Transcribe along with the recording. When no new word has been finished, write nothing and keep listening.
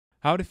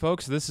Howdy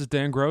folks, this is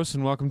Dan Gross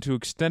and welcome to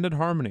Extended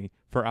Harmony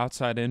for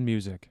Outside In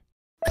Music.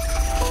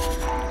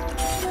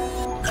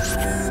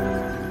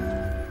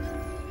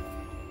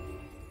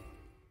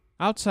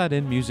 Outside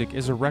In Music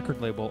is a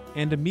record label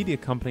and a media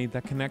company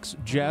that connects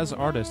jazz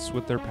artists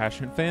with their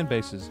passionate fan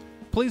bases.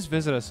 Please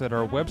visit us at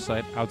our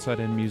website,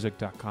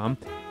 outsideinmusic.com,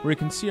 where you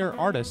can see our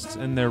artists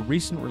and their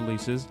recent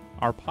releases,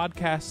 our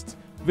podcasts,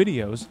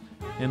 videos,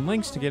 and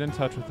links to get in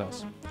touch with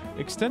us.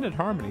 Extended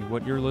Harmony,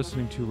 what you're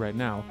listening to right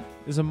now,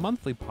 is a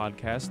monthly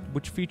podcast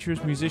which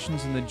features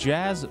musicians in the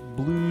jazz,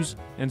 blues,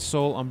 and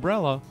soul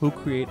umbrella who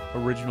create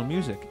original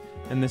music.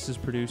 And this is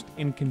produced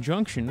in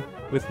conjunction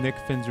with Nick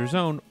Finzer's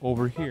own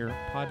Over Here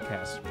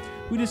podcast.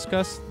 We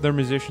discuss their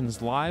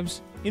musicians'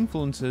 lives,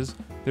 influences,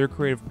 their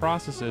creative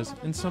processes,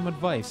 and some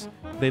advice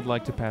they'd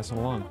like to pass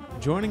along.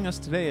 Joining us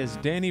today is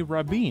Dani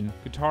Rabin,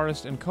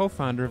 guitarist and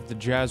co-founder of the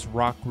jazz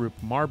rock group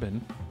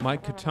Marbin,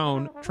 Mike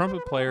Cottone,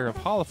 trumpet player of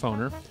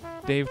Holophonor,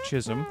 Dave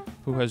Chisholm,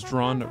 who has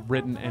drawn,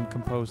 written, and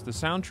composed the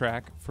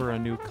soundtrack for a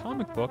new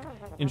comic book,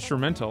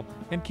 Instrumental,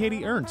 and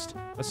Katie Ernst,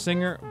 a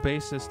singer,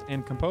 bassist,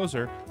 and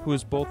composer who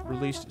has both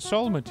released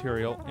solo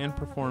material and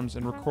performs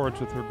and records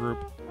with her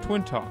group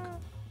Twin Talk.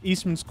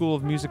 Eastman School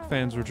of Music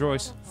fans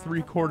rejoice.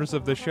 3/4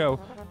 of the show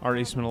are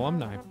Eastman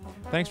alumni.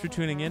 Thanks for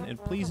tuning in,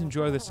 and please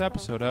enjoy this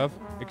episode of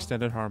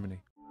Extended Harmony.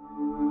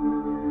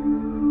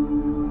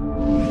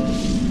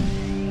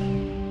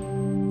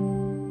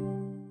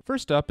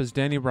 First up is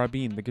Dani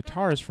Rabin, the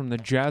guitarist from the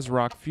jazz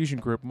rock fusion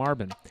group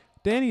Marbin.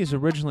 Dani is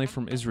originally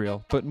from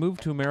Israel, but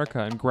moved to America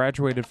and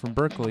graduated from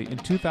Berklee in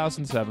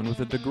 2007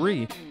 with a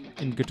degree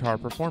in guitar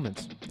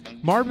performance.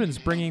 Marbin's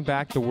bringing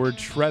back the word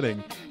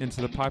shredding into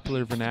the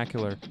popular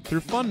vernacular through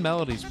fun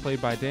melodies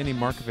played by Danny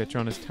Markovich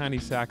on his tiny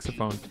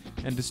saxophone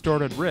and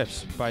distorted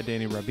riffs by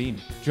Dani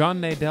Rabin.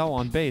 John Nadell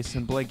on bass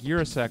and Blake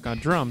Urasek on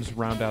drums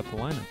round out the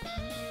lineup.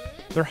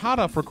 They're hot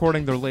off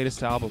recording their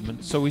latest album,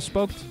 and so we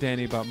spoke to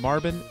Dani about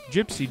Marbin,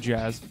 gypsy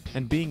jazz,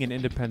 and being an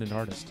independent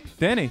artist.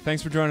 Dani,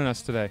 thanks for joining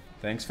us today.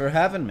 Thanks for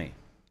having me.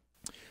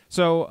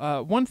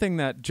 So one thing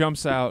that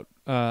jumps out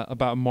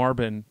about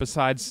Marbin,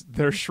 besides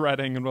their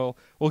shredding, and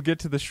we'll get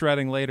to the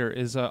shredding later,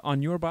 is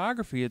on your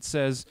biography it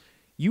says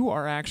you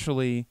are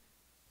actually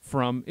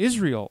from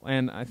Israel,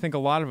 and I think a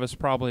lot of us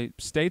probably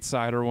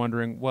stateside are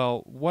wondering,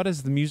 well, what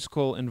is the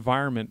musical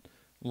environment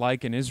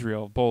like in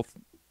Israel, both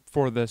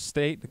for the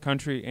state, the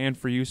country, and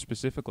for you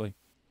specifically?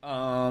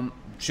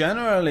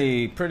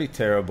 Generally pretty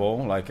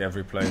terrible, like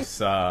every place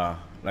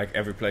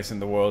in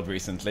the world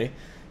recently.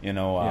 You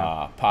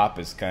know, pop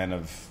is kind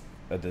of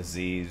a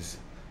disease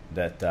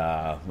that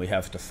we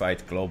have to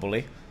fight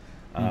globally.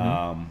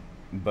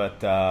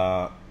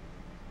 But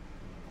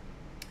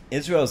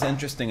Israel is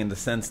interesting in the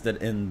sense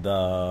that in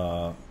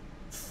the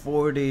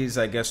 40s,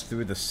 I guess,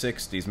 through the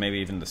 60s, maybe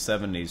even the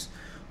 70s,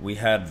 we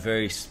had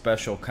very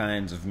special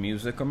kinds of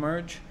music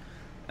emerge.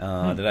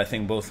 That I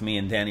think both me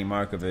and Danny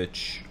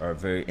Markovich are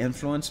very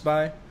influenced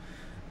by.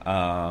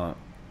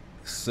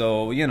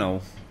 So, you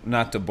know,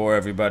 not to bore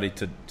everybody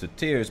to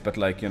tears, but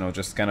like, you know,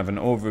 just kind of an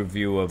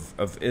overview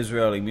of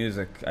Israeli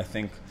music. I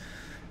think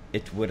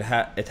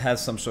it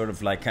has some sort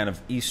of like kind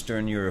of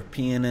Eastern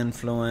European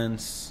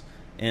influence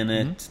in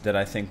it that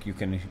I think you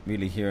can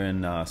really hear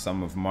in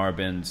some of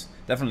Marbin's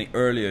definitely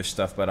earlier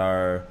stuff, but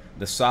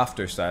the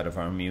softer side of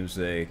our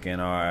music and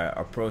our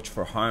approach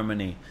for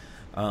harmony.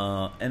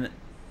 And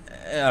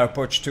our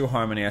approach to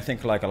harmony, I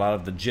think like a lot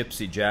of the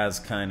gypsy jazz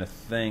kind of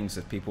things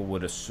that people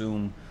would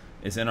assume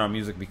is in our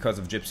music because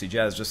of gypsy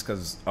jazz, just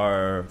because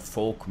our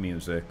folk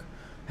music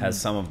has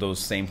some of those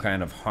same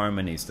kind of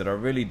harmonies that are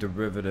really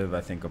derivative,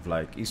 I think, of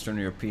like Eastern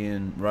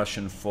European,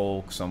 Russian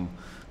folk, some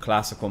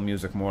classical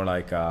music, more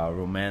like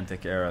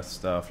romantic era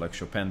stuff, like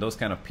Chopin. Those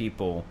kind of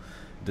people,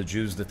 the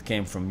Jews that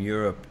came from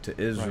Europe to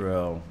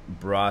Israel,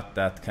 brought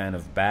that kind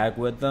of bag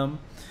with them.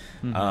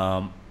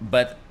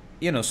 But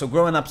you know, so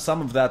growing up, some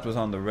of that was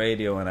on the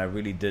radio, and I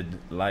really did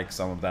like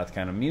some of that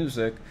kind of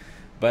music.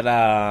 But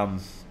I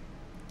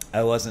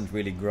wasn't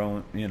really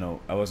growing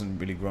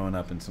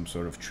up in some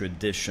sort of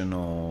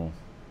traditional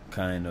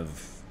kind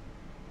of,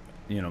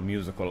 you know,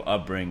 musical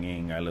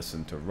upbringing. I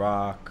listened to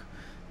rock,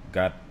 I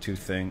got to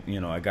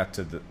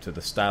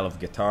the style of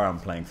guitar I'm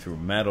playing through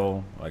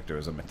metal. Like there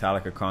was a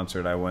Metallica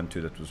concert I went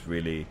to that was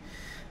really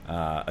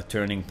a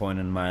turning point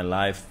in my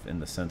life, in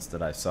the sense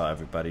that I saw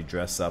everybody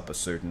dress up a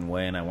certain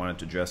way and I wanted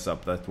to dress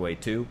up that way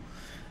too.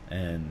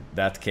 And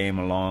that came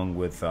along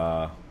with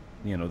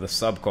you know, the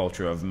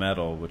subculture of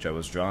metal, which I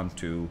was drawn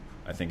to,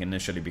 I think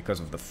initially because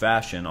of the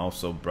fashion,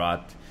 also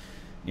brought,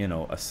 you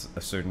know, a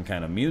certain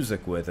kind of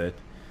music with it.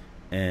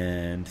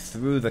 And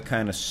through the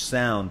kind of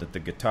sound that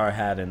the guitar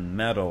had in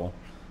metal,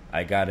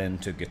 I got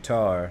into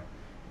guitar,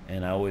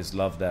 and I always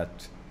loved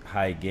that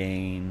high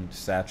gain,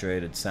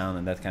 saturated sound,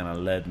 and that kind of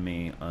led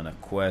me on a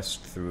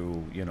quest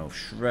through, you know,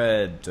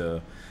 shred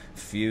to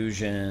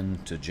fusion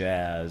to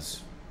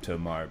jazz to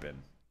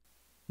Marbin.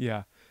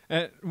 Yeah,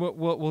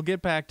 we'll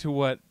get back to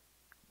what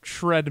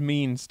shred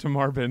means to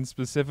Marbin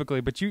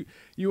specifically, but you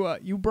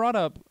brought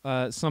up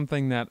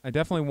something that I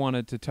definitely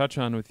wanted to touch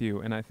on with you,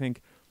 and I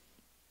think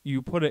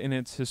you put it in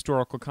its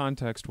historical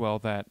context well,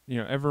 that,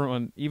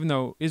 everyone, even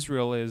though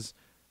Israel is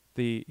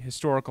the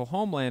historical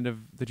homeland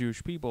of the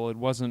Jewish people, it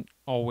wasn't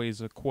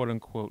always a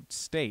quote-unquote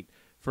state.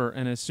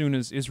 And as soon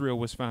as Israel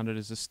was founded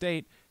as a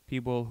state,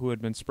 people who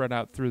had been spread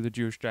out through the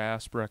Jewish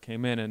diaspora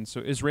came in. And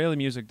so Israeli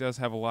music does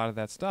have a lot of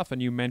that stuff.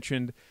 And you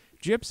mentioned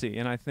gypsy,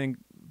 and I think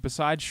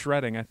besides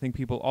shredding, I think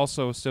people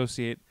also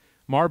associate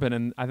Marbin,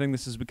 and I think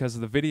this is because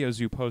of the videos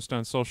you post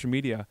on social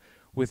media,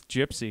 with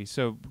gypsy.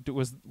 So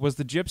was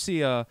the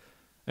gypsy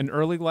an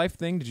early life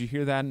thing? Did you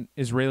hear that in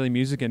Israeli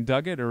music and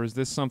dug it, or is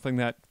this something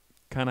that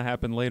kind of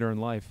happened later in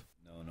life?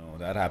 No,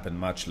 that happened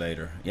much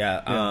later.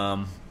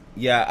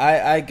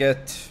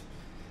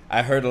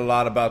 I heard a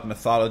lot about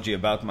mythology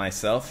about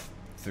myself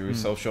through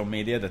social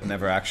media that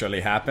never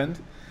actually happened.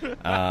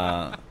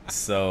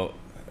 So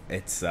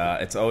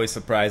it's always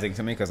surprising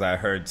to me, because I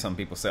heard some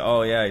people say,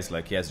 "Oh yeah,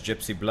 he has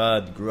gypsy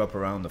blood, grew up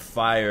around the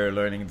fire,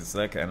 learning this."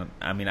 And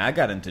I mean, I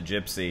got into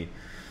gypsy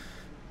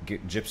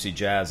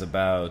jazz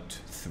about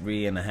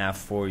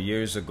 3.5-4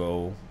 years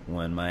ago,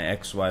 when my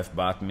ex-wife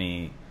bought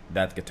me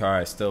that guitar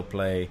I still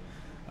play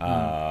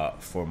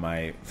for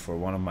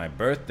one of my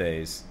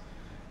birthdays.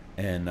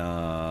 And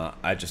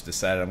I just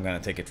decided I'm going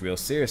to take it real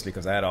seriously,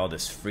 because I had all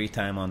this free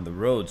time on the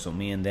road. So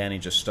me and Dani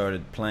just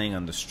started playing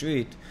on the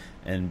street.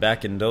 And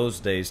back in those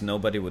days,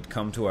 nobody would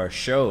come to our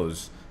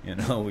shows.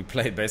 We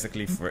played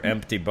basically for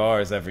empty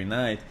bars every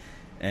night.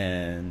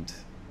 And,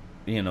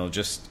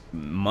 just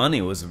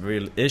money was a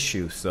real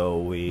issue. So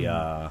we,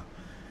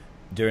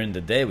 during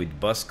the day, we'd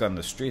busk on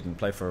the street and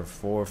play for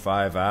 4 or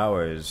 5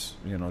 hours,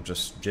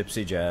 just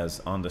gypsy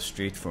jazz on the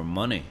street for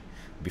money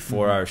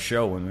before our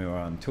show when we were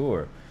on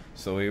tour.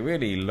 So we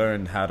really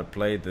learned how to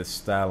play this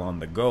style on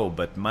the go.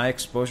 But my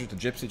exposure to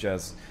gypsy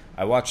jazz,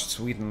 I watched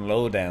Sweet and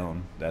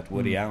Lowdown, that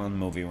Woody Allen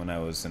movie, when I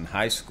was in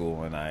high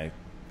school, and I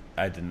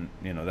didn't,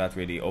 that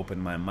really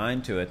opened my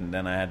mind to it. And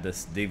then I had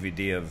this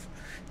DVD of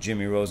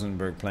Jimmy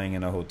Rosenberg playing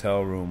in a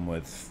hotel room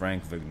with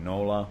Frank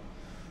Vignola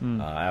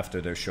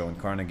after their show in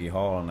Carnegie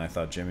Hall, and I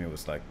thought Jimmy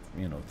was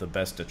the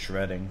best at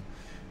shredding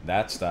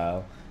that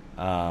style.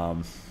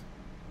 And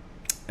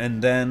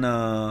then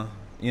I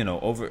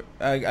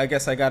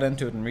guess I got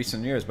into it in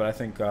recent years, but I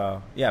think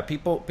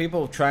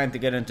people trying to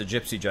get into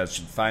gypsy jazz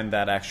should find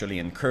that actually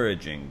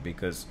encouraging,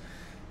 because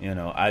I'm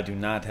not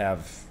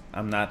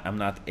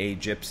a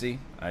gypsy.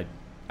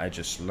 I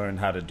just learned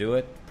how to do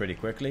it pretty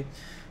quickly,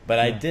 but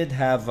I did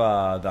have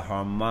the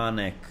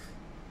harmonic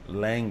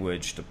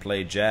language to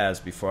play jazz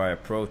before I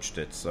approached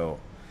it. So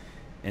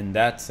in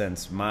that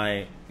sense,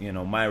 my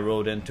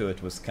road into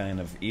it was kind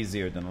of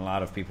easier than a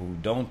lot of people who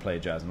don't play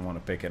jazz and want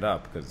to pick it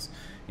up, because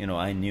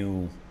I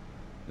knew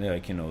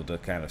the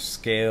kind of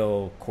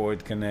scale,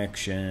 chord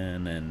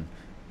connection, and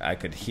I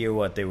could hear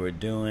what they were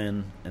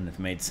doing, and it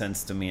made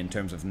sense to me in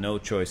terms of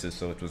note choices.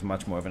 So it was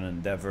much more of an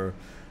endeavor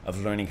of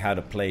learning how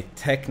to play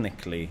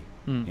technically,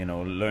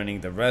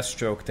 learning the rest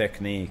stroke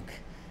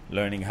technique,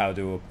 learning how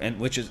to, and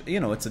which is,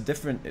 it's a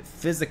different,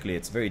 physically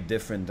it's very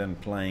different than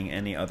playing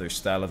any other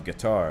style of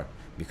guitar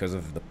because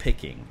of the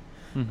picking.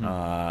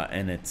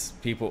 And it's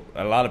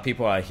a lot of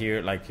people I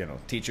hear,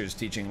 teachers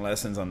teaching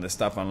lessons on this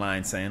stuff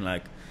online, saying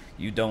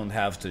you don't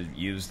have to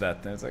use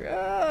that. And it's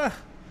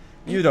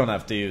you don't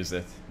have to use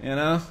it,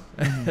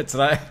 It's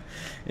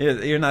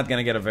you're not going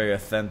to get a very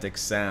authentic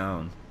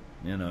sound,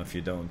 if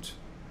you don't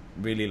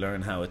really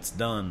learn how it's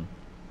done.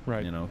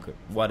 Right.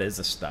 What is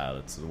a style?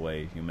 It's the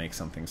way you make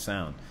something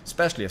sound,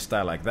 especially a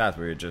style like that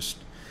where you're just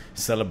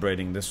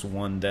celebrating this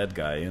one dead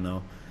guy,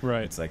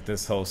 Right. It's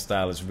this whole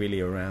style is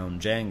really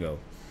around Django.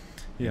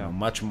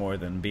 Much more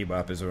than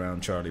bebop is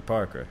around Charlie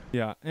Parker.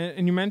 Yeah,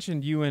 and you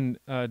mentioned you and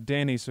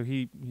Dani, so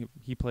he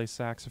plays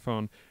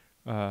saxophone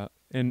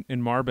in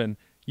Marbin.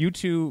 You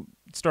two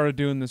started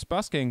doing this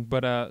busking,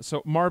 but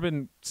so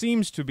Marbin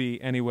seems to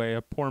be, anyway,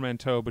 a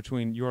portmanteau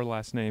between your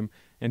last name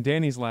and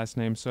Dani's last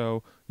name.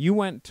 So you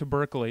went to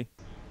Berkeley.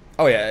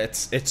 Oh yeah,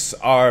 it's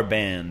our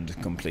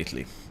band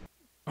completely.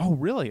 Oh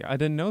really? I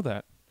didn't know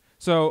that.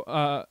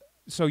 So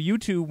so you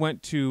two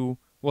went to.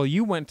 Well,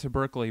 you went to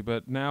Berkeley,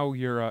 but now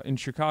you're in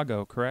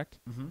Chicago, correct?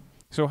 Mm-hmm.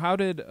 So how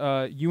did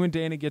you and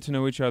Dani get to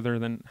know each other,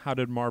 then how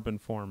did Marbin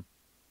form?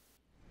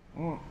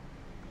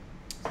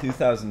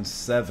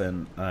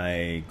 2007,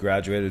 I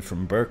graduated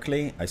from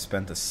Berkeley. I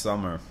spent a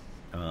summer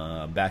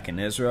back in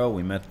Israel.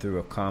 We met through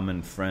a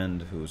common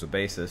friend who was a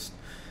bassist,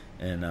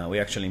 and we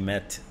actually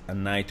met a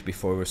night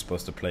before we were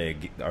supposed to play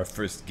our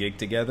first gig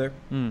together.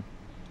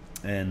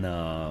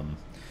 And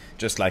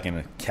just in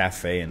a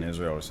cafe in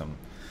Israel or something.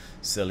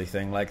 Silly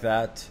thing like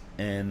that.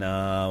 And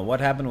what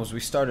happened was we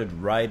started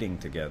writing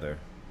together.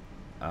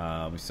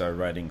 We started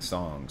writing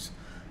songs,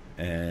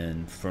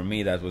 and for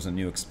me that was a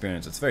new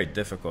experience. It's very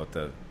difficult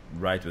to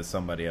write with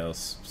somebody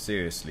else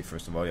seriously.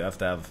 First of all, you have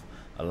to have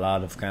a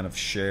lot of kind of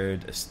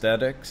shared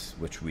aesthetics,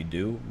 which we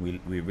do.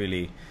 We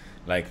really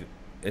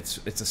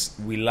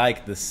we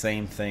like the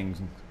same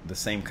things, the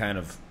same kind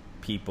of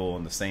people,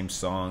 and the same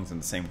songs, and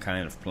the same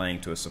kind of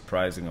playing to a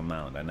surprising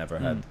amount.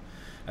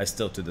 I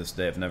still to this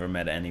day have never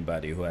met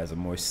anybody who has a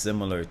more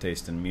similar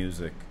taste in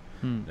music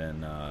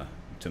than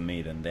to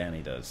me than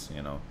Dani does.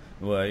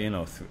 Well,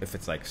 if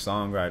it's like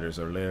songwriters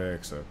or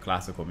lyrics or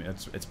classical,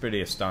 it's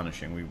pretty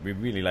astonishing. We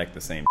really like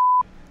the same.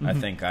 I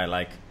think I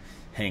like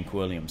Hank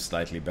Williams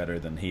slightly better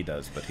than he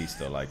does, but he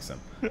still likes him.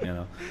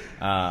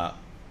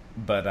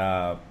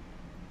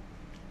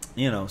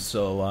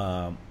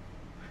 So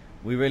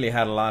we really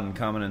had a lot in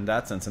common in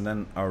that sense. And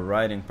then our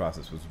writing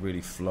process was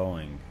really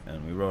flowing,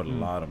 and we wrote a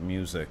lot of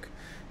music.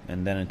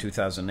 And then in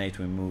 2008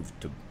 we moved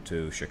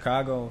to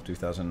Chicago.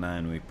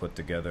 2009 we put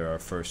together our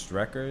first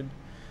record.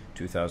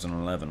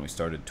 2011 we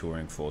started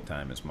touring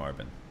full-time as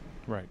Marbin.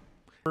 Right.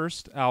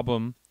 First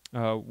album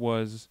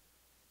was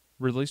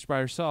released by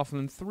yourself,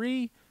 and then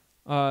 3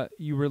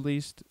 you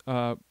released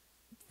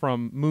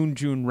from Moon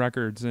June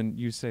Records, and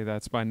you say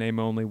that's by name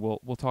only.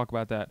 We'll talk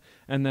about that.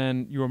 And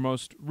then your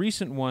most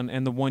recent one,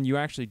 and the one you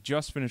actually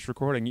just finished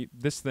recording.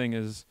 This thing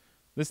is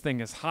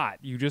hot.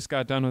 You just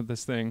got done with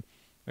this thing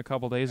a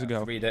couple days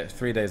ago. 3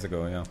 days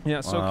ago, yeah.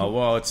 Yeah. So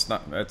well, it's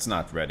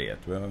not ready yet.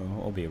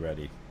 We'll be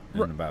ready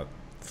in about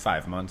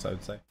 5 months, I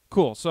would say.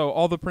 Cool. So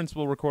all the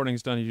principal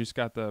recording's done. You just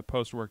got the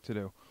post work to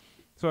do.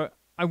 So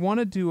I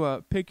wanted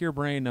to pick your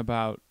brain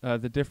about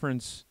the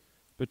difference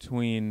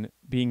between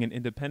being an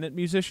independent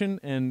musician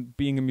and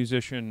being a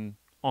musician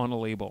on a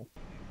label.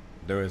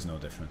 There is no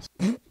difference.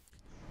 There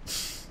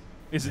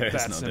is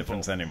no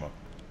difference anymore.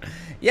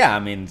 Yeah, I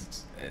mean,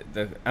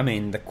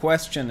 the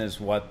question is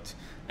what,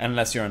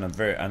 unless you're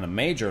on a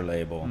major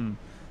label,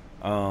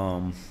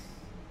 a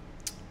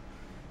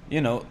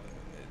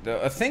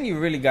thing you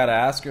really got to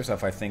ask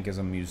yourself, I think, as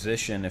a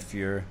musician, if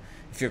you're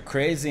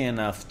crazy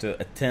enough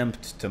to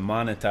attempt to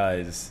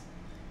monetize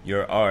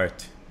your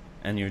art,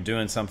 and you're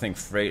doing something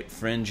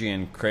fringy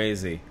and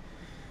crazy,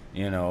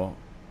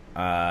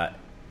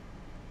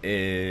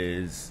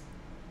 is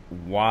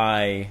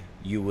why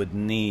you would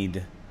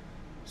need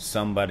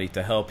somebody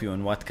to help you,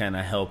 and what kind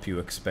of help you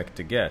expect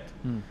to get.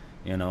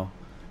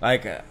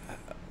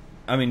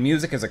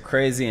 Music is a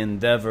crazy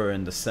endeavor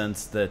in the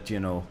sense that,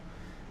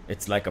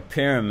 it's like a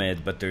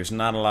pyramid, but there's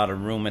not a lot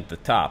of room at the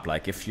top.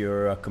 Like if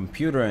you're a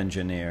computer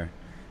engineer,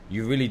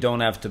 you really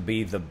don't have to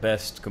be the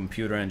best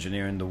computer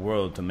engineer in the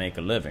world to make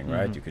a living,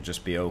 right? You could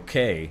just be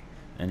okay,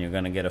 and you're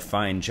going to get a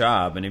fine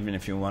job. And even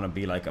if you want to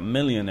be like a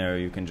millionaire,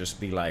 you can just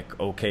be like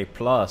okay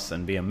plus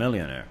and be a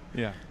millionaire.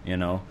 Yeah.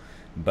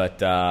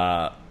 But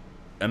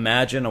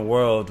imagine a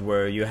world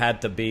where you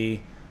had to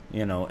be,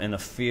 in a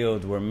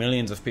field where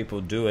millions of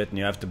people do it, and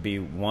you have to be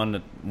one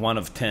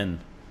of 10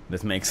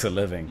 that makes a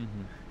living.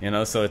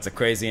 So it's a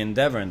crazy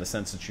endeavor in the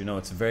sense that,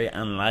 it's very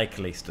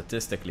unlikely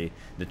statistically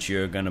that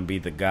you're going to be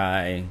the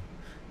guy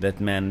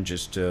that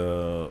manages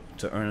to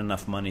earn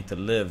enough money to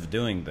live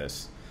doing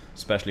this,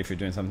 especially if you're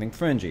doing something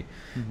fringy.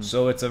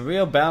 So it's a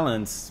real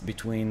balance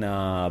between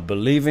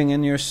believing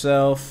in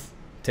yourself,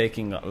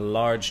 taking a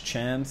large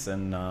chance,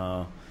 and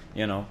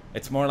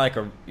it's more like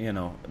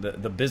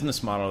the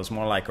business model is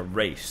more like a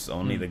race.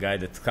 Only the guy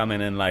that's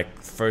coming in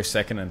like first,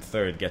 second, and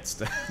third gets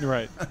to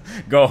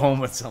go home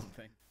with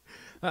something.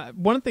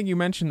 One thing you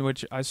mentioned,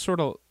 which I sort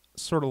of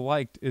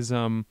liked, is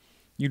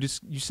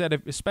you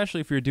said especially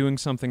if you're doing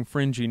something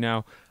fringy.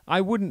 Now, I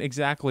wouldn't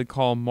exactly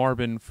call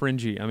Marbin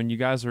fringy. I mean, you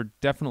guys are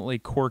definitely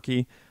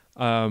quirky.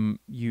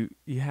 You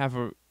have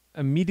a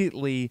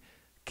immediately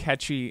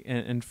catchy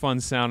and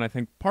fun sound. I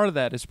think part of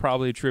that is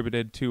probably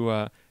attributed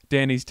to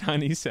Dani's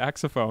tiny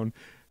saxophone.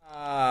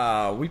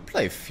 We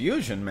play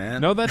fusion, man.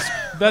 No,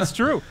 that's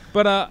true.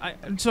 But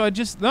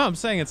I'm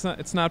saying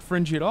it's not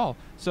fringy at all.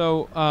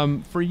 So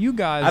for you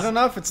guys, I don't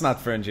know if it's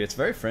not fringy. It's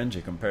very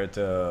fringy compared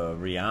to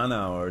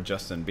Rihanna or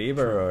Justin Bieber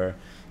or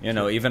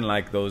even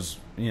like those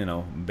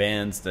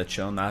bands that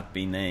shall not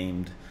be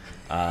named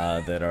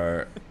that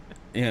are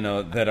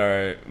that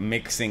are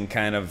mixing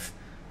kind of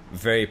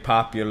very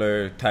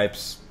popular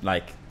types,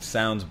 like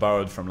sounds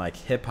borrowed from like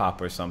hip hop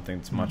or something.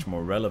 It's much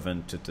more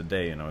relevant to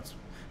today. It's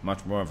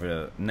much more of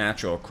a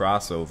natural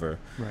crossover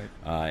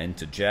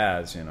into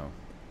jazz,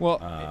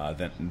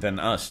 than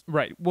us.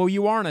 Right. Well,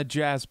 you are on a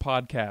jazz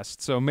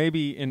podcast, so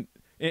maybe in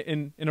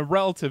a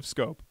relative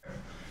scope.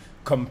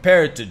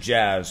 Compared to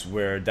jazz,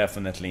 we're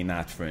definitely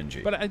not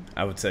fringy. But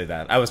I would say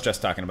that. I was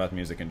just talking about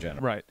music in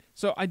general. Right.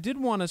 So I did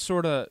want to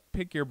sort of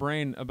pick your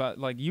brain about,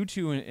 like, you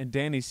two and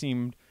Dani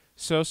seemed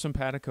so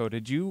simpatico.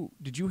 Did you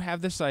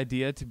have this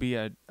idea to be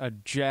a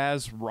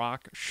jazz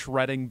rock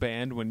shredding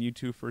band when you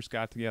two first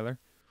got together?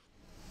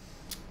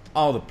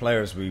 All the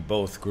players we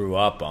both grew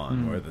up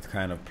on were the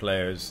kind of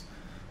players.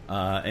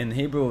 In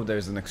Hebrew,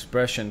 there's an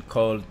expression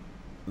called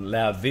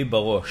 "le'avi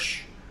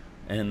barosh,"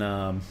 and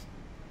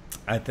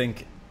I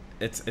think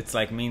it's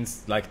like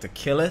means like to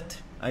kill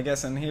it, I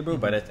guess, in Hebrew,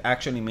 but it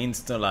actually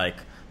means to like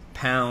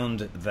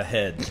pound the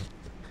head.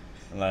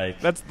 Like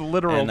that's the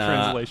literal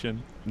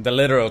translation. The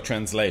literal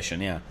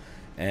translation, yeah.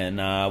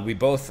 And we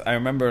both, I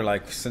remember,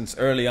 like, since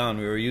early on,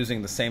 we were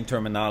using the same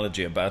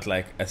terminology about,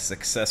 like, a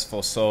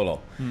successful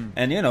solo.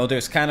 And,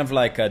 there's kind of,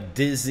 like, a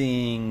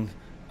dizzying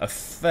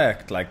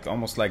effect, like,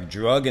 almost like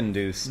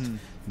drug-induced,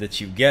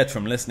 that you get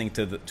from listening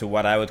to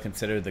what I would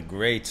consider the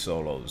great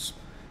solos.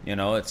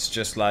 It's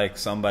just like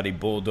somebody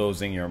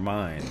bulldozing your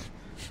mind.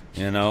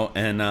 you know,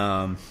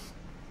 and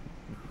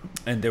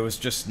there was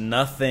just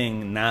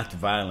nothing not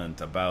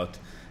violent about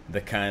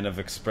the kind of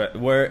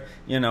where,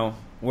 you know,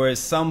 whereas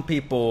some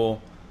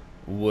people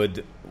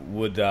would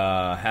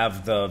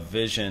have the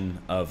vision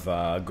of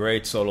a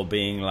great solo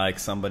being like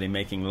somebody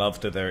making love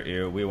to their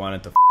ear, we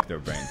wanted to f their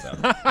brains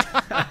out.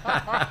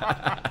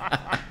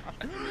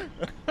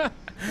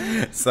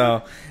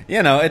 So,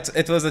 you know,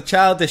 it was a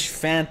childish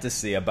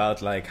fantasy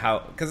about like how,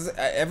 because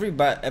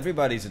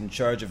everybody's in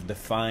charge of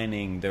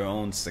defining their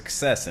own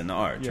success in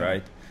art,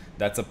 right?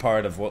 That's a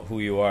part of who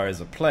you are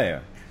as a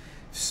player.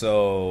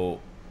 So,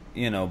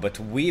 you know, but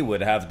we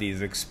would have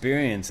these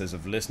experiences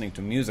of listening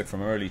to music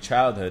from early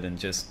childhood and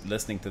just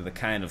listening to the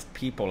kind of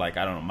people like,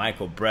 I don't know,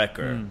 Michael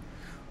Brecker,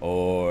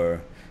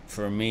 or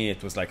for me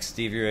it was like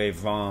Stevie Ray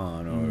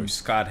Vaughan or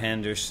Scott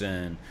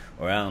Henderson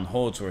or Alan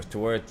Holdsworth, to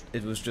where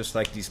it was just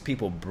like these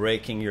people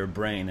breaking your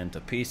brain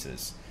into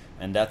pieces.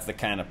 And that's the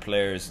kind of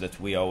players that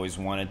we always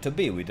wanted to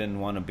be. We didn't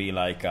want to be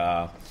like,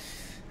 I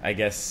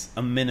guess,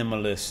 a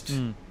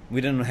minimalist. We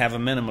didn't have a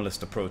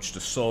minimalist approach to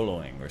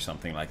soloing or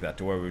something like that,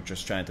 to where we were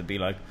just trying to be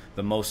like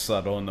the most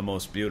subtle and the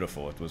most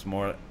beautiful. It was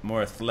more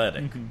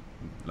athletic.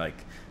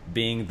 Like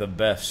being the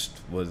best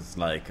was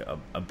like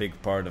a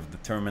big part of the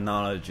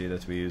terminology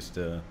that we used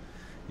to,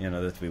 you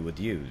know, that we would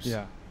use.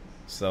 Yeah.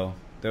 So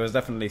there was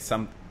definitely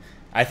some.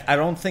 I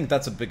don't think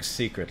that's a big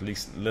secret, at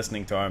least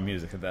listening to our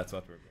music, if that's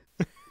what we're.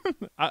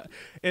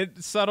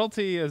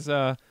 Subtlety is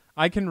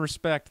I can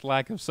respect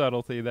lack of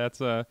subtlety. That's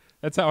how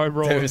I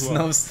roll. There's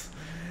no.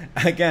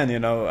 Again, you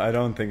know, I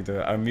don't think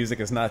our music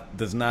does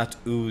not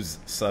ooze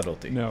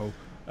subtlety. No.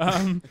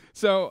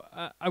 So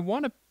I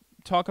want to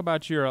talk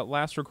about your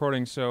last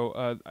recording.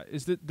 So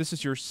this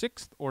is your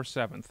 6th or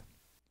 7th?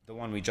 The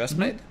one we just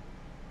made?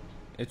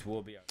 It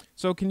will be.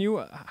 So can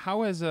you,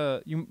 how has,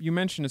 you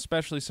mentioned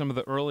especially some of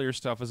the earlier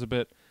stuff is a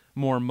bit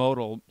more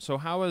modal. So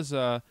how has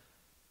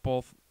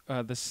both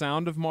the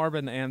sound of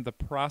Marbin and the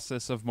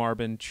process of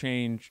Marbin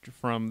changed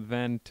from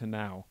then to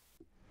now?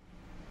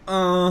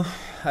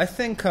 I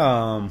think,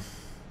 okay.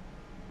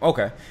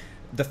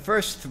 The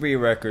first 3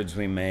 records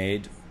we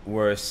made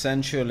were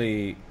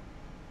essentially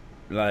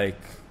like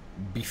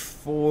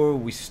before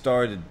we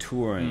started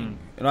touring.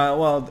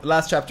 Well,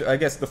 last chapter, I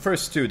guess the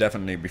first 2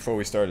 definitely before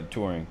we started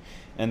touring.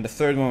 And the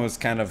third one was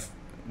kind of,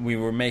 we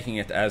were making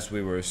it as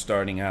we were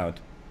starting out.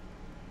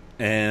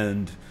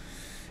 And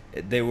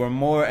they were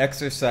more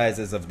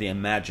exercises of the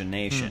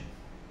imagination.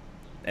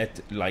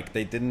 Like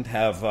they didn't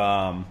have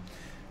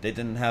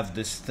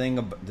this thing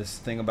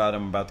about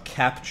them about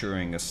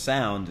capturing a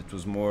sound. It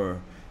was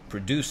more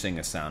producing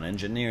a sound,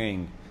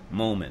 engineering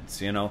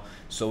moments, you know.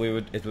 So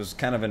it was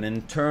kind of an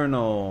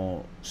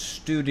internal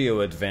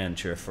studio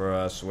adventure for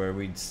us, where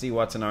we'd see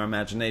what's in our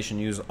imagination,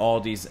 use all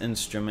these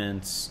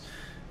instruments,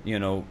 you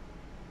know,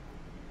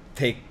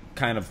 take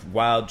kind of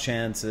wild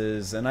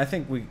chances. And I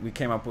think we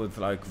came up with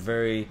like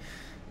very,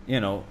 you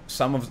know,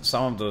 some of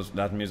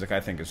that music I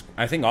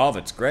think all of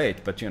it's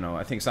great, but you know,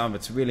 I think some of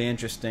it's really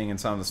interesting and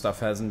some of the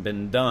stuff hasn't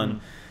been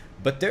done.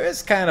 But there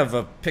is kind of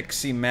a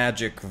pixie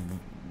magic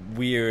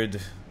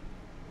weird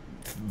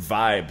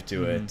vibe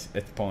to it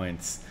at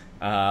points,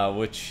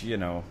 which, you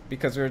know,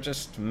 because we were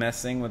just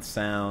messing with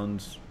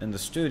sounds in the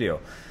studio.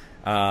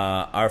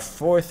 Our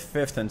 4th,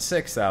 5th, and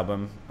 6th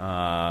album,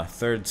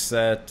 Third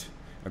Set,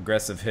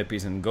 Aggressive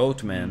Hippies, and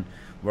Goatman,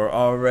 were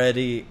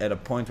already at a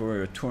point where we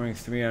were touring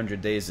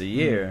 300 days a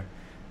year.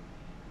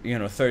 You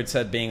know, Third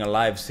Set being a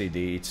live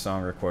CD, each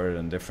song recorded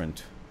in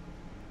different,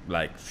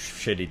 like,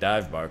 shitty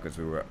dive bar, because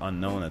we were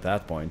unknown at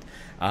that point.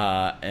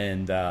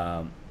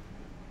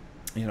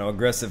 You know,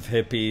 Aggressive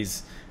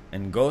Hippies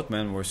and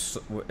Goatman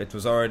it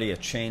was already a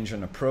change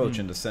in approach,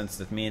 in the sense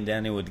that me and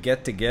Dani would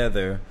get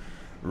together,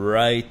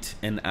 write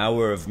an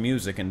hour of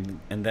music,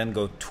 and then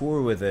go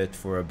tour with it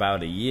for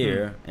about a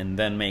year, and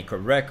then make a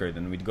record.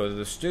 And we'd go to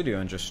the studio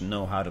and just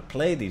know how to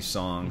play these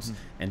songs,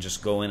 and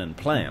just go in and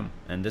play them.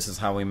 And this is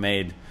how we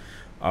made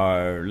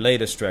our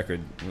latest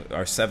record,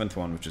 our 7th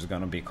one, which is going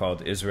to be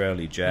called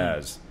Israeli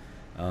Jazz.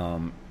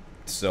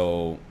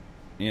 So,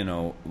 you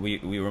know,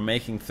 we were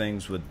making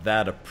things with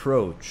that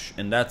approach,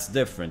 and that's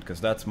different,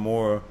 because that's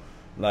more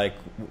like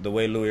the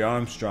way Louis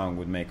Armstrong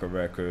would make a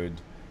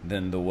record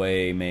than the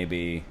way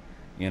maybe,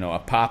 you know, a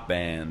pop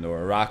band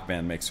or a rock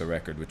band makes a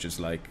record, which is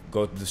like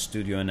go to the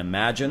studio and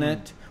imagine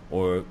it,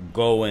 or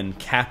go and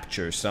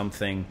capture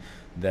something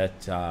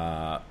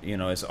that you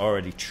know, is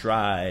already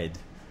tried.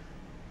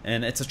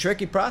 And it's a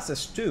tricky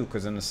process too,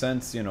 because in a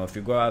sense, you know, if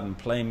you go out and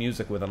play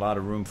music with a lot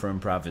of room for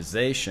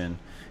improvisation,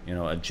 you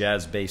know, a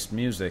jazz-based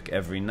music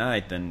every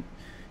night, then,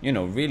 you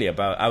know, really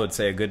about, I would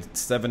say a good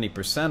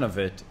 70% of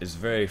it is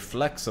very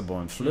flexible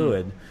and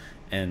fluid.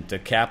 And to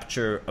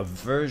capture a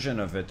version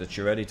of it that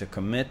you're ready to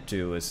commit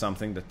to is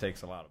something that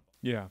takes a lot of.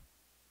 Yeah.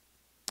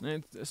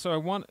 And so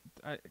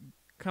I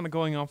kind of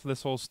going off of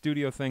this whole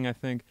studio thing, I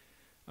think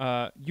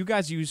you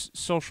guys use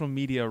social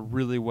media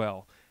really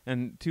well.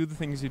 And 2 of the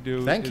things you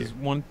do is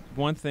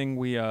one thing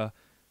we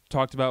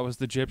talked about was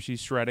the gypsy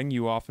shredding.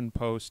 You often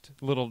post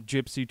little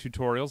gypsy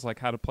tutorials, like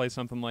how to play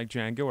something like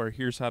Django, or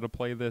here's how to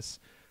play this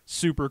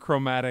super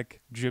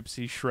chromatic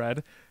gypsy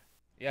shred.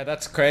 Yeah,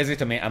 that's crazy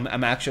to me.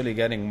 I'm actually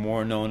getting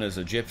more known as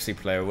a gypsy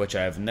player, which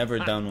I have never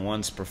done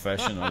once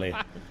professionally.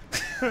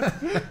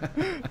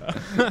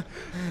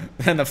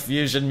 And a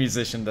fusion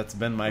musician, that's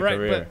been my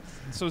career.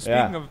 But, so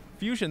speaking of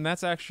fusion,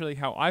 that's actually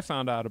how I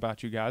found out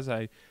about you guys.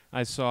 I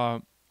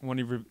saw one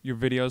of your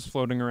videos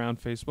floating around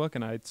Facebook,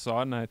 and I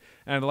saw it, and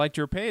I liked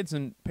your page.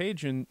 And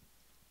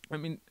I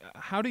mean,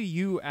 how do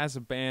you as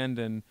a band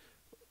and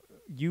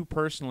you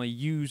personally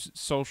use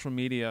social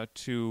media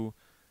to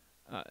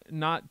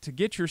not to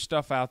get your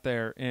stuff out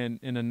there in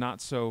a not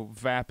so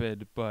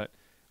vapid but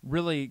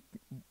really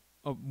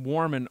a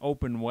warm and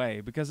open way?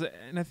 Because,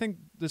 and I think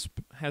this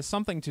has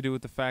something to do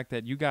with the fact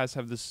that you guys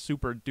have this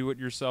super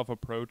do-it-yourself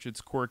approach. It's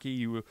quirky.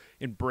 You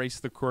embrace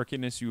the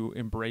quirkiness. You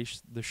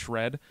embrace the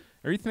shred.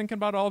 Are you thinking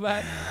about all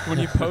that when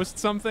you post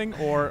something,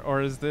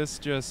 or is this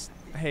just,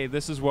 hey,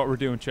 this is what we're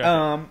doing? Check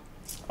it.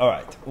 All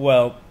right.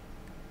 Well,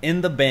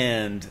 in the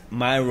band,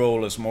 my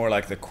role is more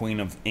like the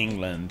Queen of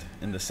England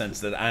in the sense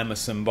that I'm a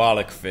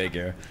symbolic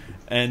figure,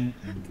 and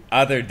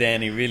other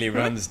Danny really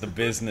runs the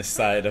business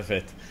side of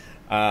it,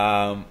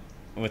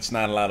 which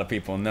not a lot of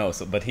people know.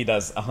 So, but he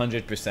does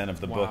 100%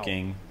 of the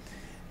booking,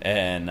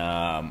 and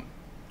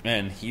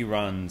he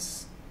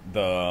runs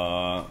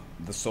the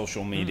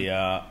social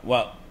media.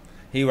 Well,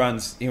 he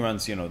runs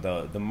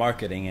the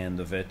marketing end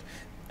of it,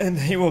 and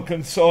he will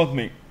consult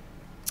me.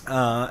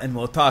 And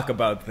we'll talk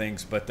about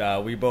things,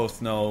 but we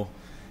both know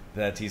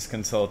that he's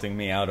consulting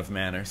me out of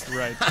manners.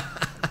 Right.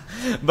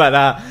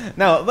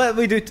 But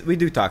we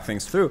do talk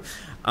things through.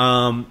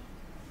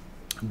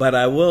 But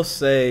I will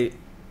say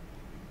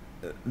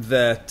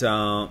that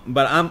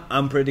but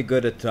I'm pretty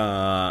good at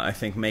I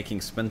think making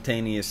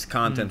spontaneous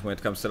content when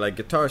it comes to like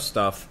guitar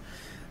stuff.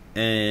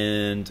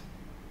 And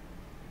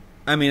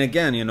I mean,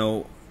 again,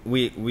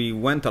 we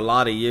went a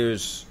lot of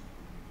years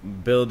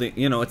building,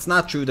 it's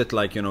not true that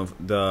like,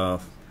 the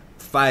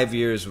 5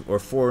 years or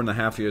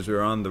 4.5 years we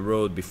were on the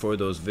road before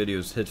those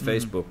videos hit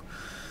Facebook.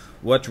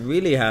 What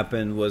really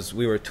happened was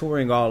we were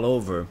touring all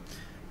over,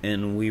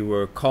 and we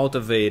were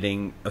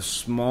cultivating a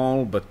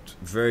small but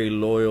very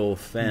loyal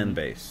fan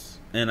base.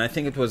 And I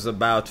think it was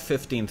about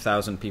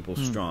 15,000 people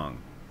strong.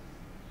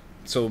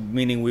 So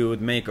meaning we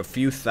would make a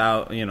few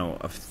thousand,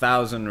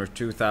 1,000 or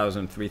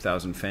 2,000,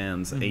 3,000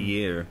 fans a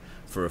year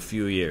for a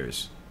few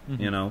years,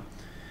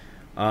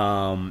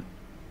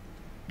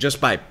 just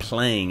by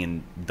playing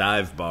in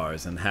dive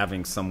bars and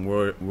having some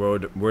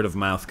word of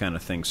mouth kind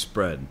of thing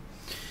spread.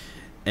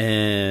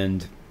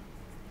 And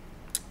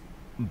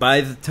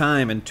by the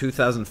time in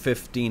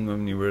 2015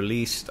 when we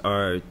released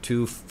our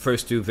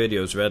first two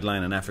videos,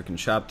 Redline and African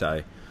Shop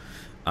Tie,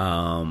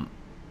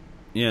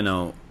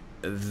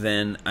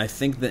 then I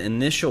think the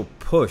initial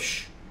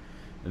push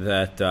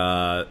that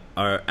our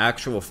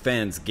actual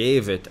fans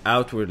gave it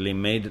outwardly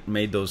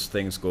made those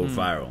things go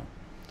viral.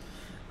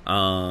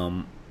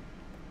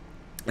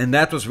 And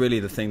that was really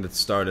the thing that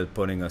started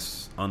putting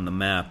us on the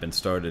map and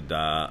started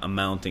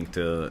amounting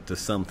to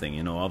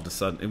something. All of a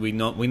sudden we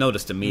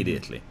noticed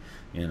immediately,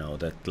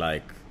 that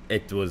like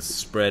it was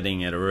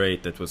spreading at a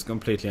rate that was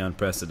completely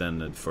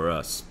unprecedented for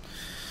us.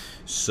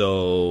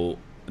 So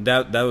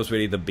that was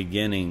really the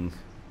beginning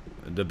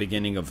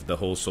of the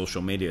whole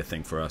social media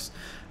thing for us.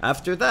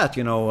 After that,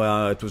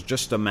 it was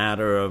just a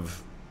matter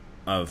of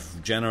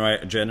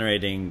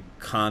generating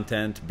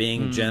content,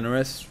 being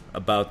generous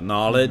about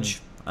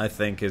knowledge. I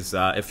think is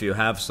if you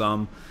have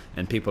some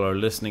and people are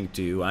listening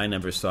to you, I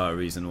never saw a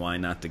reason why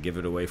not to give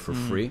it away for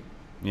free.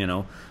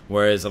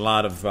 Whereas a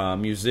lot of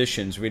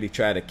musicians really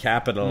try to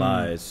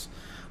capitalize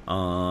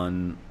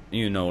on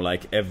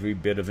like every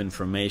bit of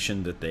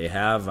information that they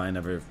have. I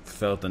never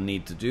felt the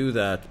need to do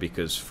that,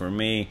 because for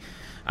me,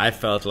 I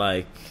felt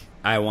like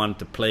I wanted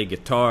to play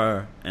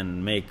guitar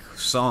and make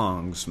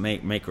songs,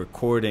 make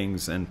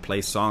recordings and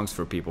play songs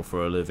for people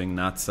for a living,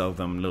 not sell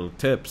them little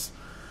tips.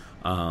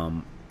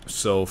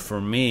 So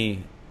for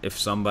me, if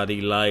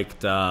somebody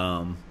liked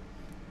Marbin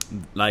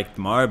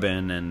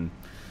and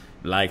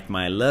liked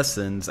my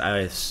lessons, I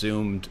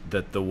assumed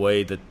that the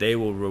way that they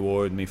will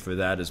reward me for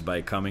that is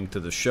by coming to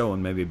the show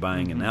and maybe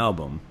buying an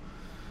album.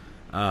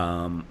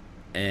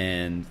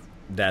 And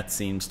that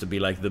seems to be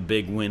like the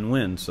big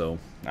win-win. So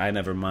I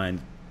never mind,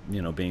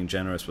 being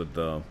generous with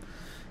the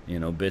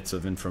bits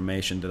of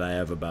information that I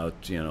have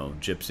about,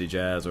 gypsy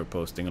jazz, or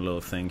posting a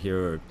little thing here,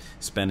 or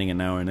spending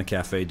an hour in a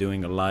cafe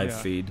doing a live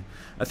feed.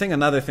 I think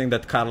another thing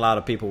that caught a lot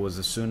of people was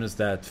as soon as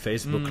that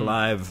Facebook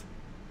Live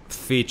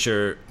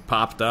feature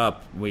popped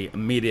up, we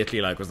immediately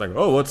was like,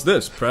 oh, what's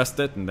this? Pressed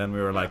it, and then we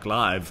were like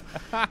live.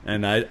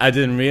 And I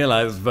didn't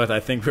realize, but I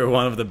think we were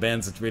one of the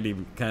bands that really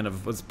kind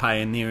of was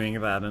pioneering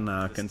that in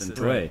a consistent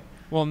way.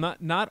 Well,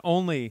 not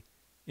only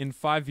in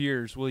 5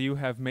 years will you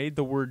have made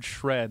the word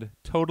shred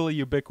totally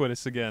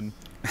ubiquitous again,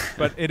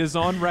 but it is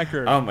on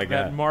record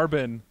that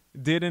Marbin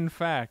did in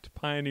fact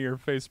pioneer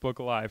Facebook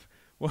Live.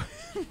 Well,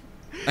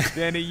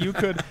 Danny, you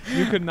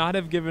could not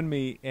have given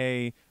me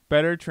a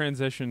better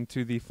transition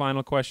to the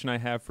final question I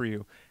have for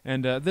you.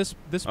 And this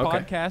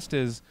podcast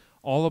is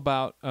all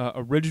about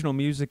original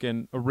music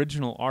and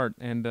original art.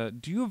 And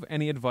do you have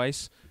any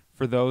advice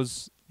for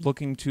those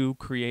looking to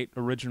create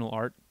original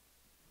art?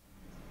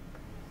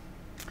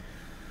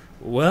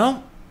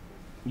 Well,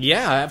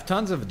 yeah, I have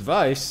tons of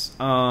advice.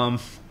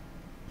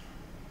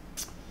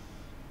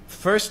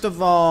 First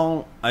of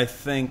all, I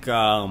think,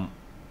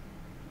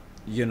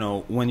 you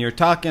know, when you're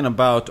talking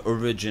about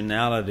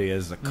originality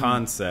as a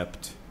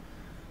concept,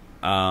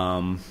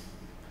 and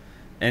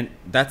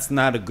that's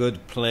not a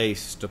good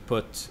place to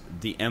put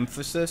the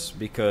emphasis,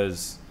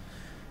 because,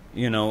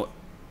 you know,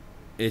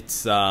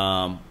 it's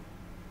when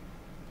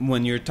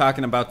you're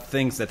talking about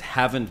things that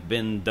haven't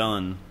been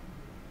done,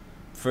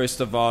 first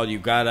of all, you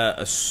gotta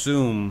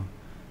assume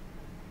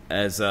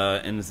as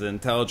an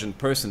intelligent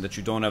person that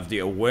you don't have the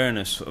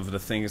awareness of the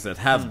things that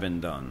have been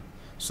done.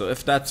 So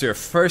if that's your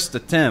first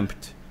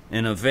attempt,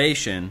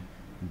 innovation,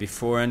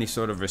 before any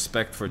sort of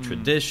respect for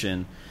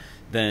tradition,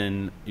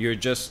 then you're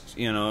just,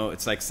 you know,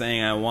 it's like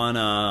saying I want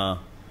to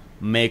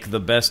make the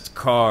best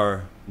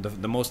car,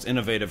 the most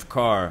innovative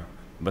car,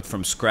 but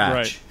from scratch.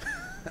 Right.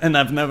 and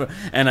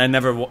I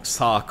never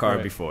saw a car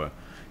before.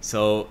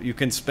 So you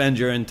can spend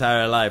your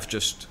entire life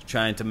just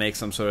trying to make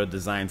some sort of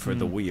design for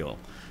the wheel.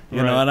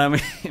 You know what I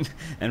mean?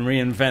 And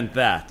reinvent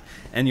that.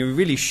 And you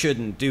really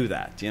shouldn't do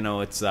that. You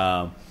know, it's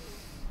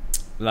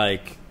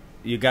like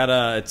you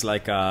gotta. It's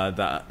like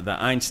the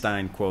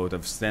Einstein quote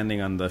of standing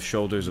on the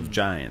shoulders of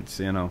giants.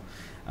 You know,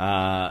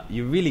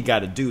 you really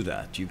gotta do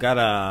that. You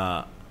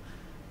gotta.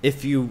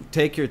 If you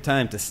take your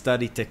time to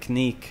study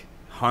technique,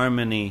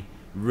 harmony,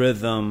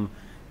 rhythm,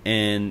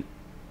 and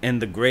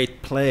the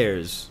great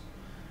players,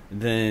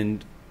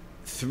 then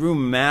through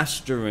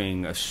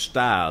mastering a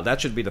style, that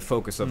should be the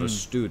focus of a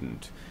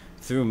student.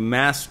 Through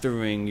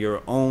mastering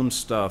your own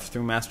stuff,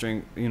 through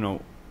mastering, you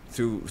know,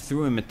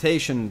 through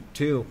imitation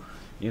too,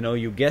 you know,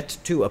 you get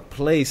to a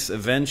place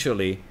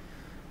eventually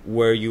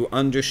where you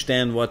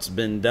understand what's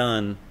been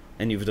done,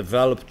 and you've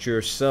developed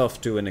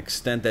yourself to an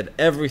extent that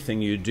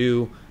everything you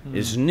do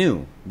is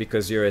new,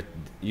 because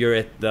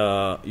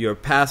you're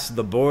past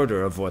the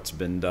border of what's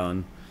been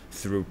done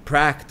through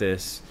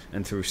practice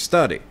and through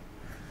study.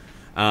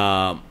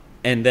 And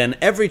then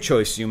every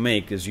choice you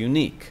make is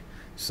unique.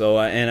 So,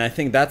 and I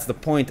think that's the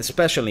point,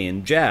 especially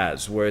in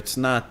jazz, where it's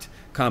not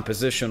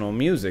compositional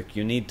music.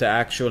 You need to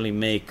actually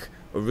make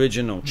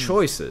original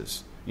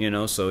choices, you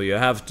know, so you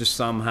have to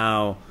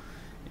somehow,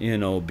 you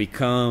know,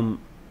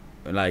 become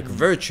like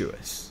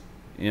virtuous,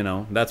 you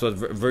know. That's what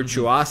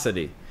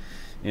virtuosity,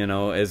 you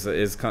know, is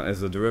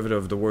a derivative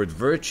of the word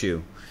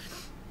virtue.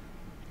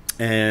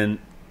 And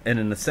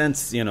in a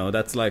sense, you know,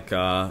 that's like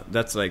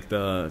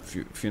the,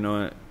 if you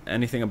know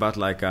anything about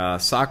like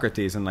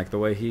Socrates and like the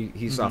way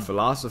he saw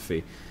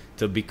philosophy,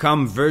 to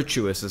become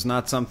virtuous is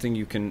not something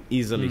you can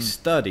easily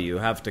study. You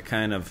have to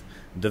kind of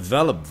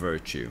develop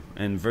virtue,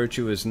 and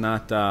virtue is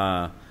not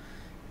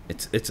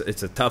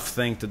it's a tough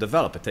thing to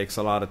develop. It takes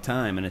a lot of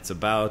time, and it's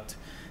about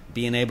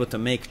being able to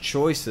make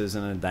choices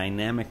in a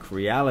dynamic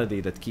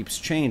reality that keeps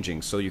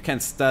changing. So you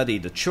can't study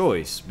the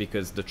choice,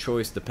 because the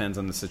choice depends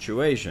on the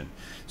situation.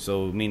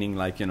 So meaning,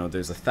 like, you know,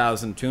 there's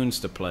 1,000 tunes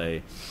to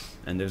play,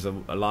 and there's a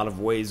lot of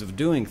ways of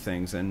doing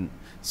things, and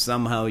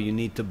somehow you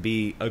need to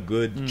be a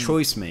good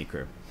choice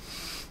maker.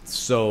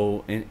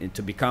 So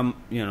to become,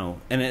 you know,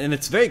 and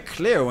it's very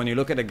clear when you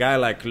look at a guy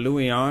like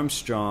Louis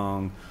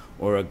Armstrong,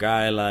 or a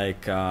guy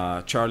like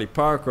Charlie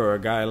Parker, or a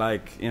guy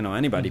like, you know,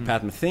 anybody,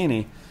 Pat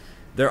Metheny.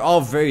 They're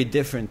all very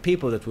different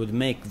people that would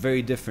make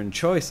very different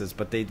choices,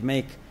 but they'd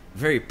make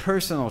very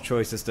personal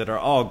choices that are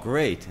all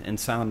great and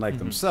sound like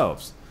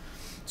themselves.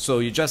 So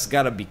you just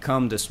got to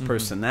become this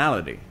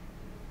personality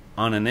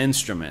on an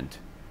instrument.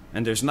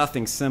 And there's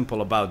nothing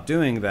simple about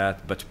doing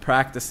that, but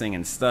practicing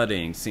and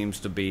studying seems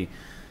to be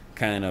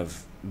kind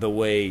of the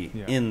way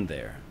in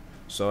there.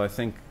 So I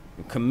think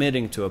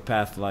committing to a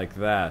path like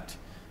that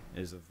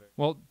is a very...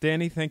 Well,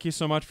 Danny, thank you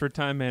so much for your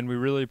time, man. We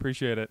really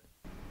appreciate it.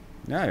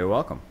 Yeah, you're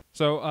welcome.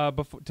 So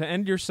to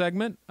end your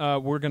segment,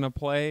 we're going to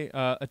play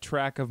a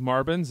track of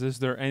Marbin's. Is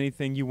there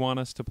anything you want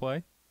us to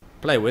play?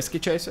 Play Whiskey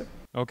Chaser.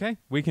 Okay,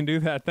 we can do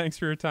that. Thanks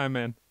for your time,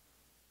 man.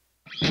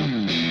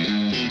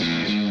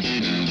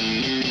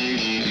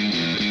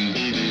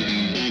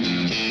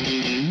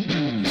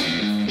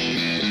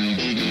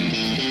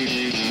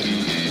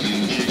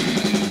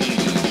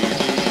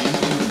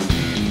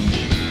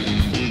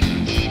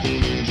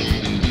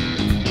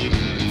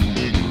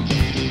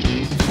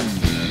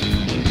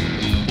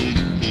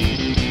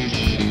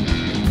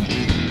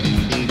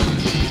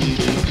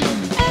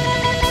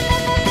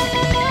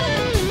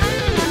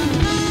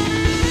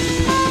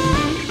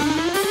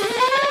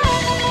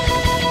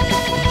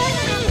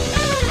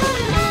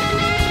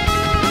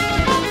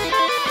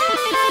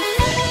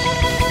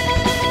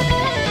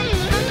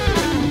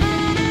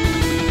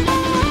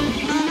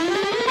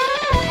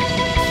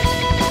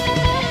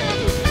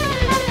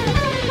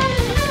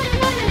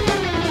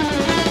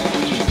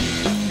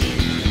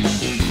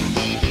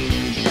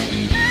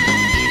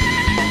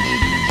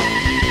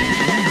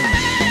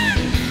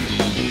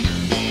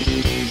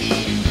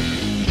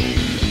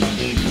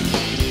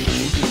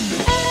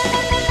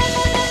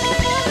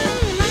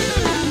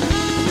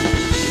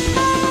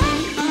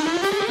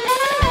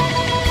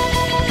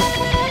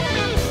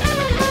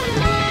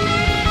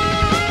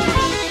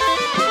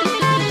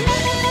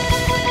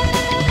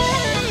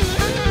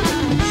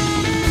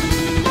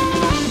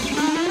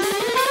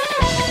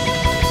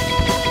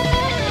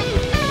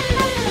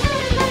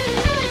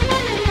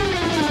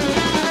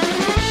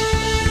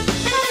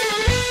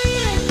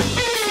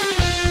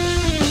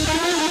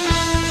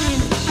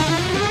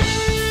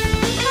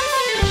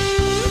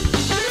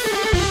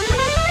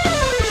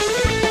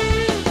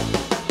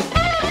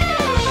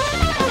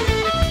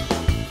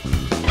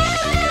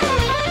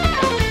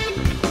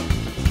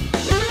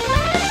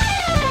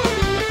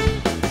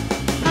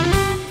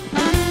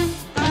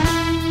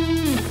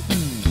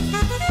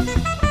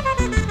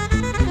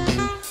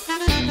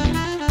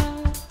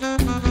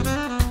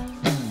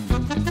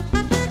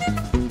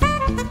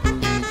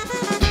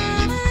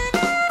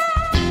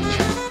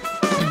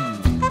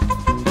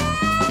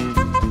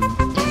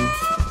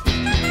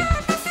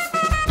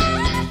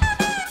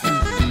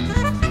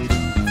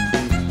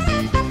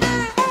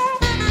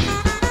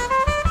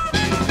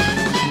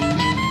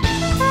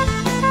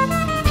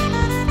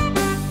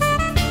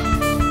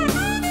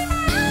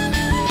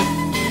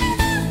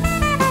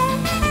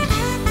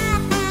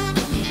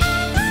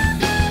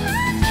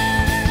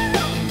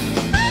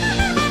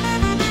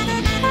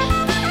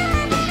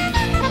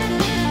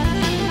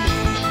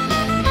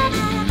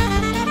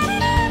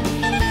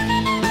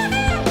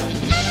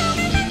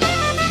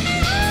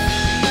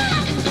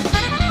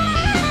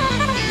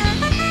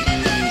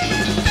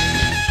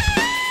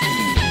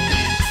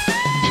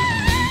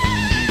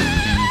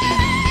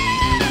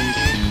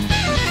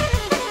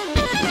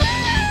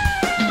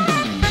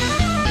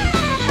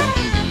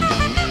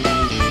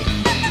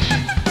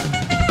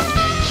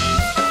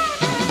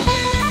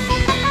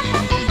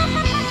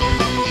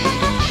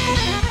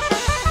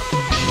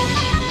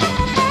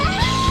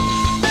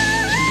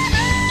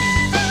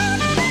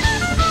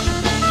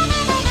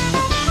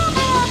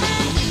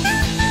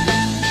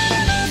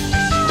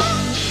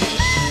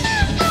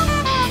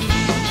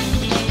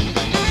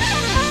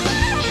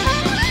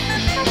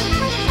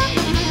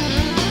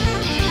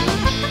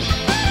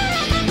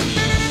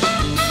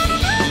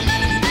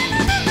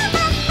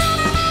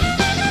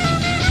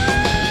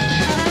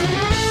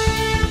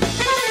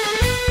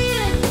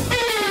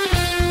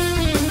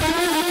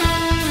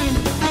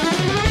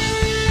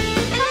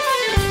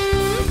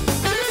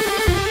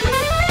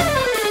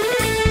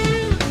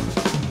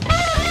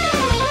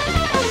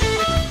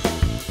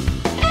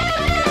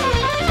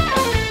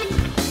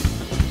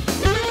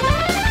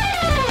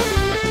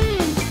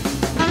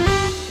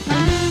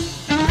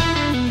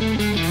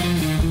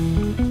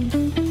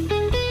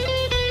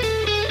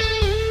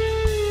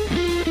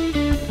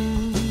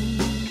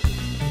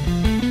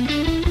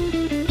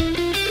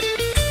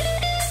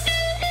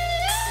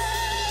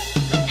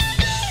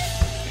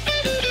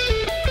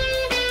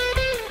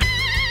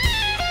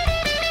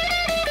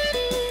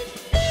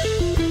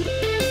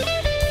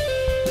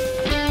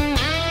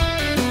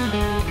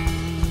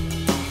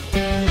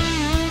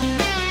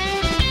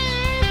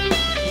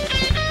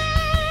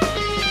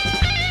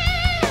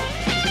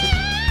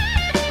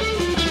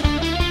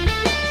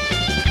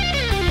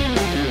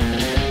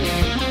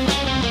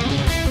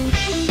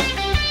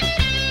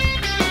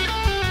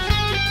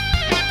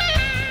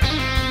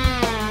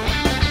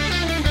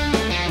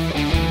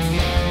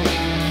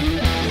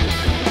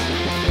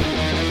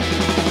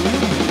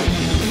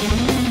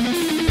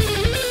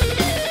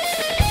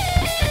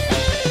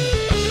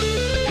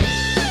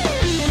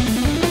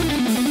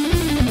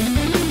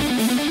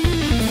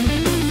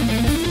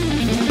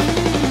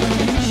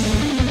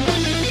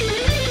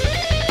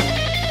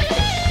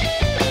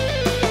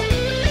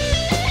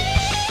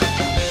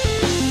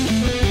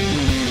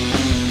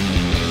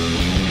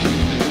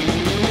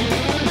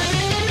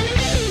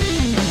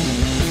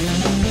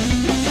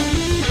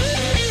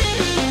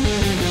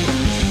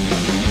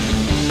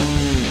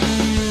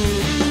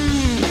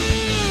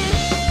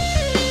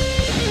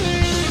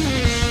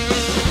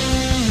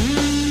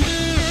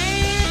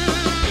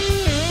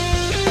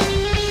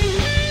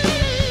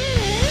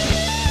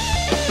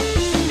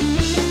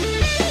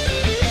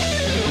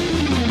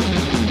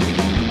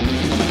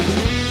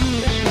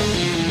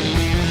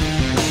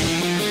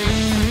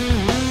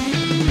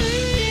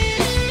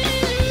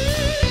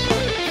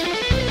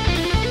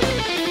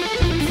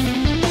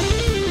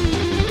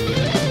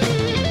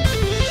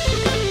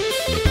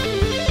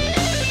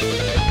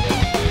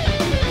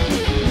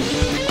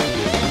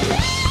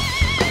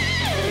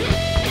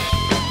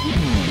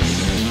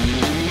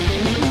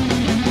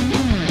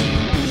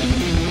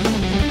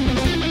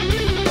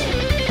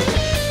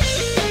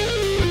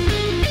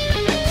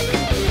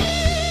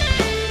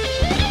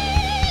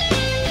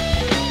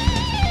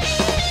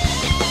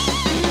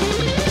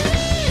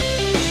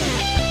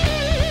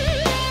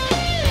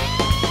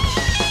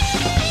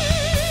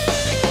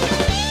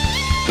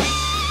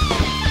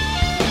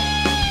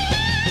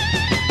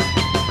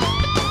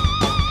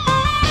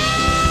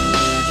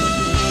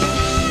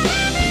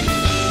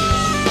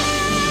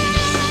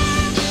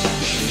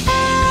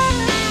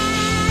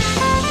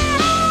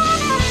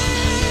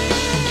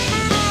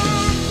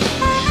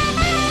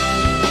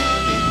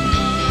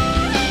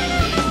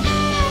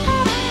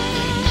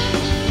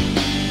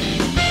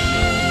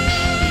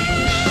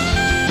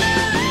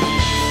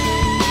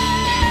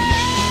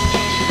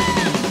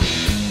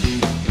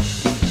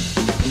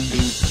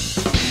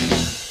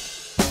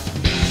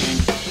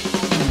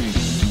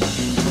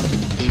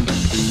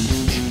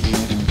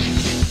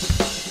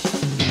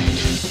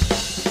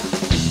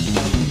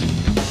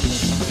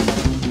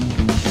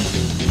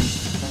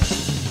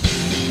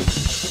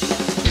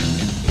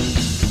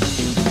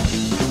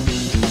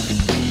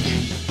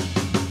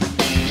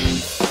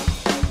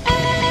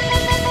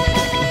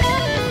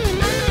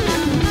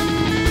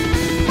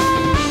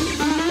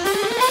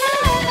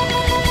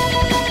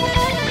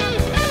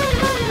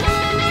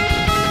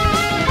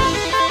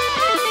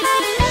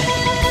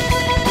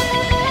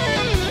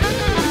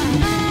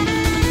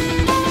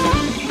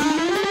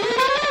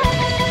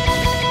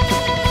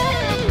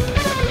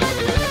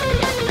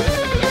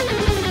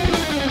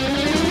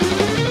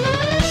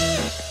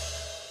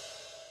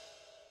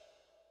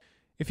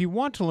 you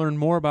want to learn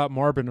more about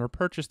Marbin or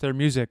purchase their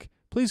music,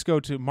 please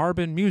go to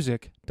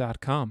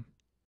marbinmusic.com.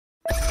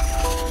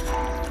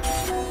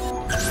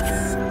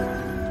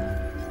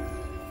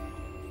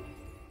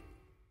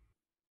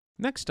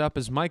 Next up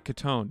is Mike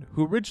Cottone,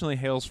 who originally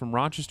hails from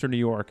Rochester, New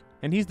York,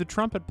 and he's the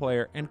trumpet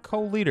player and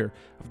co-leader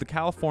of the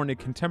California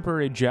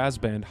contemporary jazz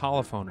band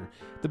Holophonor.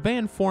 The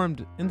band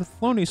formed in the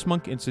Thelonious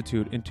Monk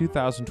Institute in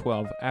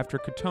 2012 after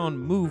Cottone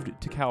moved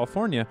to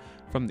California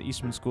from the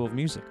Eastman School of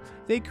Music.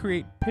 They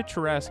create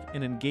picturesque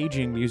and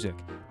engaging music.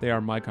 They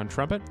are Mike on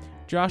trumpet,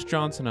 Josh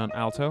Johnson on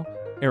alto,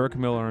 Eric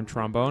Miller on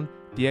trombone,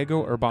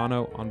 Diego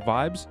Urbano on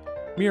vibes,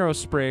 Miro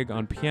Sprague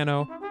on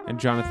piano, and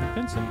Jonathan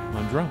Pinson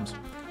on drums.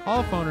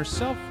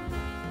 Holophonor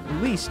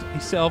released a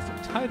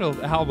self-titled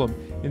album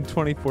in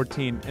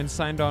 2014 and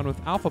signed on with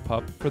Alpha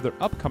Pup for their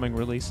upcoming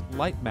release,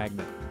 Light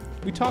Magnet.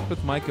 We talked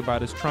with Mike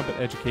about his trumpet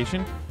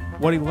education,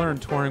 what he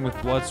learned touring with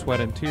Blood,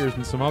 Sweat, and Tears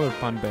and some other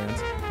fun bands,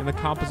 and the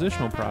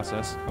compositional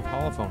process of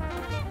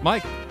Holophonor.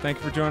 Mike, thank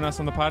you for joining us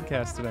on the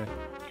podcast today.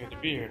 Good to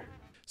be here.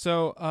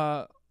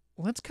 So,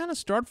 let's kind of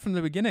start from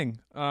the beginning.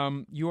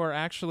 You are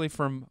actually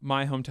from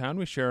my hometown.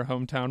 We share a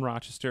hometown,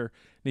 Rochester,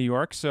 New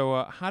York.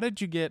 So how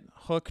did you get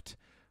hooked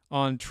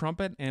on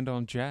trumpet and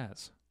on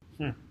jazz?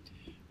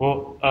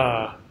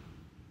 Well,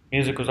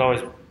 music was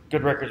always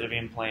good. Records are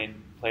being played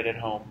at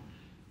home.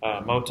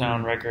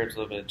 Motown records, a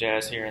little bit of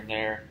jazz here and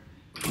there.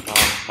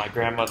 My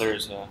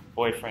grandmother's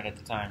boyfriend at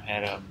the time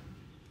had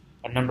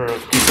a number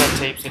of cassette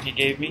tapes that he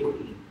gave me.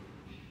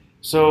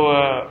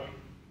 So,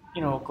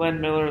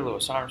 Glenn Miller,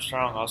 Louis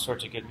Armstrong, all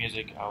sorts of good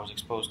music I was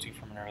exposed to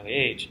from an early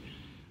age.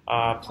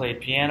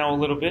 Played piano a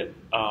little bit.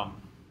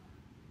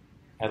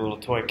 Had a little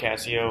toy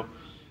Casio.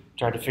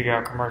 Tried to figure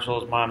out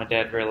commercials. Mom and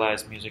Dad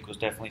realized music was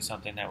definitely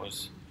something that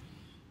was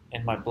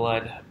in my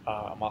blood.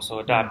 I'm also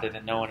adopted,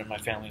 and no one in my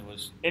family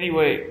was.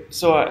 Anyway,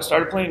 so I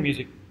started playing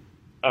music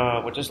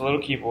with just a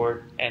little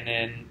keyboard, and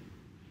then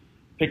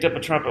picked up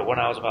a trumpet when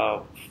I was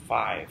about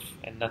 5,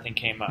 and nothing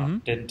came out. Mm-hmm.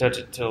 Didn't touch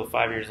it till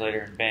 5 years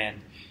later in band.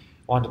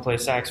 Wanted to play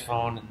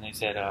saxophone, and they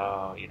said,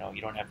 you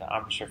don't have the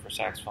embouchure for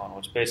saxophone,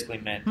 which basically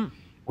meant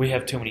we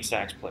have too many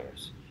sax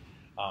players.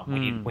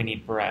 We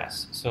need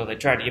brass. So they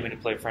tried to get me to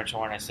play French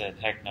horn. I said,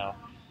 heck no.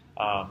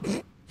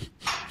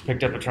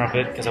 Picked up a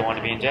trumpet because I wanted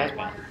to be in jazz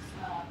band.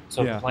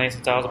 So I've been playing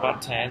since I was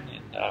about 10.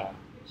 And,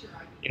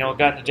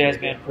 got in the jazz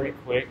band pretty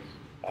quick.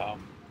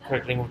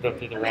 Quickly moved up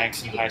through the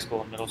ranks in high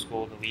school and middle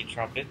school to lead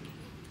trumpet.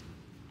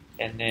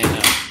 And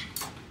then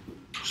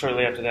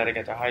shortly after that, I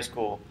got to high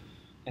school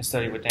and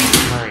studied with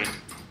Danny Murray.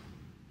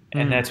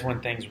 And that's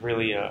when things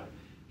really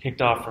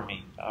kicked off for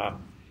me.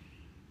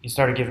 He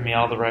started giving me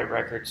all the right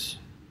records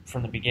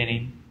from the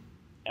beginning,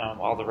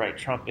 all the right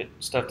trumpet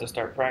stuff to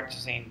start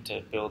practicing,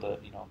 to build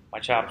my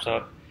chops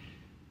up.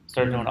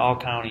 Started doing all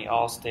county,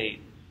 all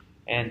state.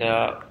 And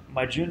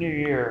my junior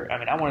year,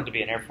 I wanted to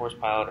be an Air Force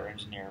pilot or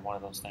engineer, one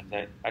of those things.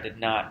 I did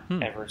not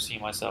ever see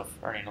myself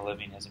earning a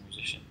living as a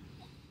musician.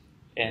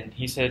 And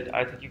he said,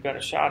 I think you've got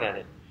a shot at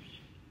it.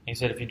 He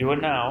said, if you do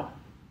it now,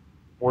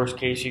 worst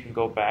case, you can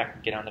go back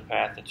and get on the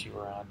path that you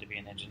were on to be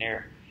an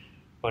engineer.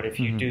 But if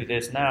you do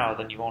this now,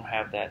 then you won't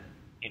have that,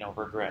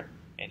 regret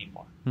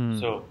anymore.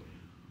 So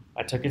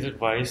I took his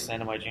advice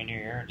end of my junior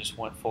year and just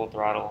went full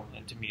throttle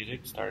into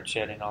music, started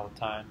shedding all the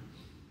time.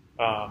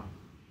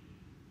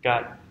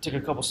 Took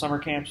a couple summer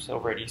camps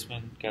over at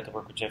Eastman, got to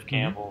work with Jeff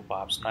Campbell,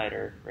 Bob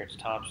Snyder, Rich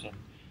Thompson.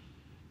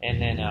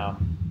 And then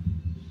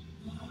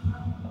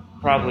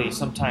probably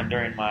sometime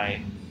during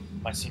my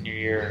senior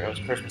year, it was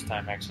Christmas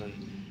time actually,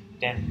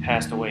 Dan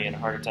passed away in a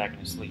heart attack in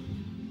his sleep.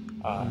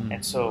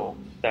 And so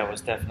that was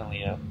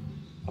definitely a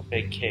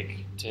big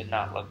kick to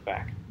not look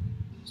back.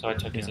 So I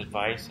took his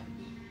advice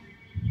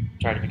and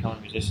tried to become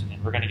a musician.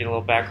 And we're going to get a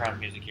little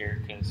background music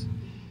here because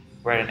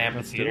we're at an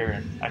amphitheater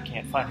and I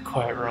can't find a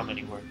quiet room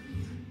anywhere.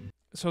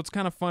 So it's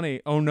kind of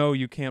funny. Oh no,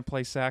 you can't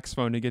play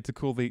saxophone. You get to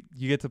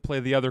play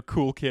the other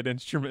cool kid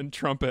instrument,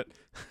 trumpet.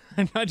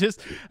 And I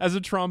just, as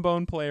a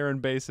trombone player and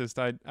bassist,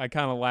 I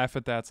kind of laugh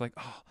at that. It's like,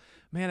 oh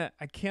man,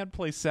 I can't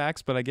play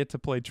sax, but I get to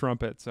play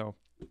trumpet. So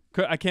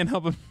I can't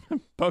help but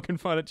poking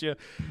fun at you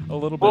a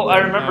little bit. Well, I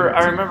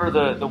remember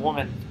the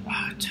woman.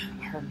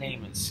 Her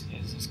name is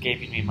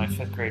escaping me. My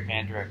 5th grade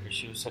band director.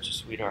 She was such a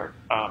sweetheart.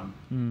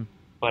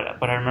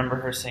 But I remember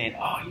her saying,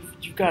 "Oh,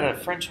 you've got a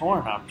French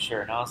horn, I'm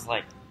sure." And I was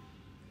like,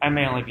 I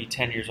may only be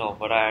 10 years old,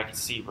 but I can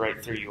see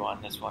right through you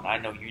on this one. I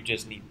know you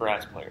just need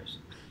brass players.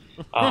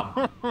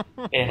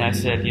 And I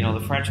said,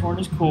 the French horn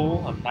is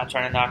cool. I'm not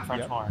trying to knock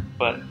French horn,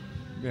 but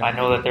I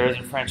know that there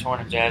isn't French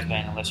horn in jazz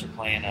band unless you're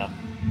playing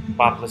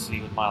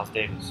Boplicity with Miles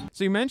Davis.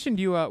 So you mentioned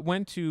you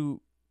went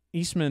to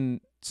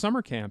Eastman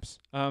summer camps.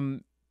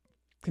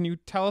 Can you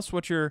tell us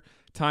what your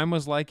time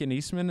was like in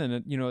Eastman? And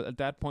at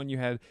that point you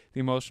had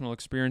the emotional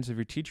experience of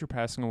your teacher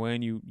passing away,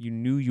 and you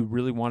knew you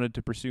really wanted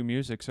to pursue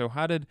music. So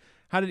how did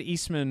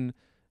Eastman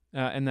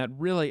and that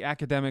really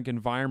academic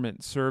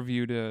environment serve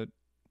you to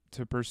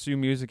pursue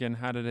music, and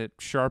how did it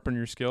sharpen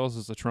your skills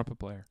as a trumpet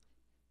player?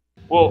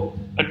 Well,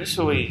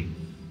 initially,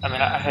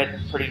 I had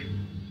a pretty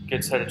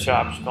good set of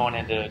chops going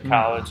into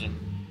college, and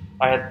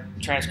I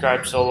had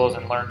transcribed solos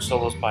and learned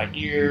solos by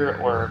ear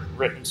or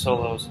written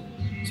solos.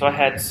 So I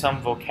had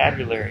some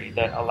vocabulary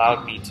that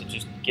allowed me to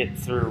just get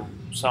through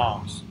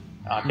songs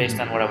based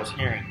on what I was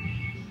hearing.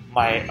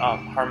 My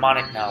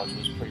harmonic knowledge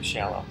was pretty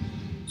shallow.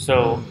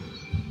 So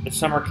the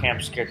summer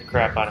camp scared the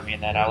crap out of me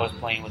in that I was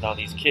playing with all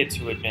these kids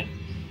who had been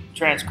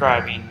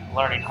transcribing,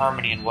 learning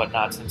harmony and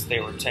whatnot since they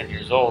were 10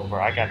 years old,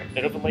 where I got a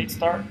bit of a late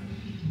start.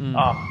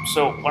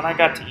 So when I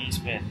got to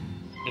Eastman,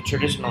 the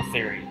traditional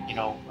theory,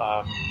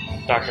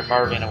 Dr.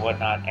 Marbin and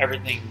whatnot,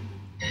 everything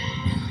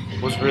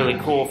was really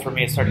cool for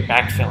me. It started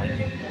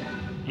backfilling,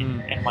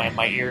 and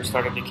my ears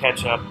started to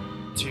catch up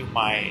to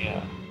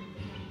my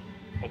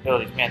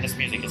abilities. Man, this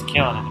music is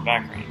killing in the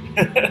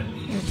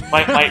background.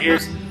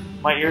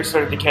 my ears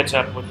started to catch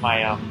up with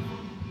my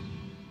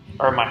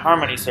my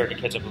harmony started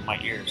to catch up with my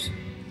ears.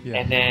 Yeah.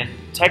 And then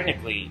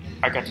technically,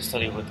 I got to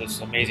study with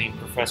this amazing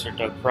professor,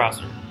 Doug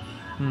Prosser,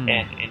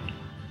 and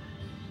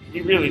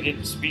he really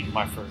didn't speak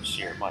my first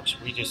year much.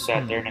 We just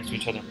sat there next to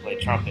each other and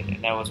played trumpet,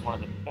 and that was one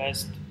of the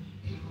best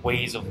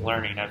ways of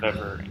learning I've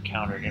ever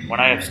encountered. And when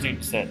I have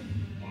students that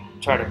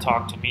try to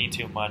talk to me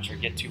too much or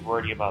get too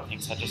wordy about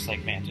things, I'm just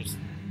like, man, just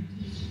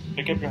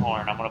pick up your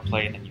horn. I'm going to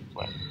play, and then you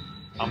play.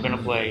 I'm going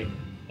to play,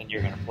 then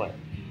you're going to play.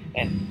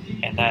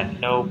 And that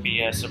no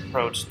BS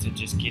approach to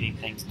just getting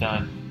things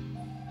done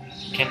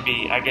can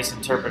be, I guess,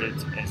 interpreted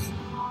as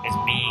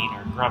mean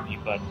or grumpy,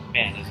 but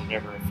man, is it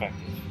ever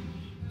effective.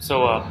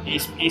 So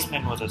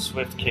Eastman was a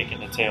swift kick in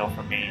the tail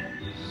for me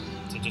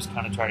to just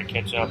kind of try to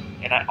catch up.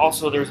 And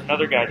there was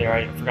another guy there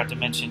I forgot to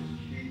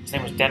mention. His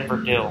name was Denver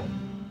Dill.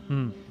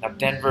 Now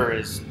Denver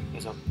is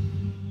a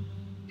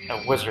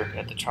wizard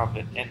at the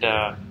trumpet, and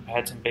I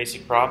had some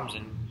basic problems,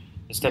 and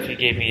the stuff he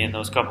gave me in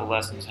those couple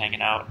lessons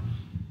hanging out,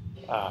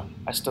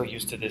 I still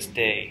use to this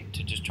day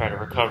to just try to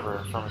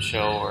recover from a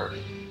show or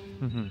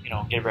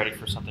get ready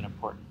for something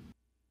important.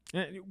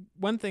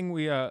 One thing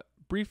we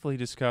briefly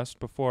discussed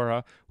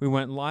before we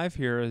went live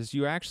here is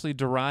you actually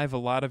derive a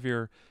lot of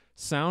your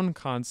sound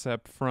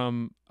concept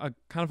from a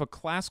kind of a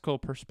classical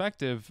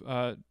perspective,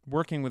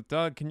 working with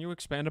Doug. Can you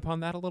expand upon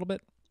that a little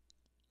bit?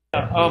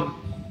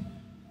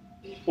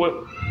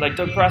 Like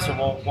Doug Prosser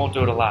won't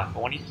do it a lot,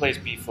 but when he plays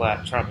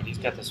B-flat trumpet, he's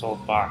got this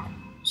old Bach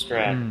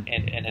strat,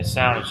 and his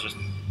sound is just,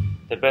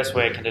 the best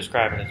way I can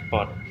describe it is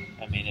butter.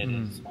 I mean, it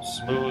is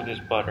smooth as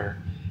butter.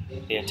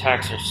 The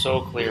attacks are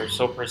so clear,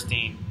 so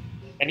pristine,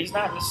 and he's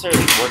not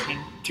necessarily working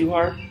too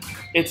hard.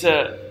 It's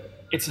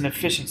an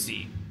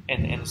efficiency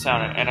in the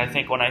sound, and I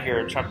think when I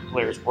hear a trumpet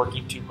player is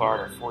working too hard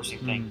or forcing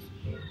things,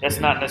 that's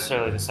not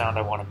necessarily the sound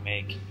I want to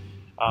make.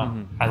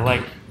 I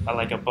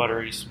like a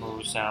buttery,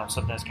 smooth sound,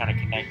 something that's kind of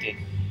connected.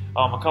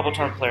 A couple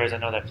trumpet players I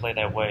know that play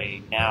that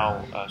way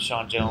now,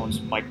 Sean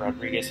Jones, Mike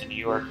Rodriguez in New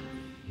York,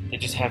 they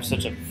just have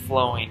such a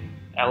flowing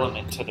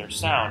element to their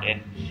sound.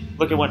 And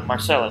look at what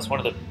Marcellus, one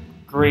of the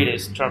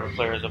greatest trumpet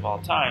players of all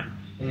time,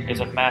 is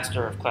a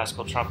master of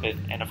classical trumpet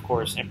and, of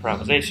course,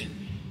 improvisation.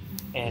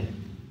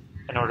 And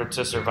in order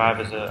to survive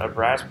as a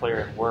brass player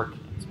and work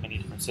in as many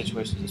different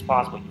situations as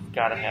possible, you've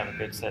got to have a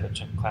good set of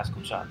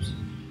classical chops.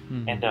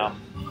 And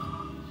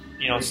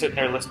sitting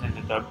there listening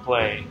to Doug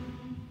play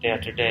day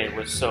after day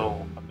was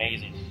so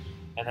amazing.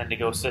 And then to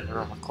go sit in the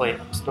room with Clay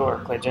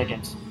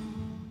Jenkins,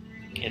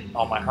 get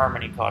all my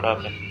harmony caught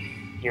up and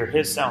hear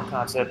his sound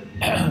concept,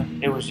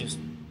 it was just,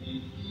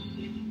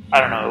 I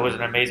don't know, it was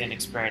an amazing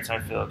experience. I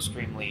feel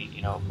extremely,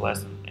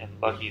 blessed and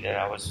lucky that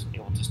I was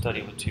able to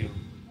study with two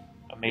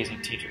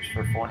amazing teachers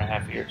for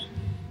 4.5 years.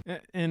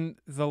 And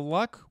the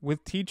luck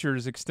with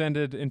teachers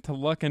extended into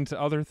luck into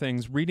other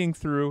things. Reading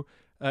through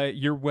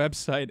your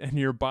website and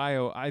your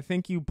bio, I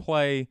think you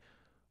play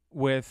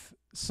with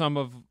some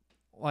of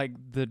like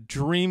the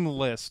dream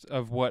list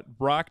of what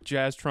rock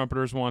jazz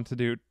trumpeters want to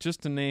do.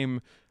 Just to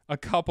name a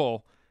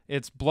couple,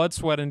 it's Blood,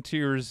 Sweat, and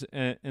Tears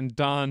and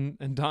Don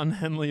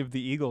Henley of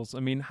the Eagles. I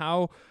mean,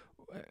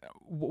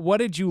 what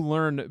did you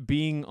learn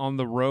being on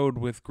the road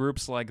with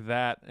groups like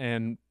that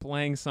and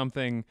playing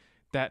something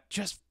that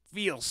just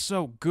feels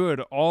so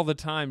good all the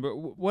time? But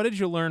what did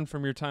you learn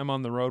from your time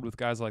on the road with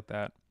guys like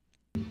that?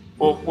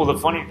 Well, the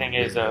funny thing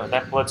is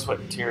that Blood, Sweat,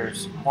 and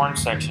Tears horn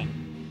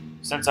section,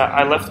 since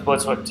I left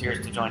Blood, Sweat, and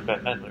Tears to join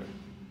Bette Midler,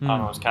 it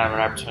was kind of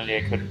an opportunity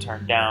I couldn't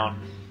turn down,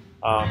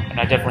 and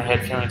I definitely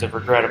had feelings of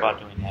regret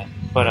about doing that.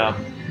 But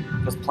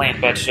because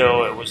playing Bette's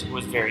show, it was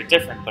very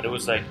different, but it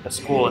was like a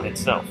school in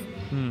itself.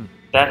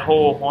 That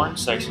whole horn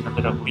section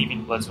ended up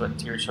leaving Blood, Sweat, and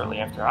Tears shortly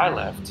after I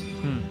left,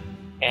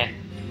 and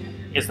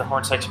is the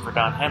horn section for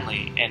Don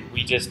Henley, and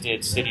we just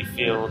did Citi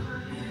Field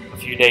a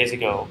few days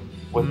ago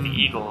with the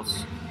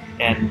Eagles.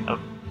 And a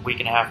week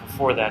and a half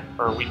before that,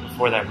 or a week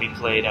before that, we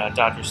played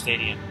Dodger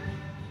Stadium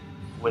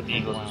with the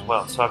Eagles as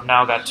well. So I've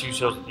now got 2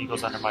 shows with the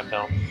Eagles under my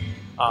belt,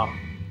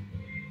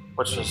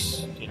 which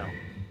was,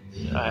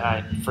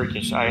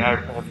 freakish. I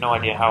have no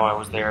idea how I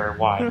was there or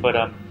why. But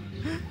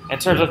in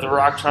terms of the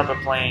rock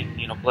trumpet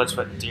playing, Blood,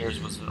 Sweat, and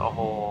Tears was a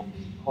whole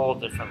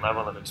different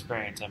level of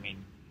experience. I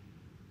mean,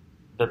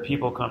 the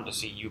people come to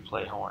see you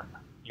play horn.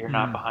 You're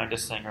not behind a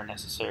singer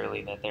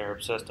necessarily that they're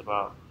obsessed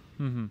about.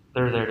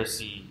 They're there to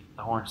see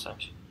the horn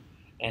section.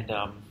 And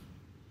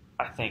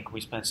I think we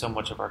spend so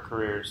much of our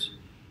careers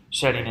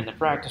shedding in the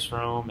practice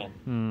room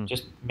and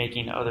just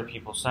making other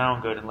people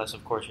sound good, unless,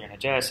 of course, you're in a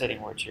jazz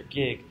setting where it's your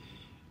gig.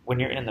 When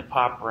you're in the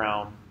pop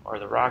realm or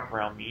the rock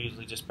realm, you're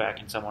usually just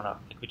backing someone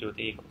up, like we do with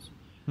the Eagles.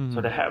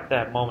 So to have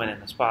that moment in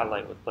the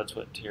spotlight with Blood,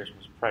 Sweat, and Tears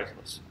was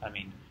priceless. I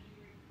mean,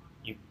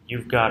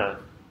 you've got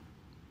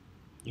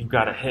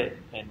to hit,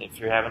 and if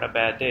you're having a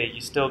bad day,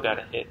 you still got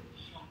to hit.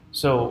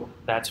 So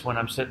that's when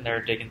I'm sitting there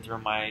digging through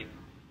my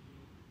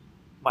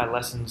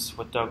lessons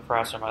with Doug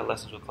Prosser, my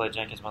lessons with Clay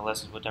Jenkins, my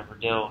lessons with Denver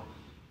Dill,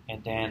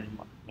 and Dan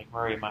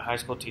McMurray, my high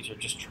school teacher,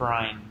 just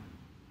trying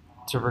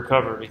to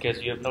recover,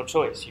 because you have no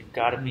choice. You've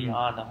got to be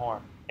on the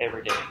horn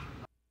every day.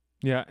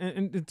 Yeah,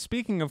 and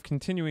speaking of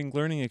continuing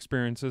learning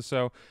experiences,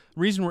 so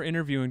the reason we're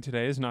interviewing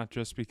today is not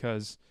just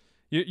because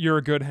you're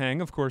a good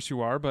hang, of course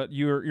you are, but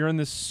you're in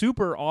this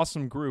super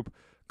awesome group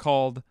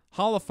called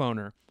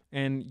Holophonor,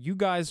 and you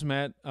guys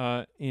met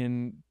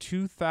in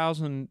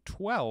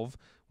 2012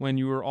 when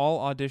you were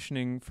all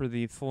auditioning for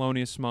the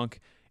Thelonious Monk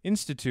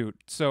Institute.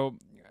 So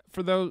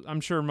for those,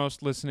 I'm sure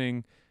most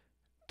listening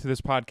to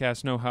this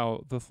podcast know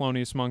how the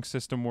Thelonious Monk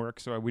system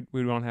works, so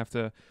we don't have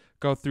to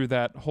go through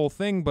that whole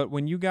thing. But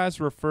when you guys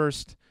were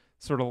first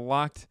sort of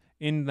locked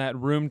in that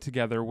room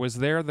together, was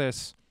there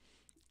this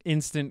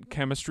instant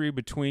chemistry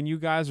between you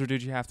guys, or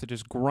did you have to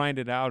just grind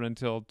it out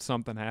until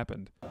something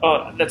happened?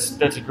 Oh, that's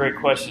a great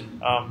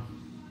question.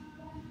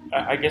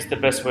 I guess the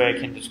best way I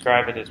can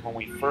describe it is when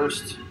we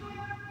first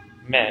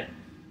met,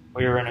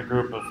 we were in a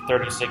group of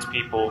 36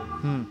 people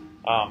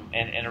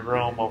in a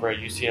room over at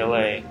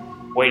UCLA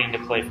waiting to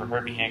play for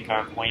Herbie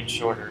Hancock, Wayne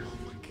Shorter,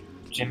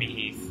 Jimmy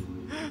Heath,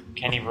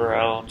 Kenny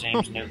Burrell,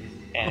 James Newton,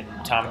 and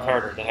Tom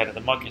Carter, the head of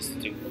the Monk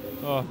Institute.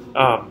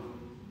 I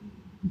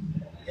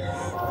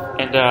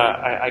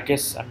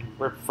guess, I mean,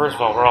 first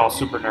of all, we're all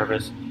super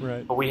nervous,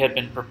 right? But we had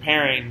been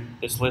preparing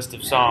this list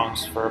of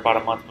songs for about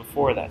a month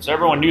before that. So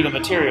everyone knew the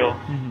material,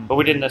 but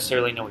we didn't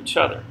necessarily know each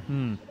other.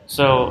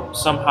 So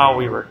somehow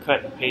we were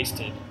cut and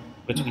pasted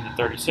between the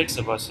 36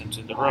 of us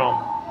into the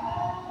room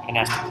and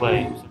asked to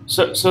play.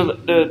 So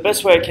the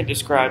best way I can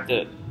describe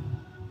the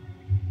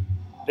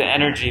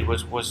energy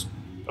was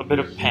a bit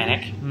of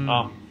panic,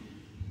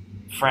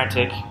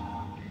 frantic.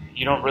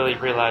 You don't really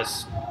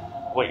realize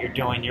what you're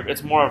doing.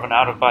 It's more of an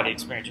out-of-body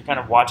experience. You're kind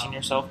of watching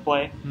yourself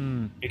play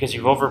because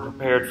you've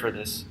over-prepared for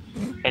this,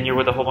 and you're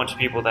with a whole bunch of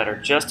people that are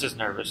just as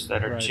nervous,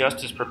 that are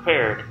just as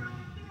prepared,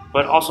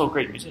 but also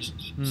great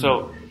musicians.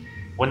 So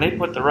when they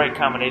put the right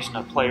combination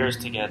of players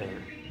together,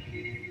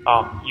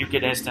 you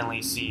could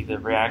instantly see the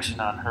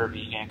reaction on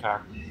Herbie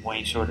Hancock,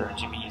 Wayne Shorter, and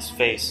Jimmy Heath's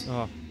face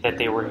that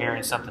they were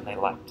hearing something they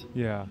liked.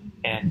 Yeah.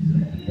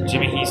 And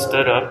Jimmy Heath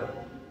stood up,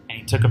 and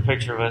he took a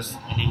picture of us,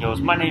 and he goes,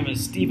 "My name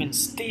is Steven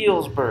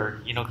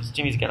Steelsberg," because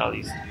Jimmy's got all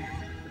these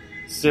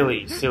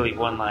silly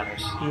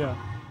one-liners. Yeah.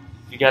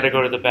 If you got to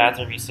go to the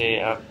bathroom, you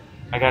say,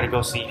 "I got to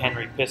go see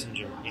Henry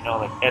Kissinger."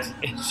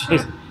 It's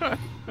just.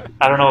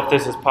 I don't know if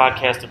this is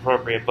podcast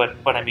appropriate, but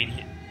I mean,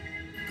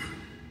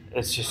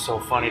 it's just so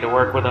funny to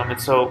work with him.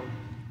 And so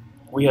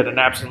we had an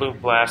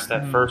absolute blast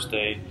that first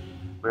day.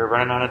 We were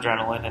running on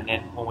adrenaline, and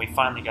then when we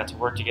finally got to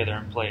work together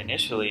and play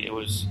initially, it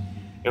was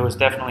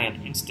definitely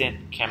an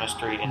instant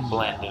chemistry and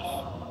blend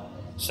of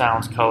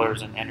sounds,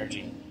 colors, and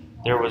energy.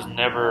 There was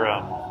never,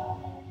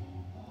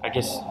 I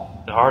guess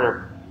the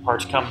harder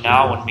parts come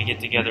now when we get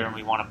together and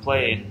we want to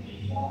play. And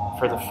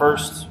for the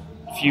first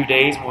few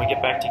days when we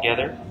get back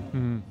together,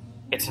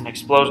 it's an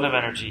explosion of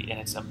energy, and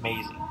it's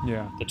amazing.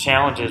 Yeah. The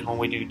challenge is when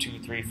we do 2,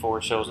 3,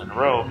 4 shows in a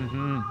row,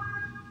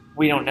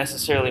 we don't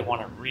necessarily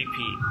want to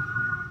repeat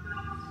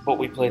what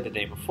we played the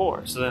day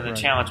before. So then the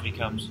challenge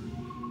becomes,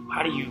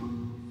 how do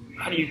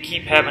you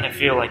keep having it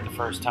feel like the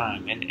first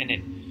time?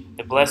 And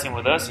the blessing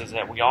with us is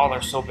that we all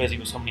are so busy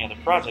with so many other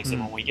projects that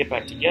when we get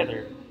back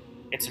together,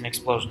 it's an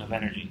explosion of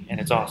energy, and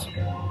it's awesome.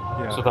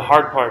 Yeah. So the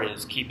hard part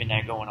is keeping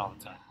that going all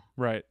the time.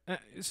 Right.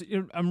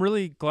 I'm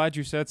really glad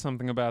you said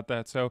something about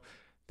that. So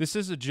this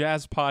is a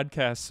jazz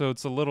podcast, so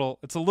it's a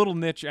little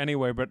niche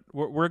anyway, but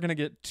we're going to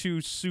get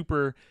two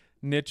super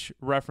niche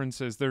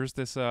references. There's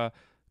this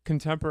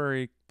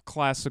contemporary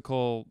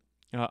classical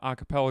a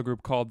cappella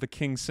group called the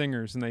King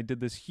Singers, and they did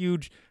this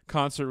huge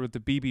concert with the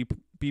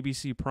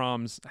BBC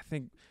Proms, I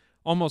think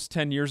almost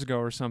 10 years ago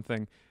or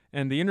something.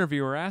 And the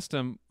interviewer asked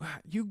him,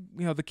 you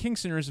know, the King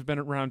Singers have been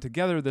around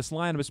together, this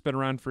line has been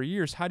around for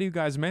years, how do you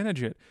guys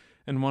manage it?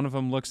 And one of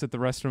them looks at the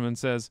rest of them and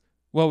says,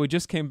 well, we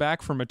just came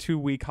back from a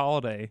 2-week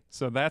holiday,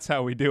 so that's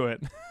how we do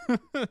it.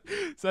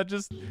 So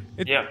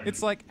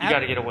it's like you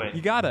gotta get away.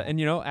 You gotta,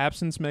 and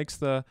absence makes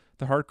the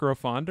heart grow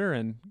fonder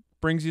and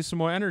brings you some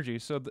more energy.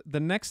 So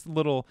the next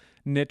little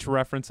niche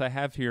reference I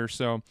have here,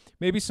 so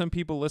maybe some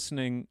people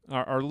listening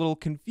are a little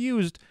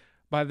confused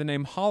by the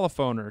name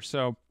Holophonor.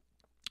 So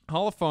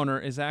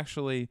Holophonor is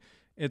actually,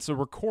 it's a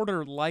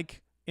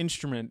recorder-like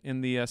instrument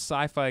in the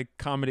sci-fi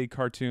comedy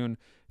cartoon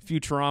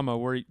Futurama,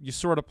 where you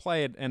sort of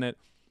play it and it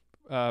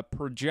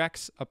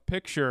projects a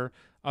picture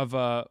of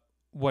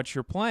what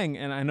you're playing.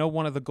 And I know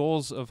one of the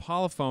goals of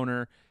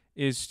Holophonor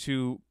is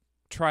to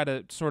try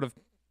to sort of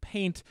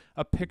paint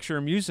a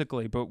picture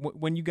musically. But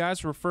when you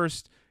guys were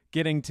first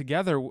getting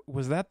together,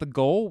 was that the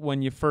goal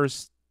when you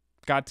first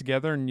got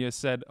together and you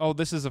said, oh,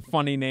 this is a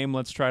funny name,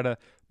 let's try to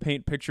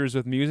paint pictures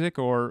with music?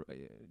 Or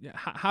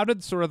how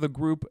did sort of the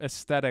group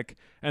aesthetic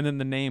and then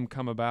the name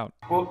come about?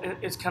 Well,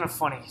 it's kind of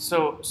funny.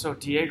 So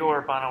Diego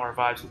Urbano, our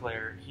vibes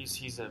player,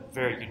 he's a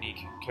very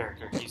unique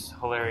character. He's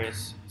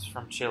hilarious. He's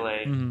from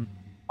Chile,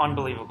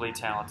 unbelievably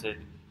talented.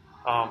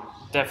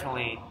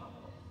 Definitely,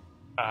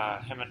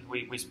 him and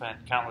we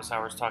spent countless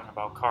hours talking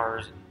about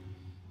cars. And,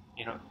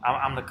 you know,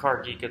 I'm the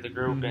car geek of the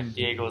group, and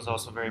Diego is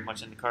also very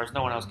much into cars.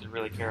 No one else could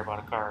really care about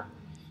a car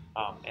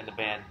in the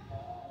band.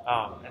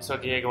 And so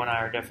Diego and I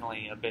are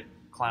definitely a bit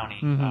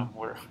clowny.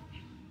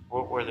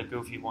 We're the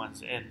goofy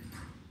ones,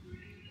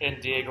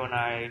 and Diego and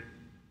I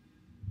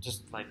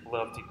just like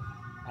love to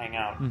hang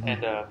out.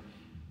 And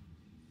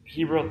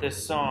he wrote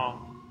this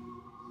song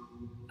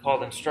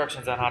called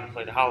 "Instructions on How to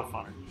Play the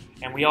Holophonor,"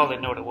 and we all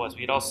didn't know what it was.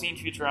 We had all seen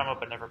Futurama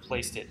but never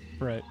placed it.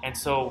 Right. And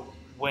so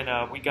when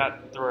we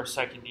got through our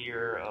second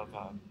year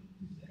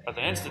of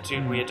the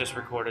Institute, we had just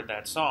recorded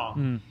that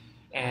song.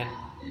 And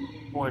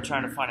when we were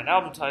trying to find an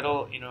album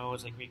title, you know, it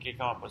was like we could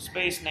come up with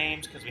space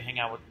names because we hang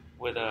out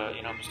with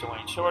you know, Mr.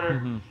 Wayne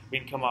Shorter. We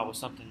can come up with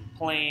something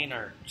plain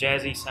or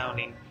jazzy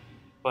sounding.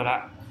 But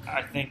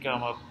I think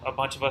a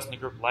bunch of us in the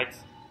group liked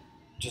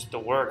just the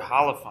word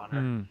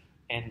holophonor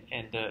and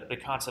the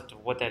concept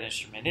of what that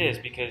instrument is,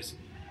 because,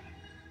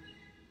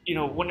 you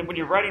know, when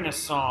you're writing a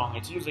song,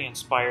 it's usually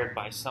inspired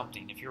by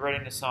something. If you're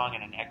writing a song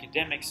in an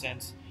academic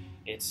sense,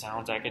 it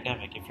sounds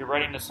academic. If you're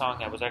writing a song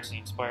that was actually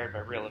inspired by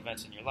real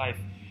events in your life,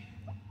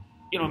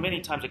 you know,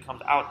 many times it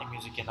comes out in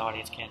music and the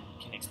audience can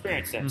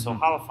experience that. So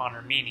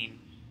holophonor meaning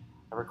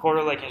a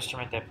recorder-like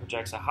instrument that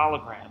projects a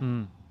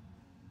hologram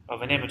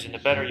of an image. And the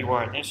better you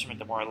are at the instrument,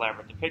 the more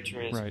elaborate the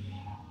picture is. Right.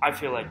 I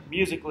feel like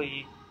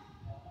musically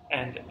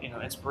and, you know,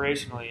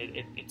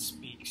 inspirationally, it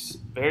speaks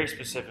very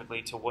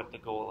specifically to what the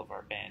goal of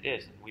our band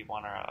is. And we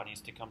want our audience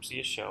to come see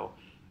a show,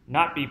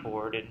 not be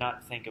bored, and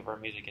not think of our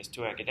music as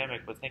too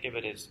academic, but think of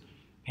it as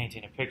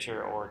painting a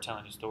picture or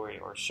telling a story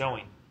or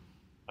showing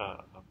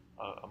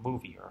a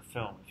movie or a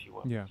film, if you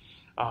will. Yeah.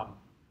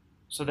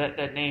 So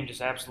that name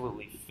just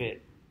absolutely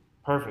fit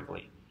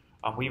perfectly.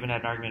 We even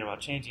had an argument about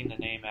changing the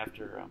name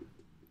after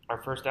our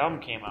first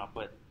album came out,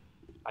 but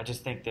I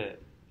just think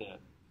that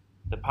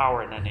the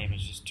power in that name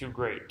is just too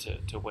great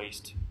to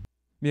waste.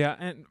 Yeah,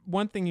 and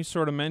one thing you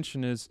sort of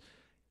mentioned is,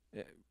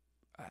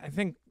 I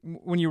think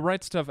when you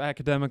write stuff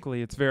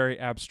academically, it's very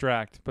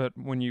abstract, but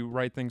when you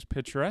write things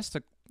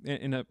picturesque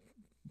in a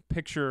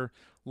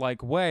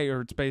picture-like way,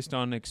 or it's based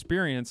on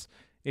experience,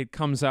 it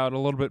comes out a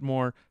little bit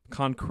more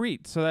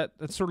concrete. So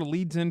that sort of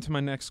leads into my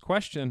next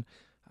question.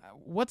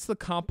 What's the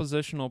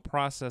compositional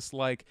process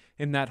like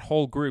in that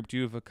whole group? Do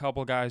you have a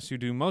couple guys who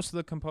do most of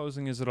the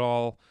composing? Is it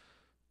all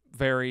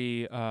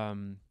very,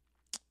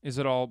 is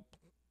it all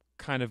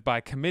kind of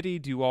by committee?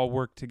 Do you all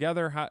work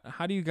together?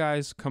 How do you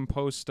guys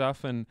compose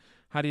stuff, and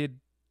how do you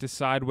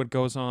decide what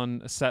goes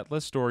on a set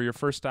list or your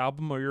first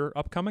album or your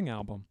upcoming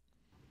album?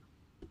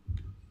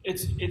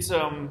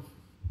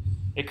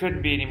 It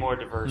couldn't be any more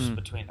diverse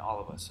between all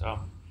of us.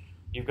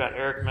 You've got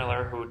Eric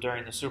Miller, who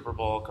during the Super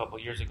Bowl a couple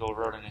years ago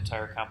wrote an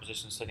entire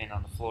composition sitting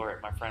on the floor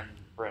at my friend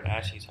Brett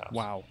Ashey's house.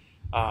 Wow.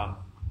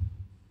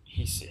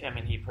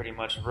 He pretty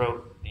much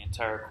wrote the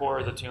entire core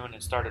of the tune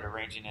and started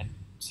arranging it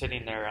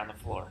sitting there on the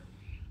floor.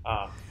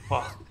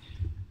 Well,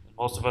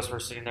 most of us were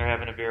sitting there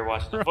having a beer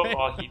watching the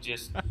football. He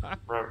just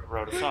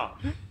wrote a song.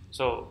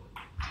 So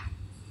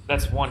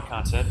that's one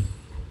concept.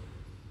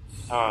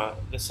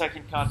 The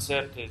second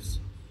concept is,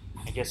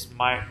 I guess,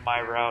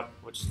 my route,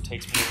 which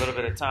takes me a little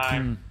bit of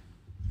time.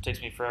 Takes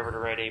me forever to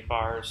write 8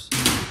 bars.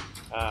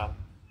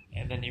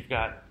 And then you've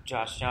got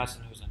Josh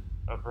Johnson, who's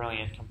a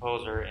brilliant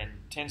composer and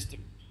tends to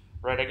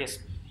write, I guess,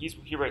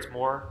 he writes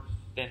more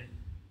than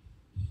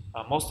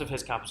most of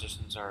his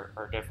compositions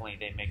are definitely,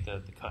 they make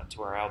the cut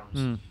to our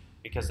albums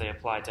because they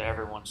apply to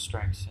everyone's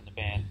strengths in the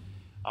band.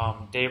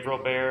 Dave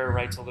Robert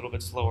writes a little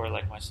bit slower,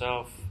 like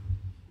myself.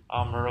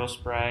 Murrow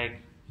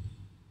Sprague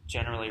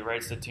generally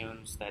writes the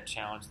tunes that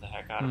challenge the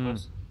heck out of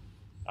us.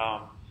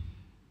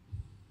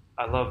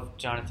 I love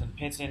Jonathan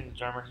Pinson, the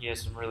drummer. He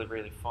has some really,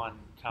 really fun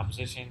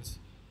compositions.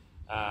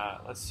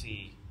 Let's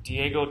see.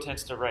 Diego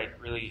tends to write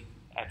really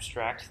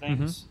abstract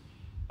things,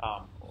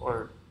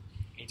 or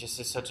he just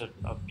is such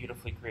a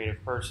beautifully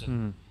creative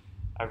person.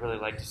 I really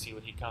like to see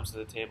what he comes to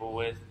the table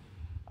with.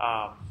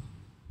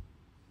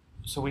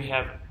 So we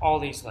have all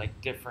these like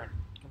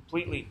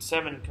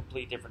seven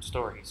complete different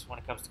stories when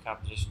it comes to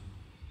composition.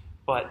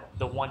 But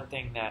the one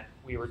thing that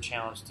we were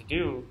challenged to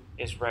do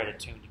is write a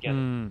tune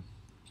together.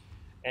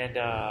 And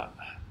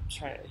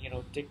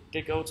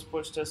Dick Oates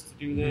pushed us to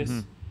do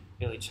this.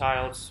 Billy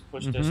Childs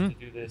pushed us to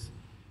do this.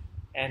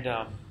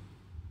 And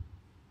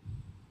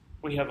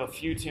we have a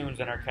few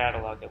tunes in our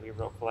catalog that we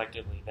wrote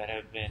collectively that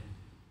have been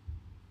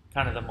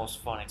kind of the most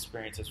fun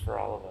experiences for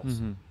all of us.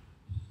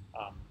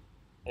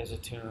 There's a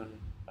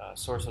tune,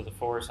 Source of the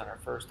Force, on our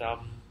first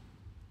album.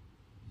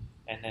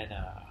 And then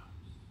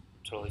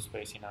totally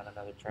spacing on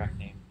another track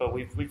name. But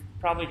we've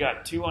probably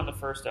got 2 on the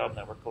first album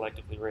that were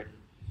collectively written,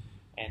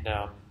 and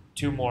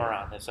 2 more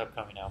on this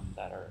upcoming album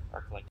that are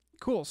collective.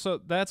 Cool. So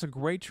that's a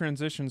great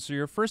transition. So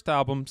your first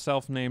album,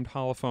 self-named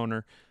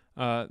Holophonor,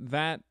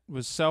 that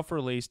was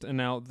self-released, and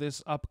now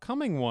this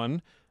upcoming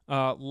one,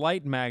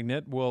 Light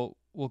Magnet, will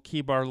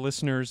keep our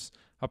listeners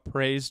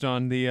appraised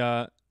on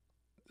the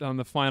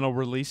final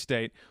release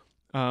date.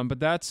 But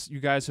that's, you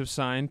guys have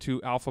signed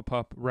to Alpha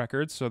Pup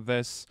Records, so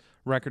this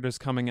record is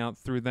coming out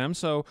through them.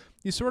 So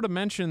you sort of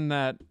mentioned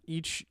that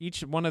each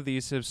one of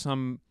these have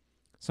some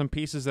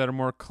pieces that are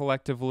more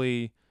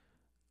collectively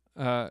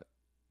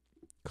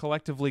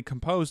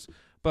composed.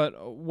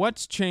 But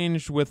what's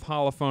changed with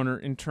Holophonor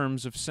in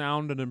terms of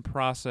sound and in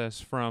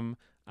process from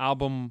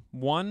album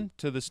 1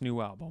 to this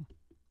new album?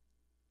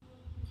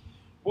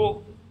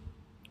 Well,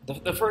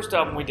 the first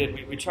album we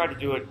did, we tried to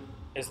do it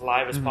as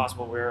live as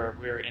possible. We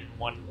were in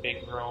one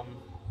big room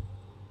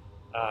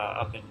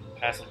up in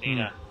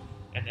Pasadena,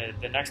 and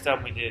the next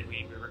album we did,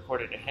 we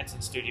recorded at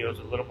Henson Studios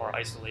with a little more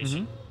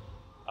isolation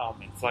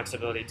and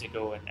flexibility to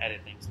go and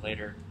edit things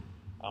later,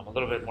 a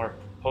little bit more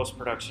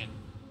post-production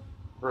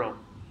room.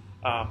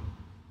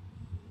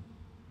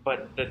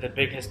 But the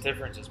biggest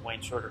difference is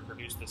Wayne Shorter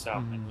produced this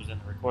album and was in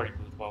the recording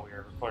booth while we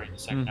were recording the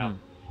second album.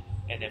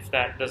 And if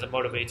that doesn't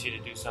motivate you to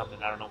do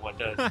something, I don't know what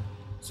does.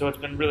 So it's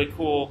been really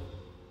cool.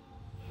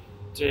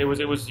 It was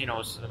you know, it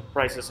was a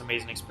priceless,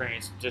 amazing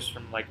experience just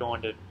from like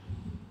going to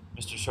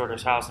Mr.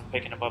 Shorter's house and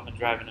picking him up and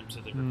driving him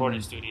to the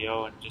recording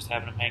studio and just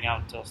having him hang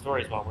out and tell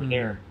stories while we're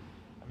there.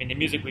 I mean, the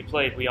music we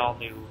played, we all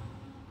knew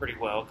pretty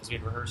well because we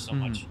had rehearsed so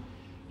much.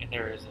 And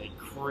there is a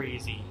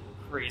crazy,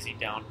 crazy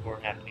downpour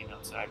happening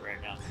outside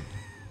right now.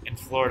 In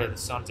Florida, the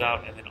sun's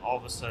out, and then all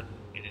of a sudden,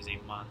 it is a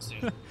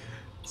monsoon.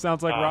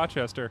 Sounds like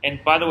Rochester.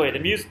 And by the way,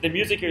 the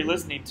music you're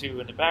listening to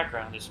in the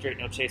background is Straight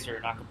No Chaser,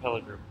 an a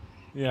cappella group.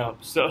 Yeah.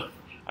 So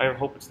I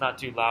hope it's not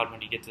too loud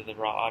when you get to the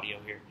raw audio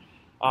here.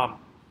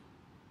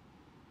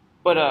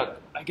 But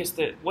I guess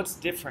what's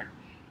different?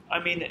 I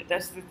mean,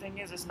 that's the thing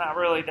is, it's not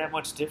really that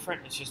much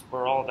different. It's just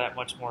we're all that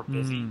much more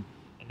busy.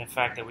 And the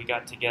fact that we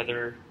got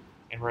together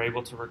and we're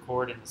able to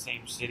record in the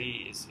same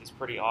city is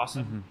pretty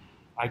awesome.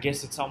 I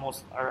guess it's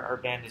almost, our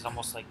band is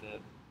almost like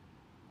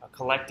a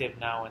collective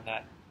now in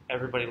that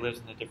everybody lives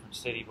in a different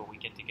city, but we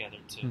get together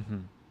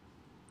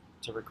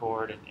to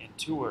record and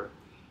tour.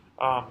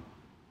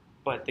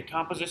 But the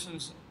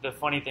compositions, the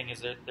funny thing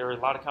is that there were a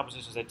lot of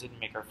compositions that didn't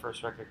make our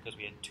first record because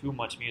we had too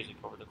much music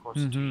over the course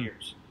of 2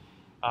 years.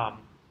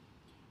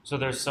 So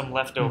there's some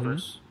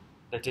leftovers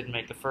that didn't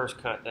make the first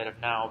cut that have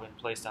now been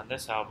placed on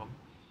this album,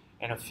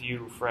 and a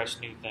few fresh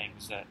new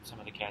things that some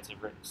of the cats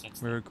have written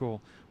since then. Very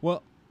cool.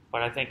 Well,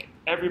 but I think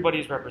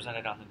everybody's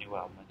represented on the new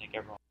album. I think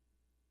everyone.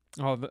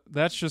 Oh,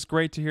 that's just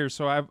great to hear.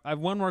 So I've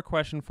one more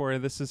question for you.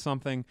 This is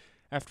something,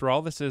 after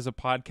all, this is a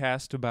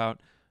podcast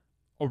about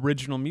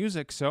original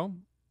music. So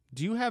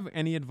do you have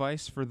any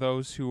advice for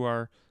those who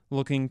are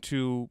looking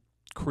to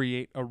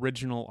create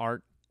original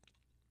art?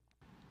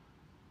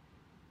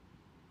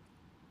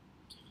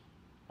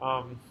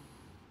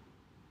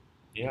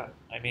 Yeah,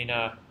 I mean,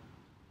 that's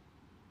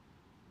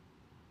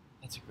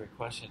a great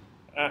question.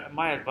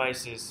 My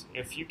advice is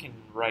if you can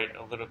write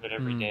a little bit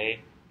every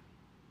day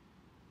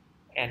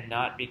and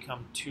not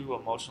become too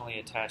emotionally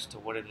attached to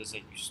what it is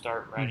that you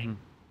start writing,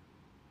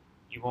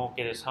 you won't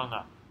get as hung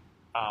up.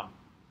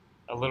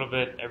 A little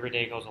bit every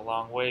day goes a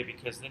long way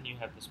because then you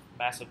have this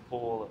massive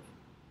pool of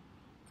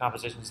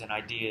compositions and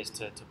ideas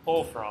to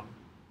pull from.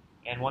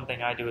 And one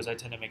thing I do is I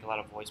tend to make a lot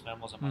of voice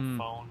memos on my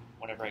phone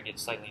whenever I get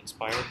slightly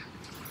inspired.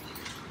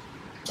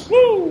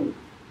 Woo!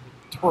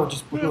 The door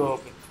just blew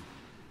open.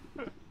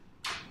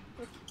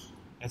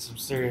 And some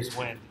serious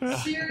wind.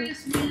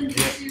 Serious wind,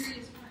 Yeah. serious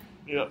wind.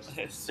 Yeah,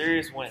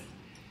 serious wind.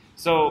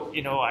 So,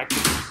 you know,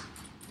 if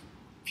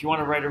you want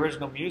to write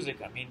original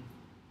music, I mean,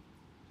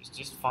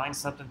 just find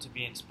something to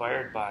be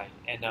inspired by.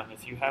 And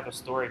if you have a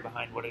story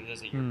behind what it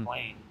is that you're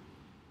playing,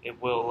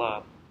 it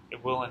will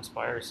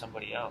inspire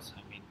somebody else.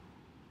 I mean,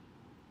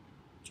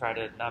 try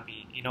to not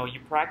be, you know, you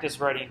practice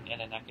writing in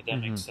an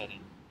academic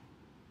setting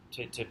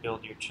to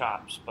build your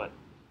chops, but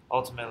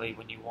ultimately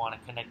when you want to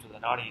connect with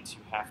an audience,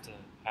 you have to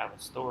have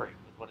a story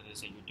with what it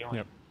is that you're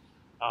doing.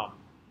 Yep.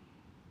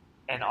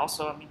 And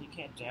also, I mean, you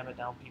can't jam it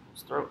down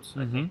people's throats.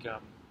 I think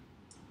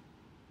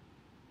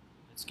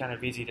it's kind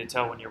of easy to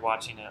tell when you're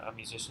watching a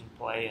musician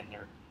play and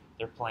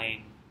they're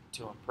playing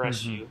to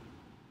impress you,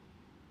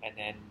 and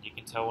then you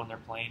can tell when they're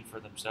playing for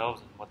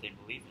themselves and what they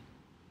believe in.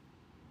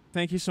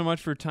 Thank you so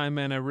much for your time,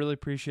 man. I really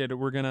appreciate it.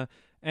 We're going to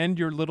end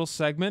your little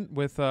segment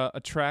with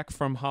a track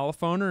from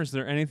Holophonor. Is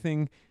there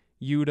anything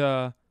you'd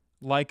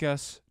like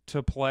us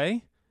to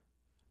play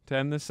to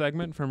end this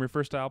segment from your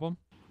first album?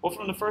 Well,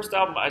 from the first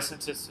album,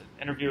 since it's an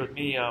interview with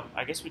me,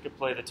 I guess we could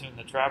play the tune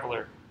 "The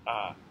Traveler."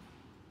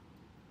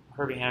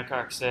 Herbie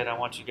Hancock said, "I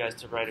want you guys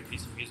to write a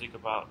piece of music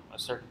about a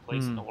certain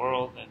place in the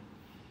world," and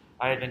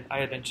I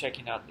had been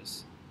checking out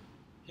this.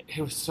 It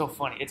was so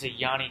funny. It's a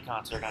Yanni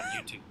concert on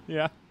YouTube.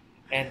 Yeah.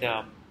 And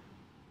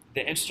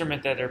the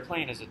instrument that they're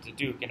playing is a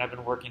duduk, and I've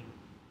been working,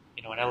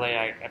 in LA,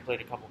 I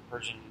played a couple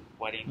Persian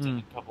weddings and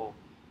a couple.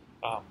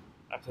 I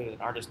played with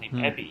an artist named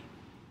Ebby,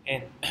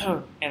 and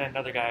and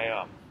another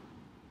guy,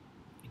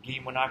 Guy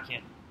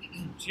Monakian,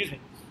 excuse me.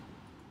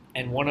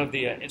 And one of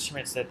the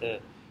instruments that the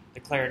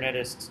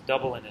clarinetists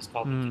double in is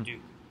called the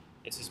Duke.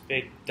 It's this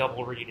big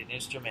double-reeded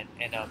instrument,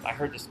 and I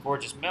heard this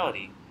gorgeous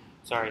melody.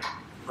 Sorry,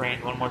 brain,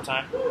 one more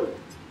time.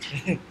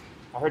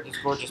 I heard this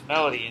gorgeous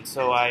melody, and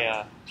so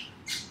I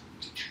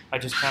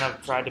just kind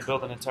of tried to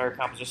build an entire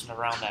composition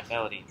around that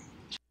melody.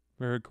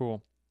 Very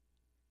cool.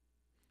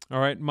 All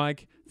right,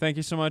 Mike, thank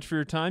you so much for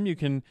your time. You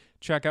can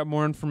check out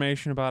more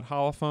information about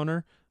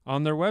Holophonor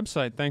on their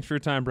website. Thanks for your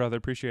time, brother.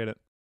 Appreciate it.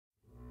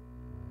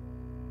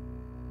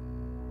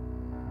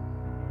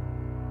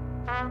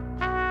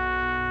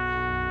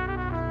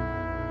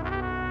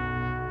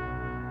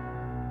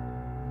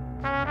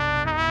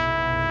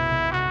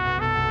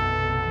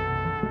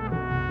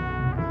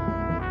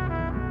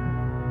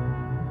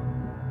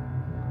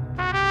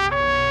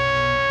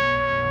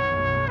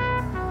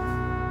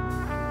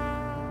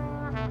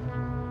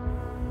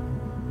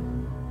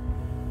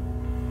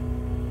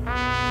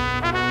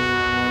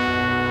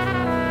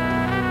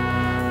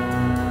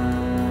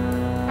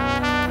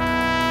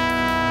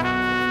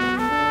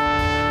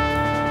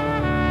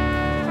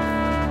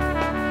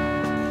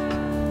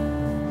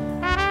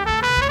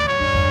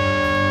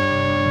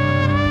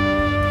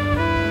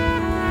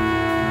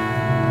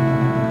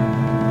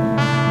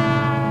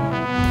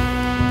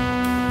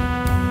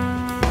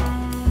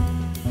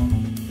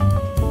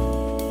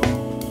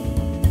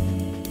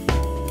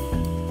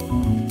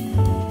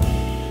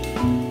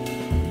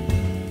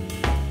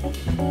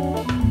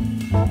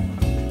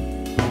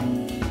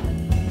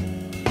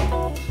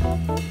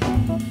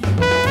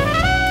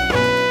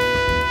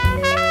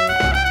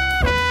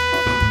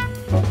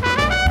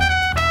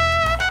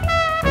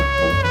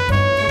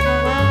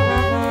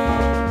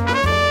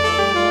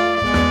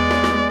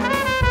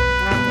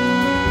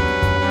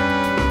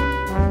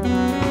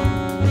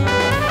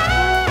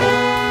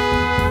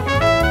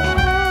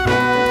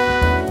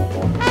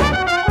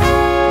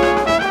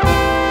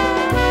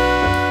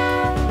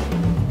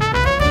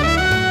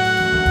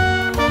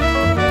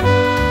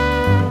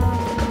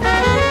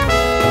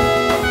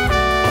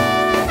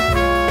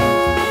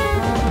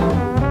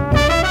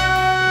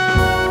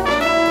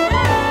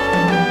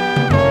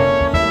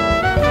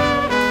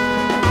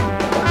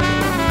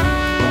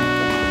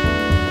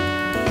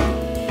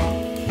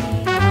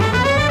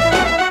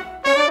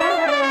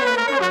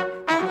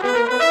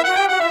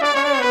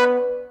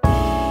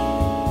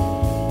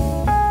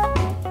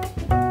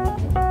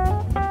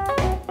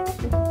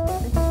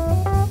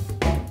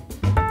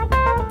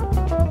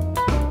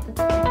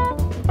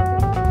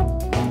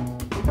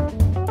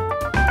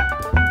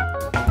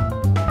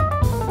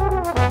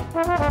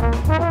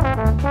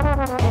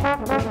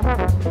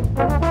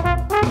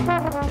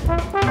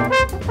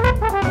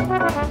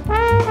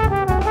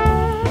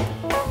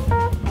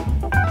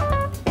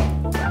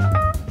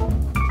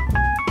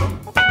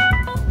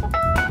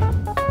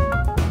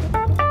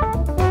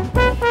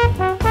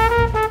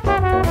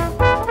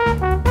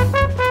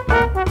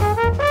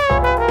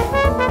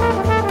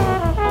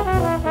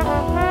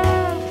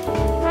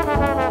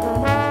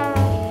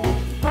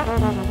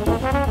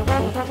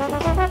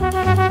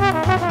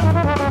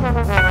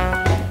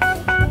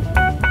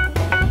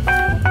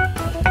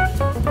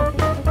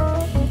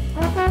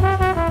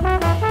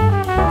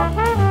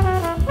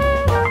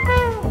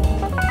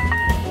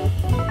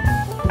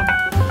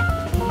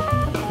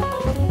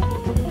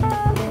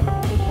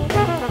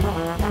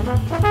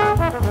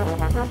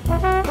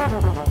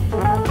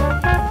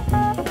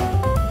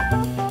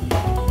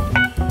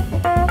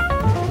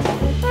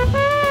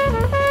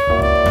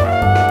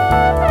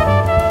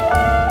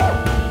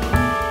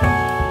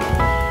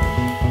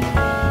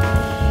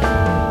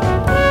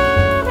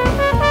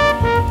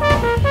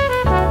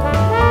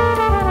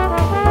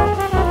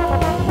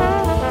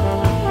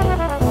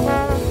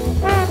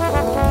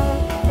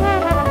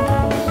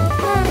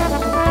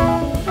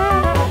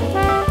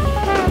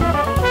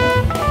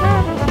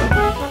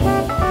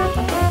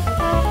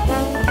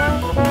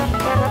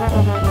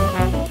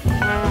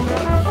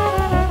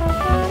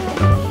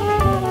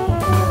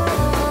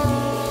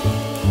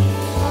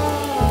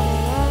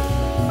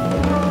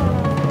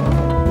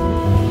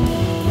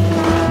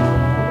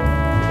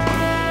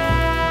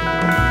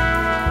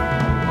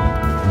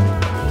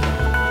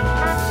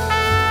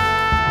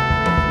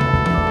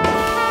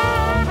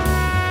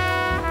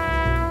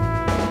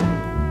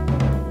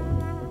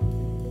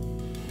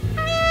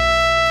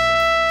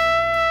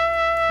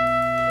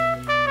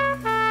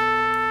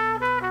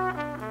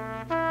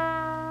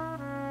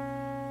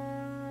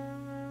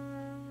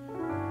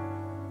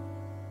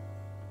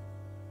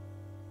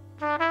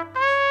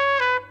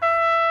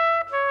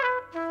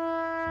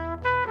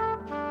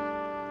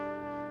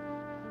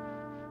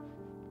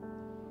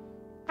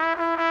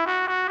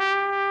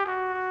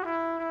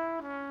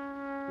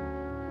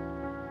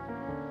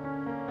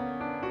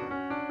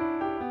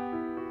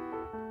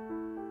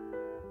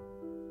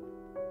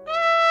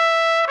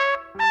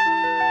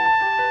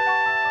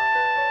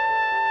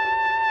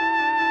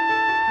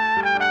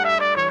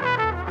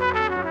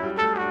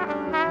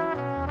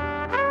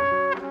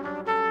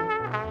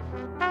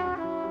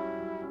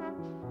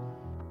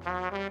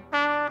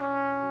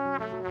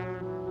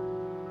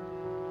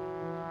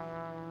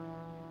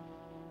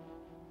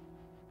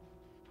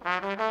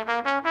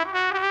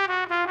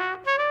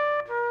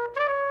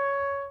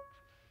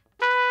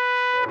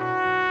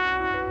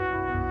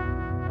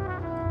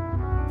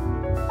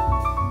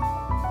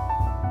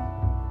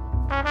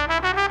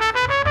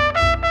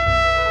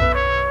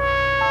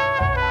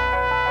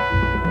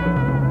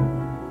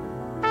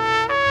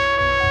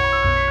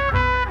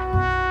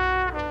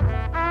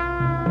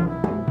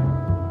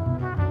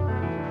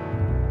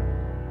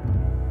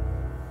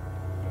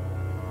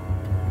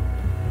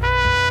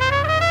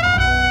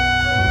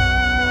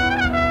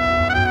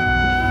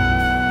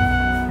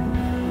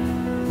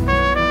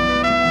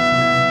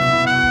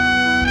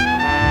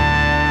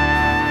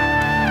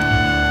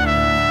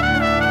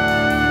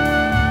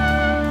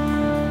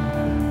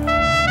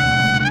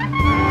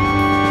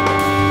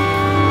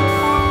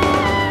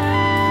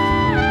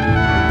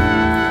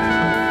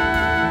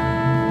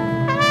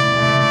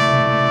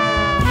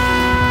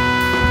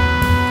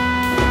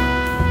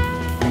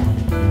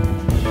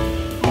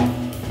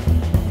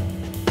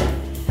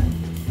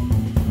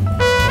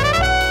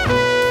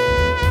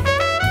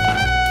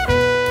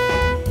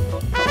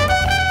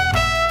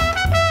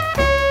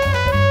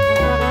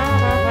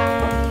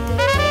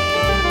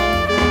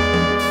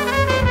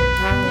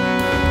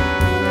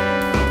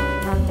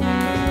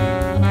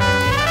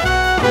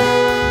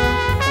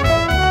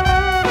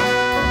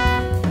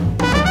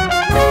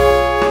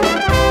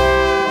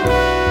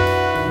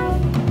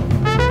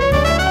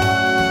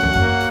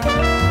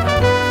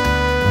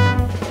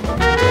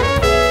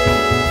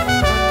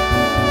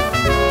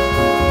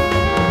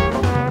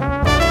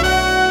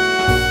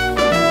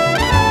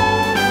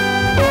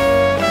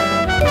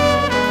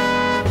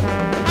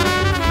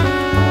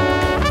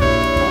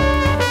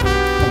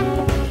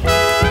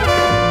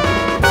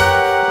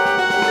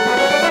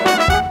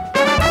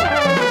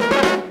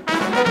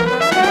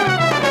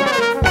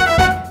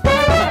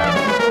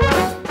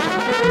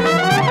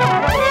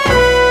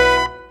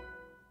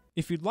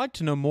 if you'd like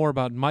to know more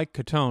about Mike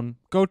Cottone,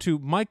 go to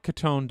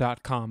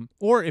MikeCottone.com.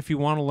 Or if you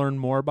want to learn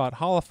more about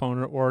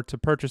Holophonor or to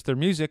purchase their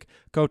music,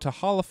 go to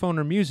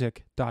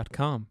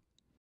holophonormusic.com.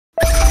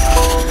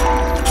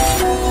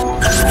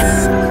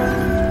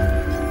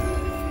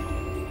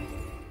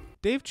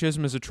 Dave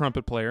Chisholm is a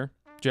trumpet player,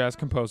 jazz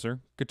composer,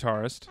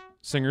 guitarist,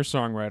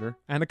 singer-songwriter,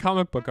 and a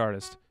comic book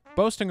artist,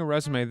 boasting a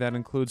resume that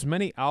includes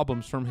many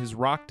albums from his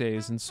rock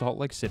days in Salt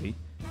Lake City,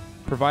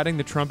 providing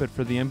the trumpet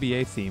for the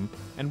NBA theme,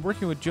 and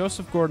working with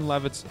Joseph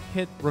Gordon-Levitt's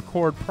hit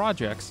record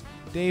projects.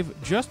 Dave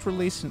just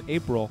released in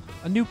April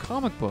a new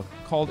comic book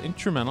called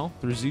Instrumental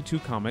through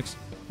Z2 Comics,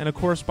 and a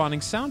corresponding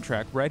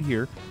soundtrack right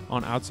here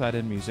on Outside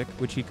In Music,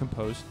 which he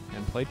composed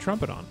and played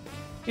trumpet on.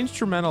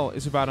 Instrumental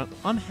is about an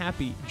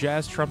unhappy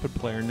jazz trumpet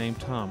player named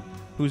Tom,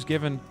 who's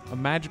given a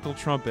magical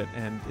trumpet,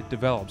 and it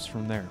develops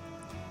from there.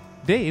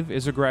 Dave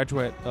is a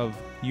graduate of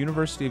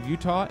University of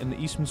Utah and the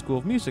Eastman School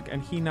of Music,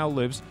 and he now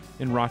lives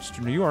in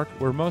Rochester, New York,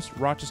 where most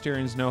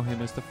Rochesterians know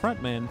him as the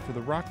frontman for the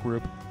rock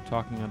group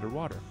Talking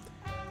Underwater.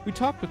 We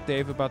talked with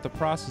Dave about the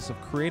process of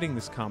creating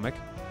this comic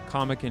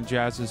in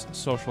jazz's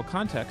social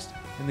context,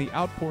 and the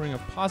outpouring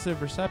of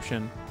positive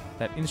reception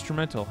that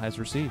Instrumental has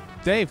received.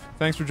 Dave,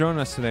 thanks for joining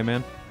us today,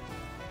 man.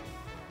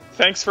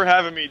 Thanks for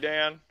having me,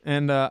 Dan.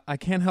 And I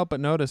can't help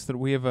but notice that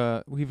we have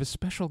a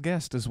special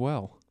guest as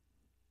well.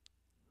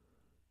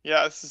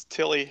 Yeah, this is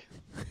Tilly.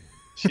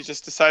 She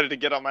just decided to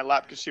get on my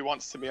lap because she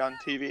wants to be on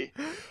TV.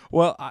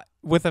 Well,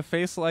 with a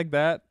face like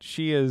that,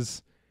 she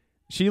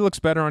looks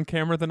better on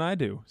camera than I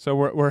do. So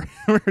we're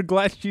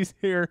glad she's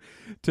here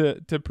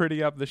to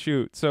pretty up the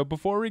shoot. So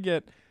before we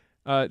get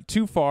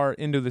too far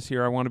into this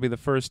here, I want to be the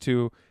first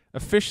to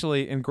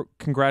officially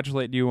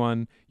congratulate you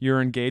on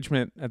your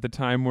engagement at the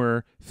time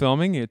we're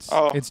filming.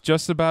 It's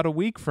just about a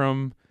week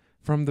from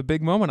the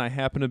big moment. I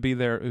happened to be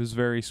there. It was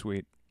very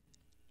sweet.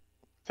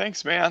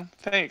 Thanks, man.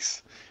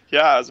 Thanks.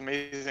 Yeah, it was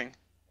amazing.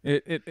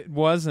 It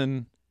was,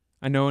 and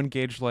I know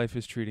Engaged Life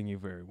is treating you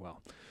very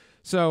well.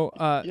 So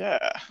yeah,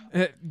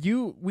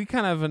 we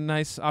kind of have a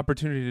nice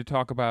opportunity to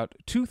talk about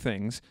two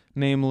things,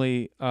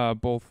 namely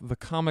both the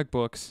comic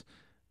books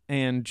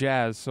and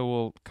jazz. So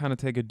we'll kind of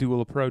take a dual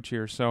approach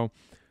here. So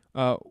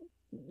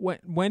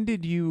when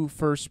did you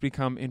first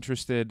become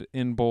interested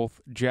in both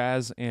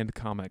jazz and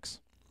comics?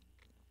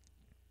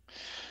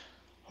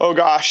 Oh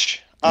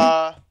gosh,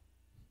 I've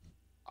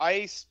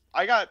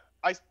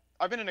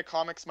been into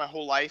comics my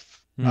whole life.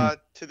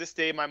 To this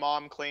day, my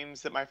mom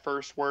claims that my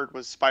first word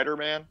was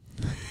Spider-Man.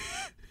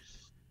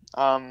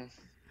 And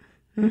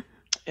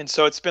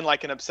so it's been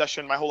like an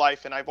obsession my whole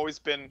life, and I've always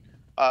been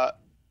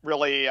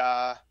really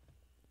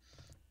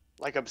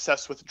like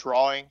obsessed with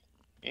drawing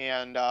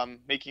and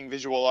making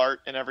visual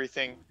art and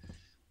everything.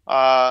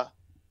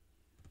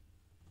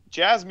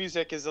 Jazz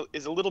music is a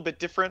little bit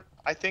different,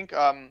 I think.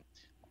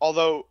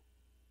 Although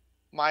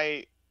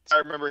I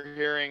remember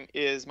hearing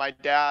is my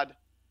dad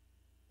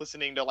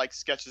listening to like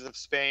Sketches of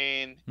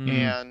Spain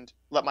and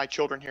Let My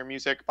Children Hear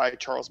Music by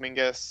Charles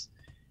Mingus.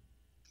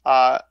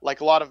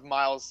 Like a lot of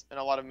Miles and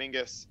a lot of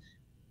Mingus.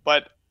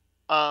 But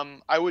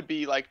I would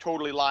be like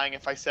totally lying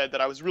if I said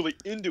that I was really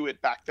into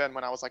it back then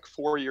when I was like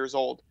 4 years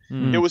old.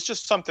 It was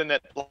just something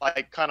that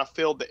like kind of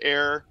filled the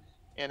air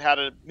and had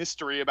a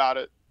mystery about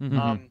it.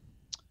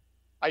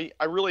 I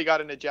really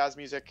got into jazz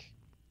music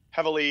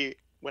heavily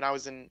when I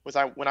was in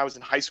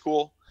high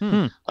school,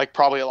 like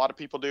probably a lot of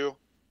people do.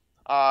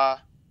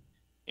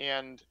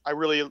 And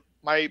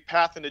my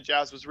path into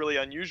jazz was really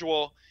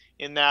unusual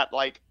in that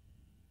like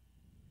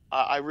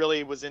I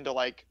really was into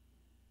like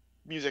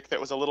music that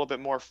was a little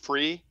bit more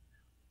free,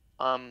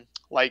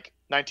 like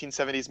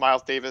 1970s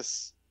Miles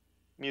Davis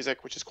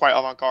music, which is quite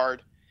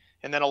avant-garde,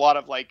 and then a lot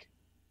of like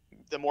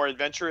the more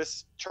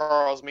adventurous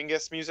Charles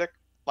Mingus music,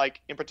 like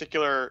in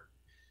particular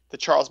the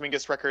Charles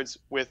Mingus records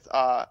with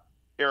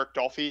Eric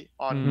Dolphy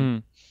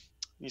on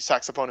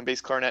saxophone and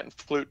bass clarinet and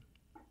flute.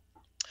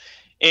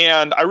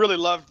 And I really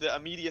loved the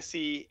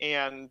immediacy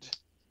and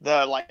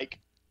the like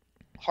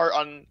heart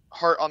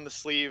on the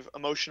sleeve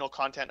emotional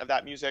content of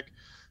that music.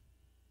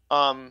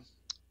 And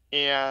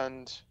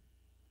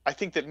I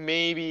think that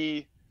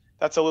maybe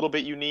that's a little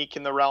bit unique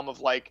in the realm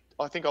of like,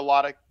 I think a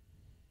lot of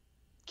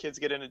kids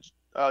get into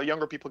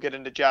younger people get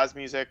into jazz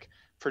music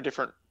for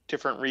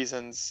different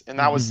reasons, and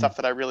that was stuff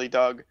that I really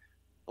dug,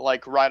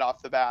 like right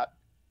off the bat.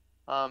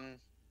 And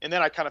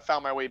then I kind of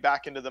found my way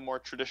back into the more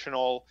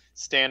traditional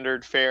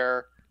standard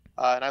fare,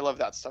 and I love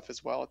that stuff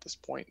as well at this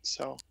point.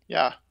 So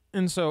yeah.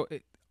 And so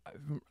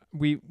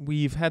we've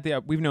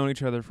known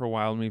each other for a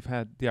while, and we've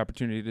had the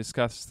opportunity to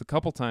discuss this a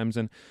couple times.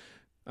 And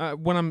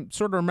what I'm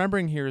sort of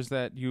remembering here is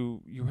that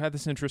you had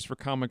this interest for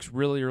comics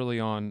really early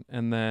on,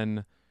 and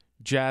then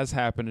jazz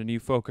happened, and you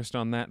focused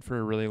on that for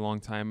a really long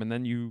time, and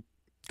then you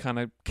kind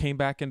of came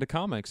back into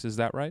comics. Is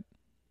that right?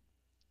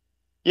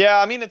 Yeah,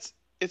 I mean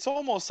it's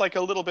almost like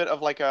a little bit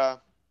of like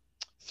a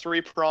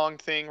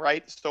three-pronged thing,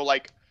 right? So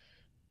like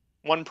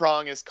one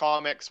prong is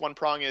comics, one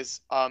prong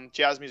is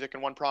jazz music,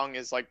 and one prong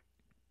is like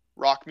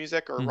rock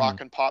music or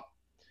rock and pop.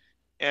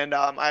 And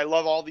I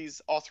love all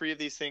three of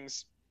these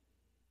things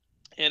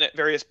and at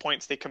various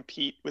points they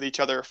compete with each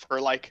other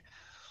for like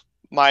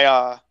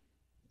my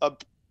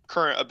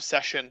current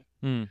obsession.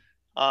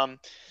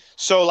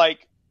 So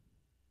like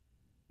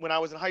when I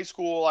was in high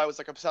school, I was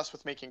like obsessed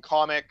with making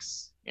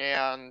comics,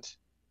 and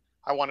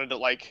I wanted to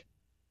like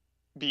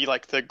be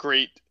like the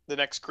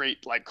next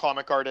great like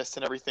comic artist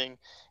and everything.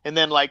 And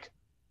then like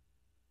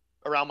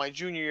around my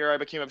junior year, I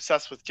became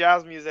obsessed with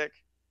jazz music.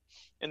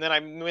 And then I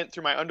went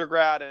through my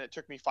undergrad, and it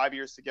took me 5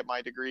 years to get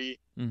my degree.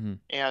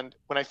 And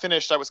when I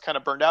finished, I was kind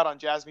of burned out on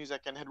jazz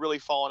music and had really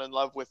fallen in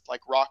love with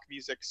like rock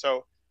music.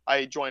 So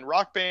I joined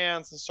rock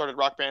bands and started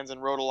rock bands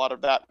and wrote a lot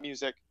of that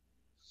music.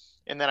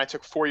 And then I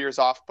took 4 years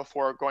off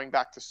before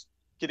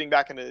getting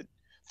back into,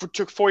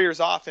 took 4 years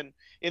off. And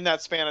in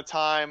that span of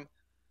time,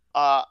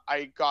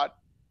 I got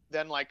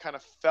then like kind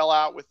of fell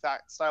out with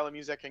that style of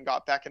music and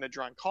got back into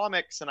drawing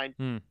comics. And I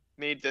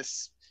made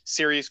this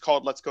series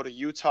called Let's Go to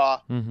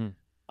Utah.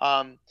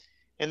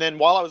 And then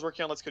while I was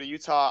working on Let's Go to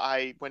Utah,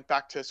 I went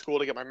back to school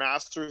to get my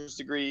master's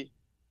degree.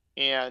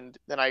 And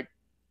then I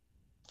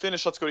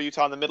finished Let's Go to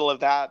Utah in the middle of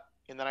that.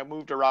 And then I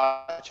moved to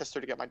Rochester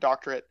to get my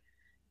doctorate.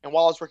 And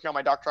while I was working on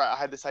my doctorate, I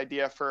had this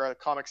idea for a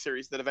comic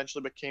series that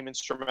eventually became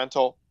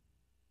instrumental.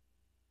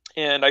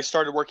 And I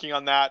started working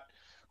on that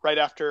right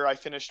after I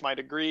finished my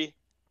degree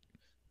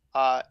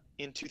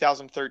in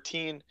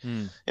 2013.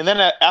 And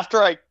then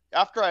after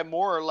I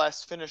more or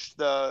less finished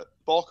the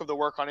bulk of the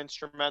work on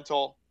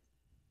instrumental,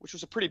 which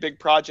was a pretty big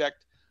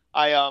project,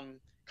 I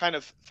kind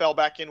of fell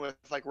back in with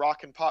like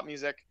rock and pop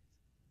music.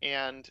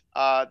 And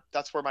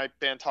that's where my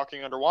band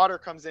Talking Underwater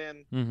comes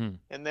in.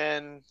 And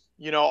then,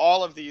 you know,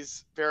 all of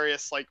these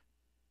various like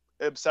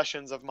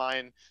obsessions of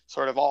mine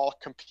sort of all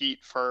compete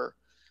for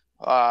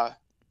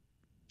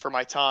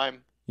my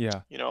time.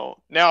 Yeah. You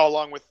know, now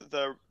along with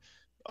the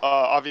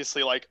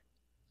obviously like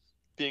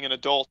being an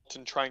adult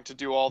and trying to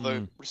do all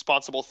the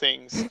responsible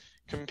things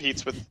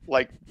competes with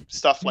like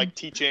stuff like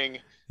teaching,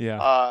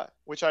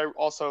 which I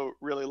also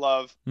really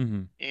love,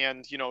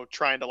 and you know,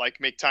 trying to like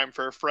make time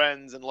for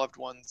friends and loved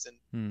ones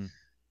and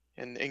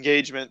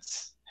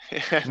engagements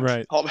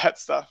and all that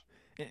stuff.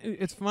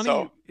 It's funny.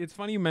 So, it's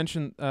funny you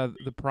mentioned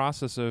the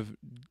process of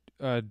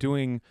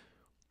doing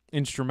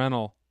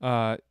instrumental.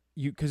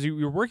 Because you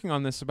were working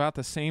on this about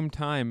the same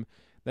time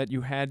that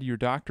you had your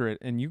doctorate,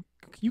 and you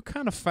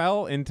kind of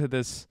fell into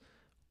this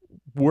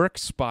work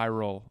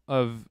spiral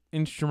of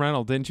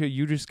instrumental, didn't you?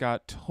 You just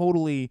got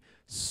totally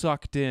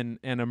sucked in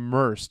and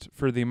immersed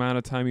for the amount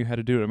of time you had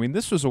to do it. I mean,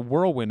 this was a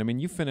whirlwind. I mean,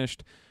 you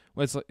finished,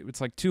 it's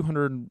like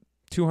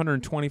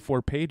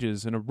 224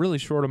 pages in a really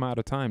short amount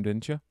of time,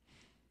 didn't you?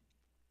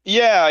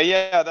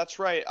 Yeah, that's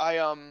right. I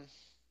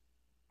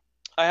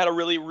had a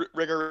really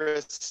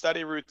rigorous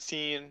study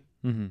routine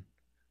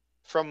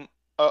from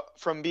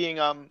working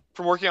on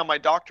my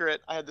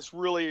doctorate. I had this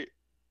really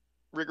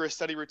rigorous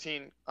study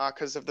routine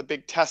because of the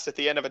big test at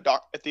the end of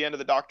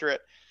the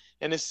doctorate.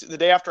 And the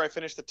day after I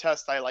finished the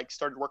test, I like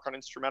started work on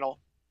instrumental.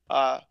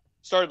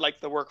 Started like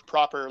the work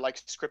proper, like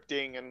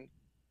scripting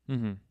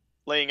and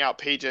laying out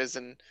pages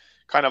and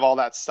kind of all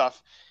that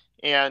stuff.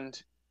 And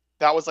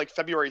that was like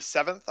February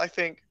 7th, I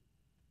think,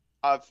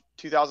 of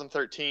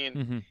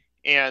 2013.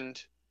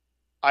 And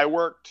I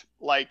worked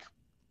like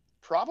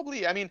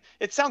probably, I mean,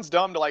 it sounds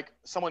dumb to like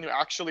someone who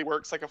actually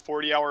works like a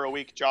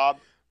 40-hour-a-week job.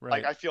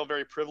 Like I feel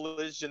very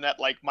privileged in that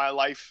like my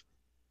life,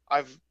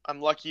 I'm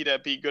lucky to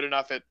be good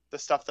enough at the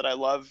stuff that I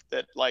love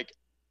that like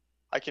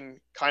I can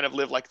kind of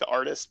live like the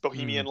artist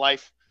bohemian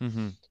life.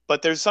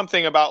 But there's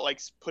something about like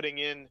putting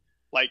in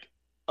like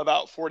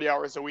about 40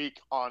 hours a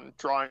week on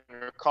drawing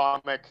a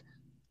comic,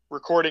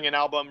 recording an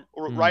album,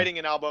 writing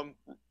an album,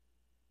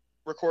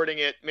 recording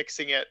it,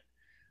 mixing it,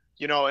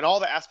 you know, and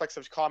all the aspects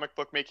of comic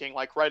book making,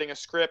 like writing a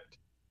script,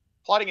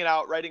 plotting it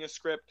out, writing a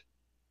script,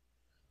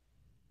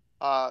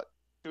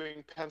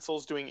 doing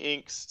pencils, doing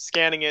inks,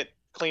 scanning it,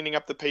 cleaning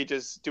up the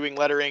pages, doing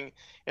lettering,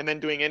 and then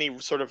doing any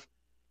sort of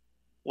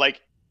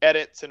like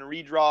edits and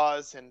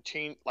redraws and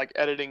change, like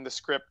editing the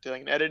script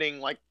and editing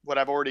like what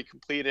I've already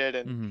completed.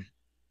 And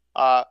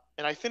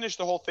and I finished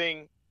the whole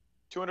thing,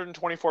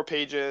 224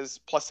 pages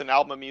plus an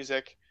album of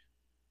music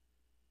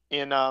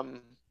in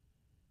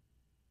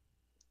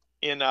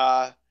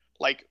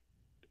like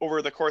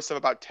over the course of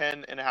about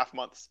 10 and a half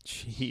months.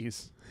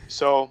 Jeez.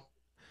 So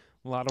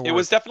a lot of work. It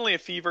was definitely a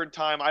fevered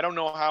time. I don't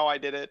know how I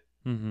did it.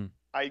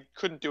 I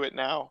couldn't do it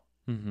now.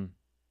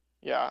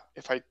 Yeah,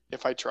 if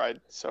I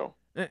tried. So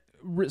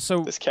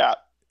this cat.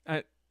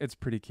 It's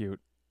pretty cute.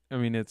 I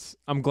mean,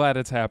 I'm glad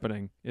it's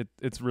happening.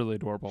 It's really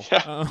adorable.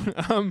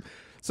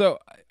 So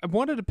I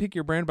wanted to pick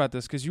your brain about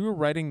this because you were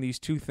writing these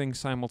two things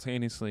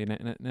simultaneously,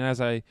 and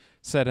as I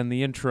said in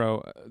the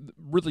intro,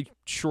 really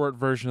short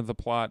version of the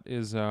plot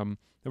is the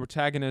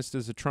protagonist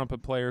is a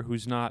trumpet player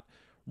who's not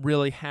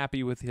really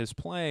happy with his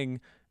playing,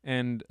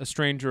 and a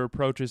stranger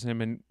approaches him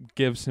and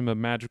gives him a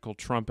magical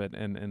trumpet,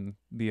 and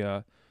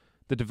the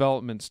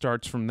development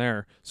starts from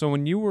there. So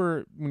when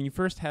you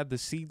first had the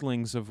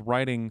seedlings of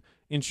writing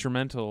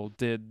instrumental,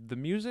 did the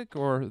music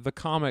or the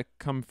comic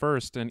come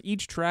first? And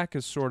each track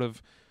is sort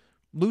of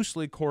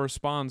loosely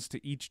corresponds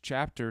to each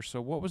chapter. So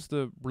what was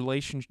the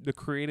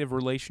creative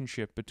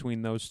relationship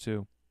between those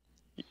two?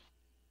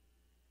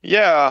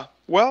 Yeah,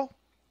 well,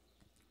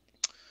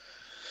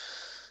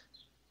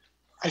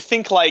 I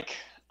think like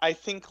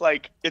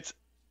it's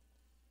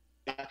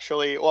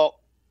actually,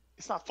 well,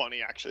 it's not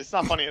funny actually. It's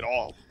not funny at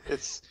all.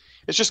 It's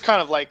just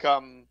kind of like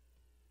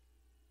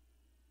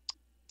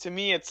to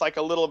me it's like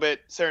a little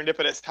bit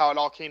serendipitous how it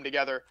all came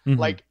together.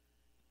 Like,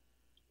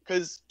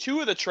 because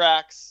two of the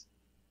tracks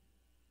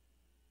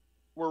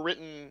were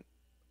written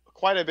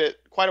quite a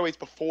ways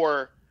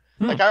before.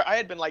 Like I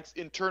had been like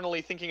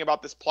internally thinking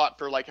about this plot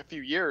for like a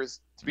few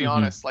years, to be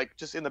honest, like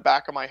just in the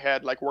back of my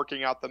head, like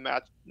working out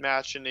the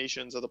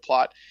machinations of the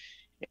plot.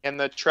 And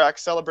the track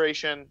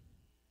Celebration,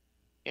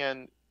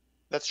 and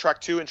that's track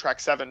 2 and track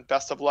 7,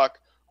 Best of Luck,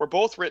 were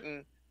both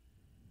written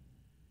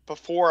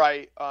before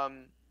I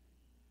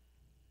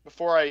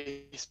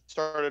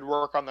started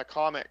work on the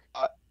comic.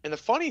 And the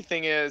funny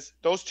thing is,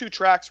 those two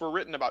tracks were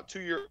written about 2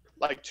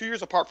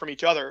 years apart from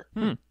each other,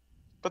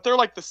 but they're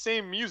like the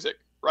same music,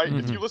 right?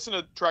 If you listen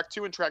to track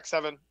 2 and track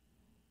 7,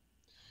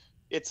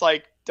 it's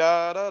like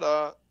da da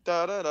da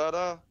da da da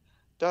da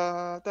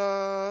da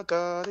da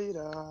da dee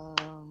da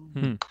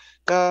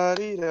da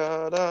dee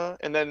da da,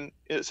 and then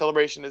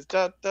Celebration is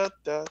da da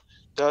da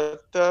da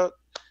da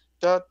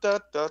da da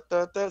da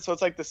da da. So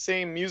it's like the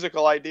same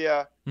musical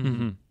idea.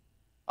 And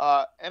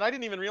I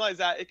didn't even realize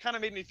that. It kind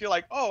of made me feel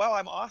like, oh wow,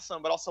 I'm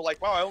awesome, but also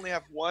like, wow, I only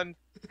have one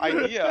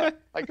idea.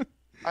 Like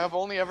I've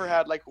only ever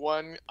had like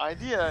one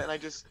idea, and I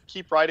just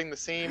keep writing the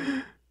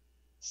same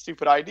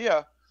stupid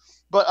idea.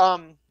 But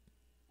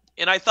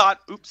and I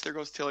thought, oops, there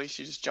goes Tilly.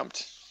 She just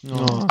jumped.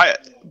 I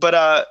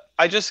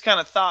just kind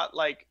of thought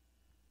like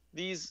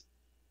these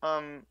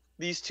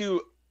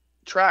two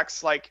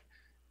tracks like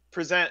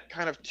present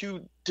kind of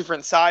two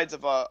different sides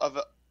of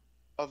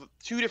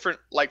two different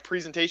like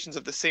presentations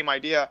of the same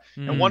idea.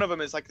 And one of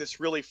them is like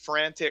this really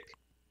frantic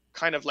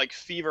kind of like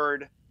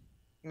fevered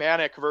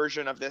manic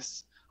version of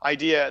this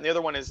idea, and the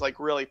other one is like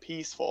really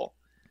peaceful.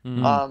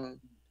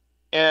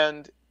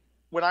 And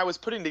when I was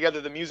putting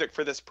together the music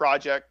for this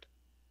project,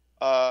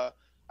 I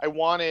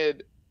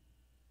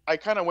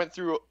kind of went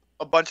through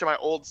a bunch of my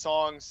old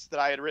songs that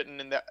I had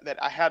written and that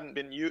hadn't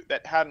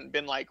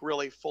been like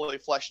really fully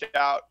fleshed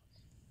out,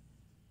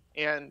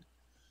 and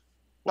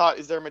thought,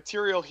 is there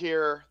material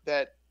here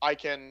that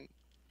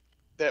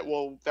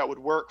would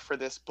work for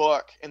this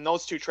book? And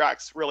those two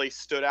tracks really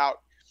stood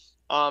out.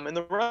 And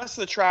the rest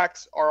of the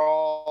tracks were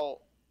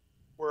all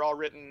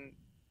written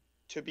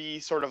to be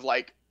sort of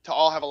like to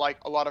all have a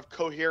lot of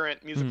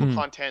coherent musical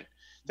content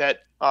that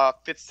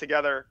fits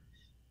together.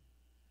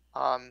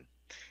 And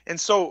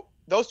so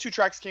those two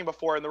tracks came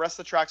before, and the rest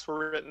of the tracks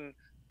were written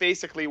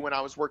basically when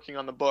I was working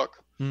on the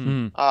book.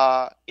 In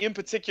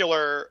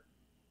particular,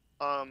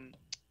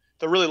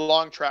 the really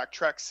long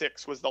track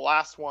 6, was the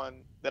last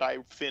one that I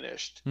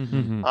finished.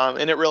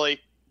 And it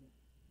really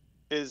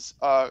is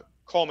a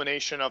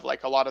culmination of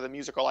like a lot of the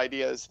musical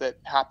ideas that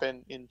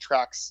happen in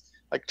tracks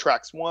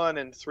 1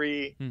 and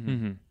 3.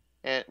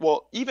 And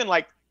well, even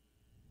like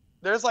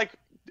there's like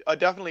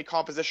definitely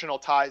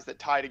compositional ties that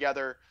tie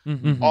together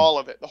all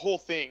of it, the whole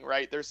thing,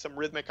 right? There's some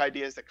rhythmic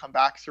ideas that come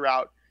back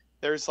throughout.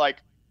 There's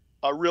like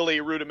a really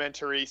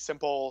rudimentary,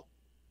 simple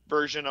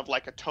version of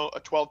like a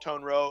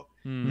 12-tone row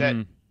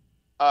that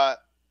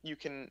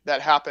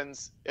that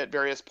happens at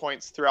various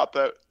points throughout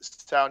the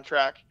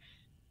soundtrack.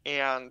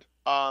 And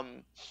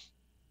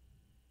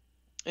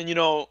you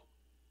know,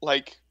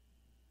 like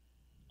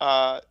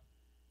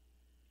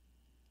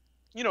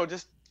you know,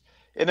 just,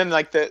 and then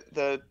like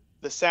the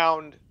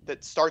sound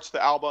that starts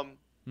the album,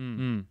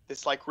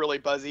 this like really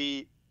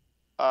buzzy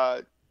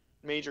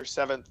major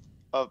seventh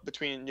of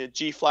between a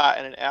G flat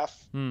and an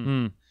F,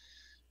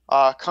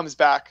 comes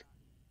back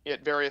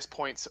at various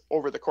points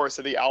over the course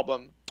of the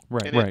album.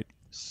 Right.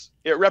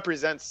 It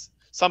represents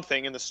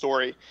something in the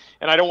story,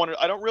 and I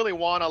don't really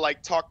want to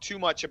like talk too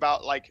much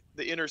about like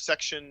the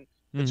intersection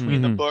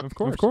between the book,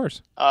 of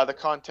course, the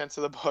contents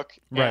of the book,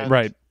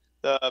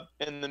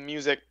 and the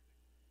music.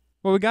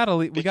 Well, we gotta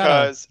leave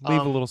a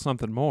little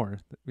something more.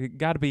 We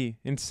gotta be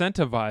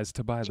incentivized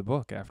to buy the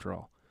book, after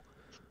all.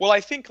 Well, I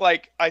think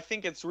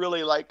it's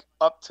really like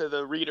up to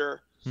the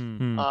reader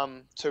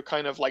to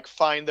kind of like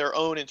find their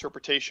own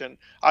interpretation.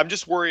 I'm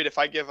just worried if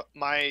I give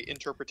my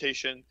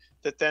interpretation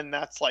that then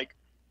that's like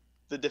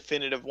the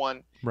definitive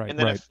one,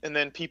 and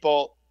then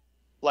people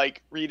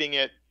like reading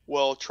it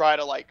will try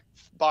to like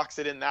box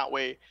it in that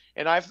way.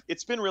 And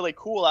it's been really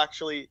cool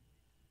actually,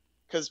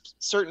 because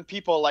certain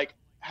people like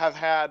have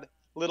had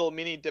little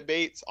mini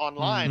debates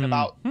online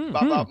about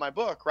my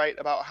book, right?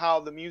 About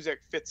how the music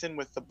fits in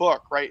with the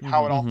book, right?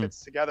 How it all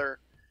fits together.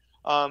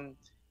 I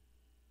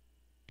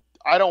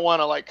don't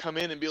want to like come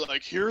in and be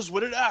like, here's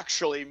what it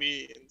actually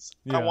means.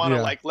 I want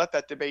to like let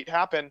that debate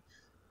happen.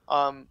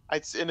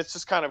 It's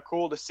just kind of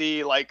cool to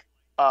see like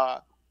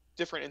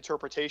different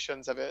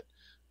interpretations of it.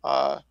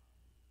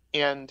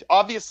 And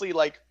obviously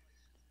like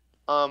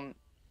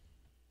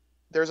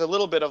there's a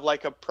little bit of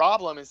like a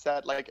problem, is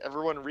that like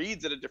everyone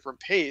reads at a different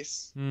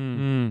pace.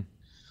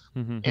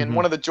 And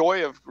one of the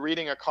joy of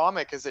reading a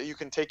comic is that you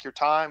can take your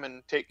time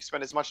and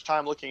spend as much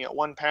time looking at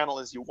one panel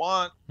as you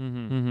want.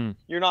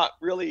 You're not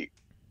really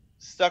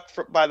stuck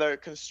by the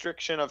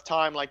constriction of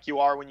time like you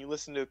are when you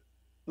listen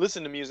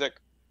to music.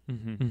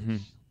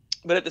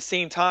 But at the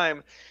same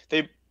time,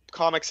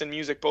 comics and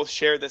music both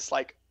share this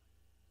like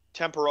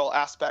temporal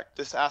aspect,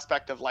 this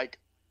aspect of like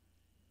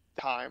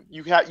time.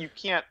 You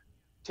can't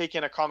take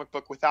in a comic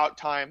book without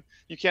time.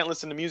 You can't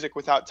listen to music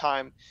without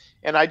time.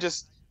 And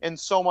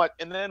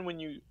then when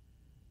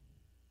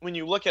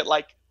you look at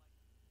like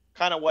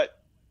kind of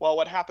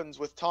what happens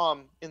with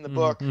Tom in the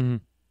book,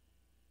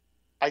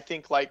 I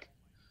think like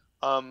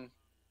not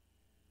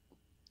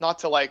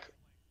to like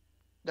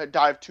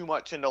dive too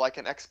much into like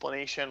an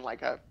explanation,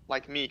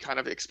 like me kind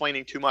of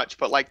explaining too much,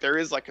 but like there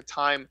is like a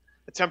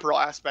temporal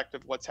aspect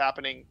of what's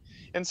happening.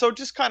 And so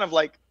just kind of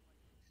like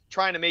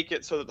trying to make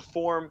it so that the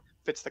form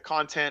fits the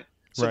content,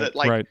 so that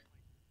like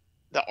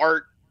the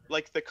art,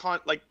 like the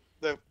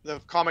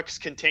comics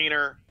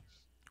container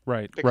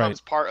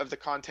becomes part of the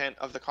content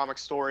of the comic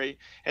story,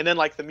 and then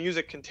like the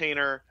music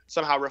container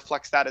somehow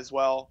reflects that as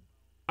well.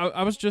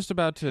 I was just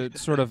about to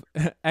sort of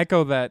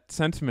echo that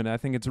sentiment. I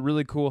think it's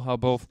really cool how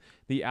both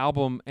the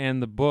album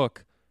and the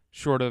book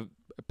sort of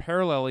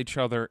parallel each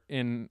other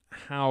in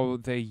how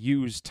they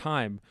use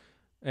time.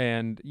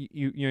 And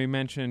you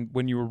mentioned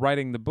when you were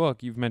writing the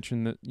book, you've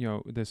mentioned that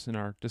this in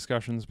our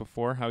discussions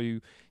before, how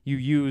you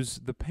use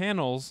the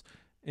panels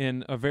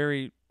in a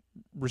very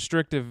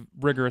restrictive,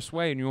 rigorous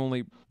way, and you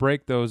only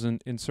break those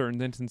in certain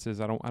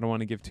instances. I don't want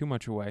to give too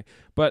much away.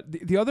 But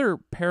the other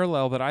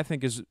parallel that I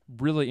think is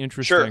really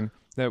interesting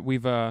that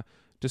we've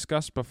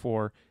discussed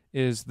before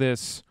is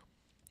this.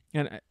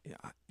 And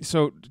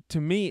so to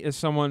me, as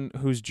someone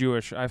who's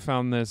Jewish, I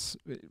found this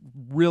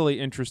really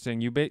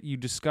interesting. You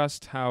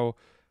discussed how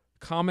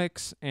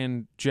comics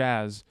and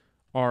jazz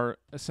are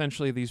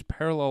essentially these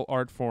parallel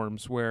art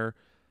forms where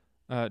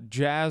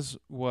jazz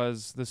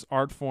was this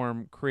art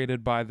form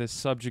created by this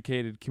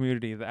subjugated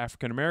community, the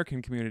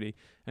African-American community,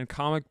 and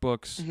comic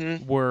books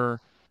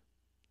were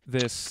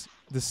the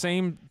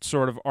same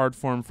sort of art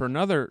form for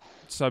another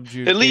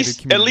subjugated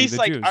community, at least the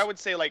like Jews. I would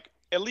say like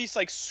at least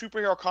like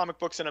superhero comic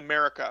books in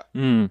America,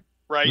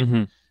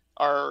 right,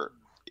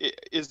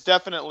 is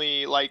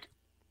definitely like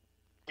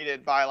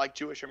created by like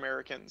Jewish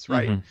Americans,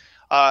 right?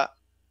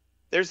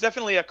 There's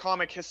definitely a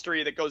comic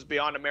history that goes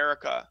beyond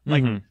America.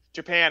 Like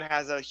Japan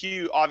has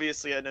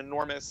obviously an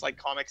enormous like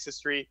comics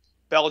history.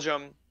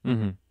 Belgium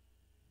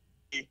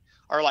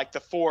are like the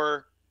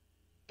 4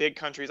 big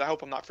countries. I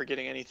hope I'm not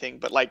forgetting anything,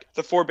 but like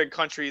the 4 big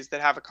countries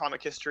that have a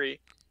comic history.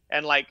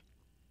 And like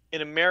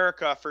in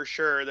America, for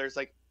sure, there's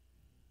like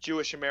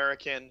Jewish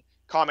American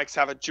comics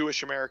have a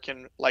Jewish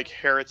American like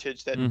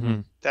heritage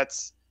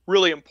that's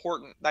really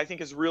important. I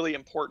think is really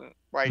important,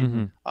 right?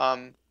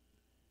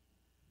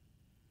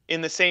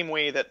 In the same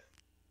way that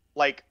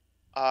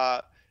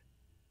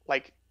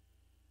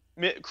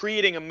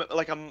creating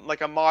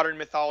a modern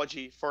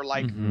mythology for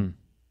like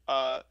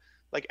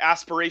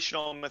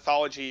aspirational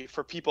mythology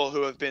for people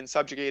who have been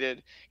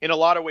subjugated in a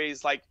lot of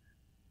ways, like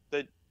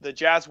the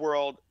jazz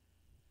world,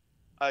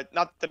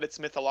 not that it's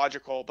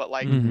mythological, but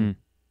like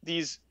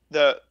these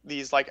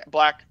like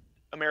Black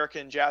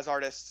American jazz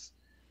artists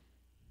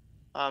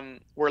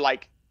were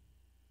like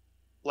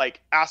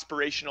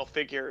aspirational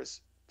figures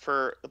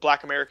for the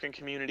Black American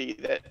community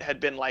that had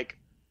been like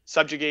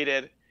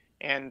subjugated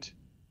and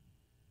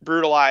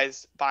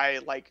brutalized by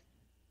like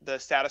the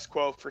status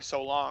quo for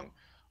so long.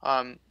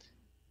 I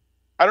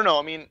don't know.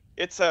 I mean,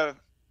 it's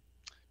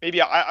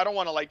maybe I don't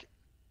want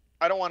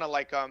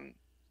to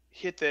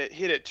hit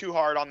it too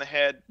hard on the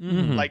head,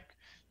 like,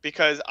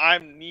 because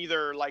I'm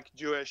neither like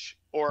Jewish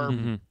or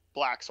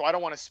Black, so I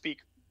don't want to speak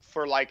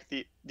for like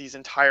these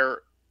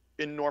entire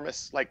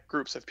enormous like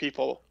groups of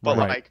people,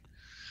 but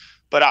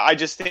but I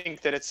just think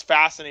that it's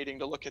fascinating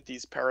to look at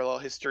these parallel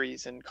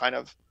histories and kind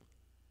of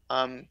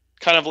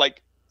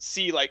like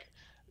see like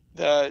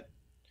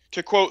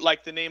to quote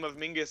like the name of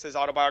Mingus's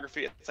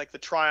autobiography, it's like the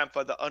triumph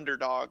of the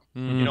underdog.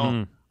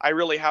 I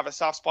really have a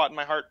soft spot in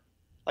my heart.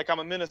 Like I'm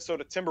a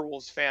Minnesota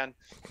Timberwolves fan,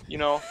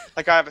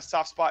 like I have a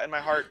soft spot in my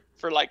heart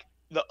for like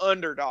the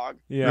underdog.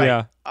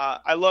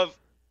 I love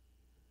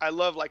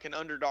like an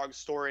underdog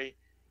story.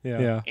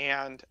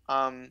 And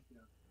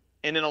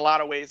in a lot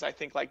of ways, I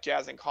think like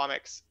jazz and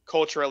comics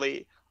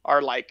culturally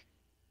are like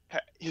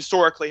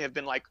historically have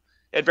been like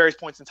at various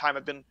points in time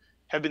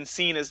have been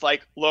seen as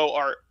like low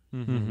art,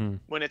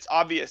 when it's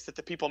obvious that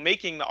the people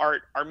making the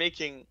art are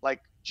making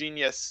like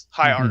genius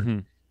high art,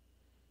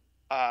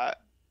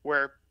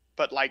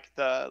 but like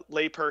the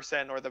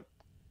layperson or the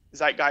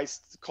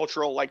zeitgeist,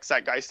 cultural like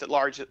zeitgeist at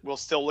large, will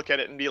still look at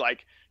it and be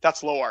like,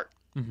 that's low art.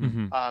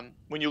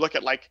 When you look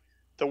at like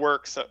the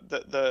works,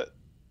 the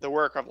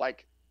work of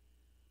like,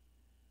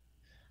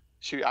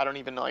 shoot, I don't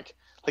even know, like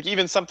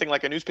even something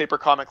like a newspaper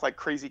comic like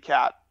Crazy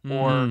Cat,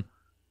 or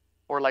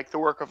like the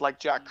work of like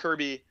Jack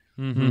Kirby.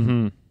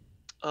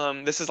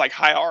 This is like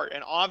high art,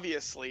 and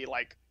obviously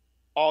like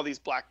all these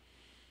Black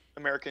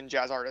American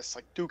jazz artists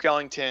like Duke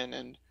Ellington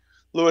and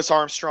Louis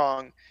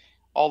Armstrong,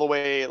 all the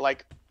way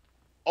like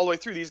all the way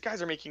through, these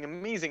guys are making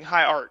amazing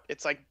high art.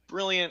 It's like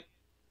brilliant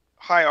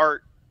high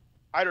art.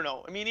 I don't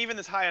know. I mean, even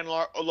this high and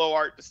low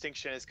art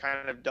distinction is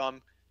kind of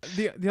dumb.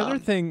 The other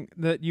thing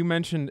that you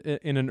mentioned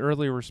in an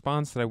earlier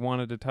response that I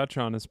wanted to touch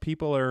on is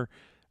people are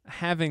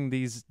having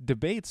these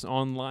debates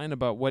online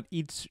about what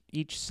each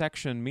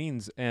section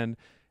means, and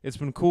it's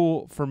been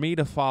cool for me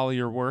to follow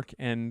your work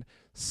and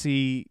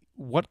see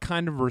what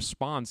kind of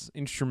response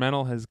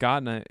instrumental has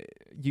gotten.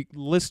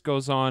 List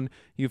goes on.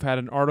 You've had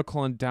an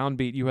article in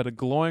Downbeat. You had a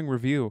glowing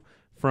review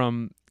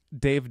from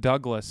Dave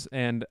Douglas,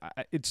 and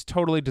it's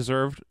totally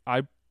deserved.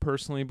 I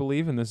personally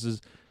believe, and this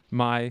is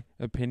my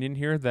opinion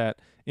here, that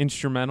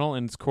instrumental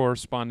and its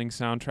corresponding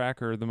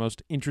soundtrack are the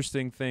most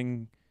interesting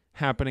thing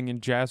happening in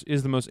jazz,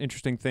 is the most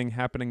interesting thing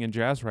happening in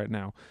jazz right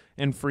now.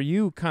 And for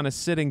you kind of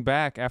sitting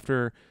back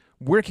after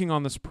working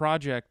on this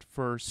project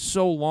for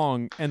so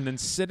long and then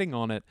sitting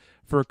on it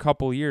for a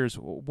couple years,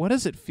 what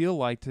does it feel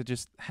like to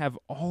just have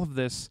all of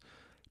this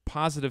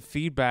positive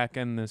feedback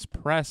and this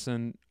press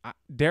and,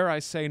 dare I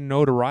say,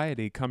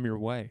 notoriety come your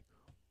way?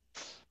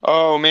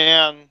 Oh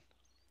man,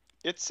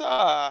 it's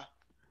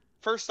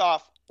first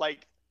off,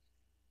 like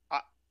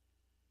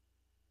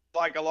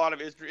a lot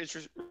of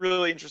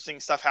really interesting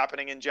stuff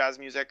happening in jazz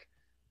music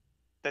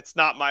that's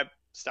not my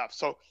stuff.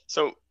 So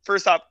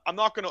first off, I'm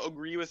not going to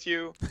agree with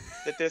you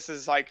that this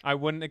is like I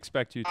wouldn't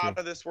expect you to. Out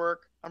of this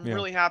work. I'm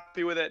really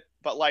happy with it,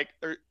 but like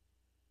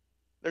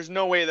there's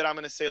no way that I'm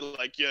going to say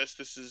like, yes,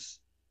 this is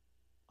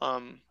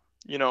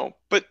you know,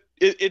 but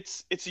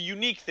it's a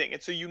unique thing.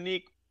 It's a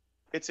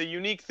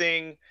unique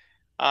thing,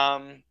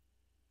 and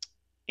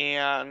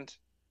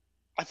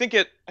I think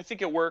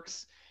it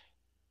works.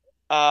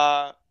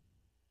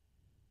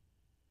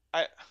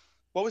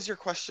 What was your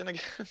question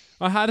again?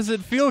 Well, how does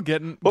it feel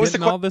getting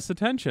all this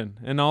attention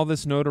and all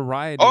this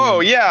notoriety?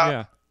 Oh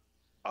yeah.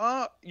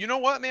 You know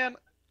what, man?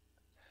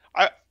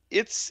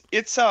 It's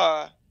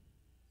a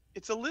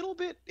little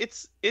bit.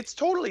 It's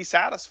totally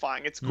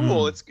satisfying. It's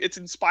cool. It's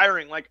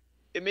inspiring. Like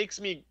it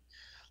makes me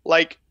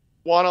like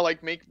want to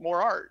like make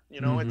more art. You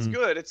know, it's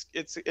good.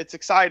 It's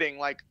exciting.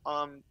 Like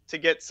to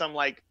get some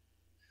like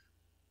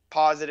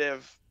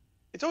positive.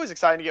 It's always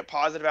exciting to get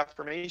positive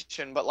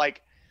affirmation, but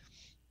like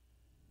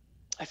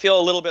I feel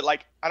a little bit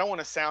like, I don't want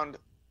to sound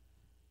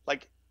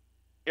like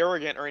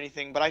arrogant or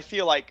anything, but I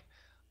feel like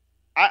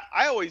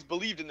I always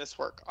believed in this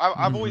work.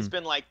 I've always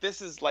been like,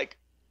 this is like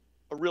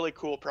a really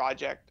cool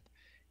project.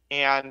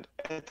 And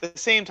at the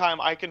same time,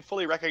 I can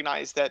fully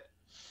recognize that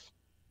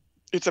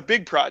it's a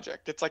big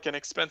project. It's like an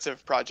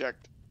expensive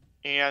project.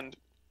 And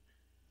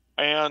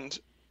I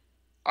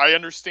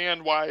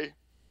understand why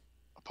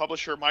a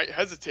publisher might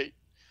hesitate.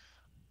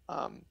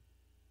 And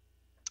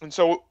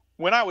so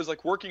when I was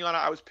like working on it,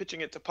 I was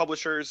pitching it to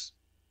publishers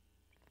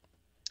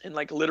and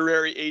like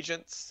literary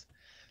agents,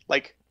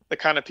 like the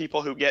kind of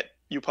people who get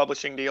you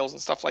publishing deals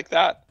and stuff like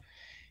that.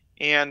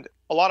 And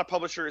a lot of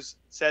publishers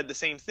said the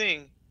same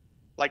thing.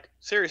 Like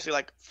seriously,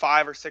 like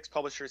 5 or 6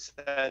 publishers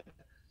said,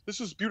 this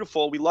is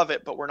beautiful. We love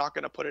it, but we're not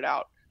going to put it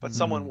out, but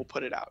someone will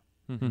put it out.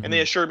 And they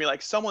assured me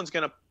like someone's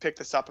going to pick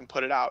this up and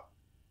put it out.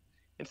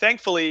 And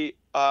thankfully,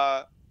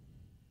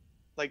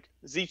 like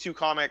Z2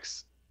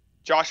 Comics,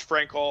 Josh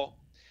Frankel,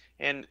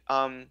 and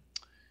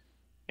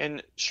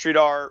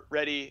Sridhar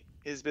Reddy,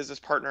 his business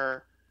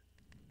partner,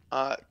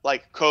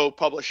 like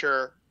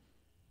co-publisher,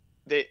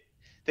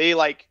 they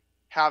like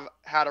have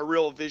had a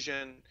real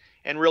vision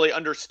and really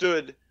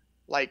understood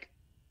like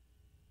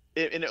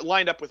it, and it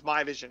lined up with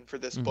my vision for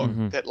this book,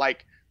 that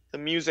like the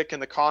music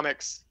and the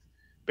comics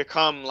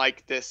become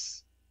like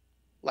this,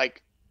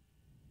 like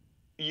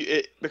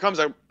it becomes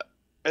at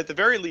the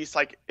very least,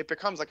 like it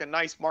becomes like a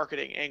nice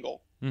marketing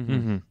angle,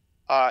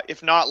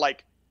 if not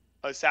like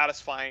a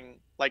satisfying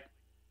like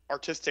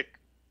artistic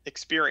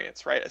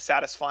experience, right? A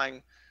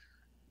satisfying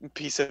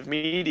piece of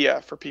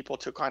media for people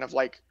to kind of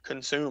like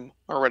consume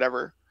or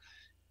whatever.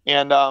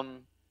 And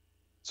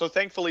so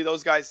thankfully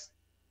those guys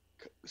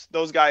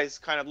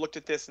kind of looked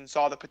at this and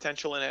saw the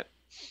potential in it.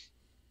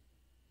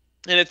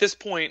 And at this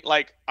point,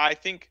 like I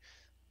think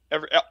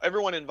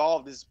everyone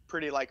involved is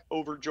pretty like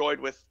overjoyed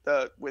with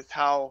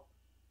how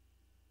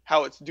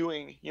it's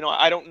doing. You know,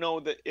 I don't know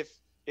that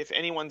if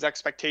anyone's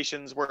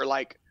expectations were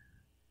like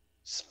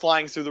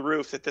flying through the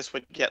roof that this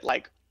would get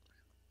like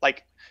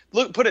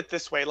look, put it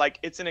this way, like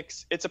it's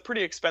a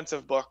pretty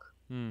expensive book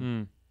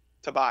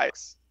to buy,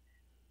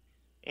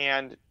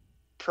 and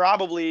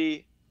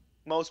probably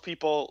most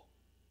people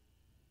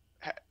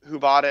who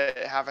bought it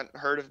haven't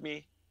heard of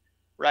me,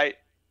 right?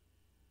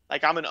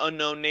 Like I'm an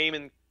unknown name,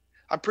 and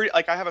I'm pretty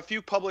like I have a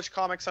few published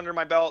comics under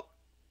my belt,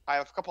 I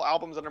have a couple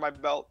albums under my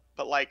belt,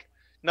 but like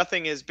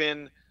nothing has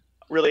been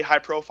really high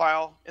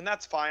profile, and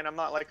that's fine. I'm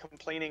not like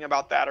complaining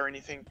about that or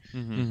anything.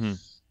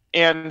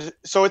 And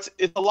so it's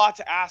a lot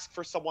to ask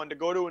for someone to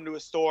go into a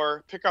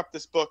store, pick up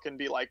this book, and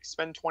be like,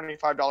 spend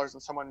 $25 on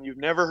someone you've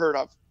never heard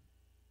of,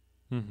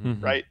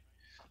 right?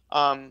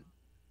 And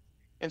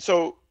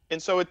so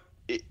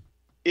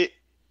it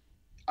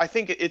I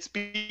think it's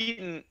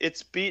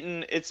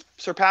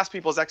surpassed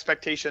people's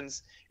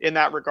expectations in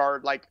that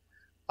regard. Like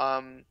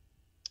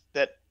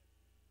that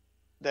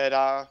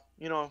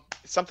you know,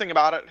 something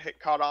about it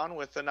caught on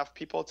with enough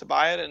people to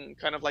buy it, and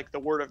kind of like the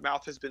word of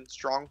mouth has been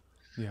strong.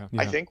 Yeah.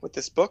 I think with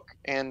this book,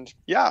 and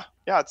yeah,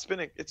 it's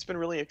been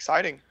really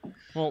exciting.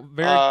 Well,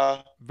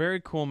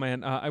 very cool,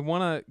 man. I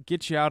want to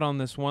get you out on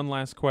this one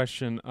last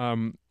question.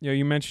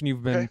 You mentioned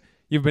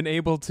you've been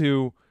able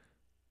to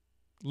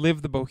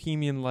live the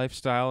bohemian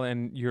lifestyle,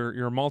 and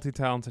you're a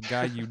multi-talented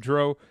guy.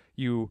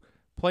 You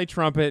play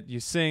trumpet, you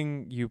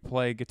sing, you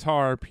play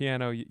guitar,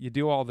 piano, you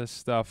do all this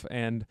stuff,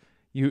 and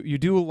you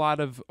do a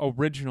lot of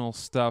original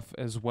stuff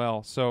as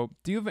well. So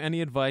do you have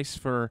any advice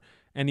for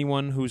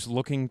anyone who's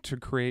looking to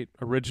create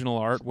original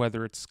art,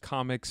 whether it's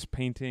comics,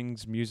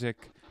 paintings,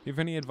 music? Do you have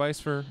any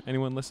advice for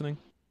anyone listening?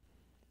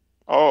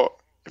 Oh,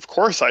 of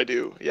course I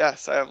do.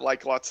 Yes, I have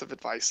like lots of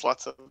advice.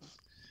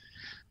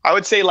 I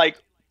would say like,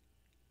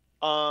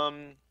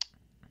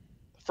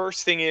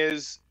 first thing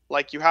is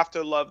like you have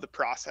to love the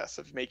process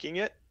of making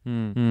it.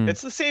 Mm-hmm.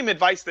 It's the same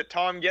advice that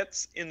Tom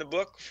gets in the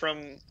book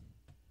from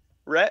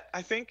Rhett,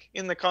 I think,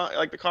 in the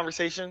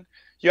conversation.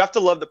 You have to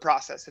love the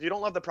process. If you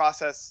don't love the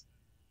process,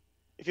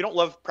 if you don't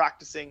love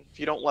practicing, if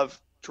you don't love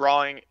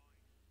drawing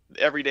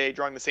every day,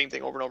 drawing the same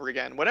thing over and over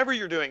again, whatever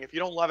you're doing, if you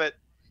don't love it,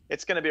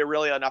 it's going to be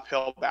an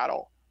uphill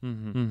battle.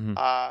 Mm-hmm.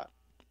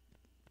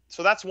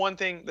 So that's one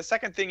thing. The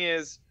second thing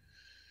is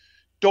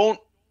don't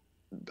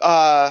be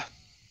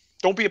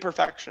a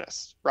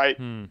perfectionist, right?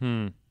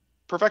 Mm-hmm.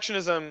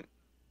 Perfectionism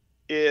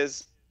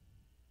is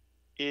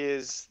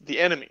the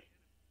enemy,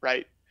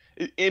 right?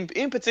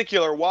 In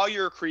particular, while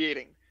you're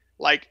creating,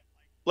 like,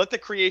 let the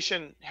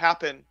creation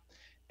happen,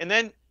 and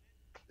then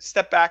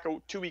step back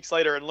 2 weeks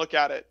later and look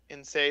at it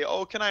and say,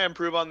 oh, can I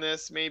improve on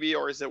this maybe,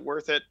 or is it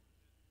worth it?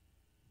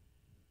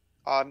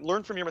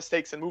 Learn from your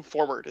mistakes and move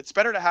forward. It's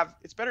better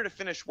to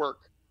finish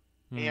work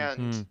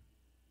and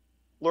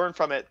learn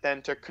from it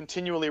than to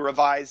continually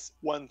revise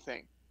one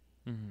thing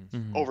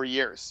over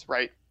years,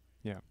 right?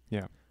 Yeah.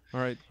 All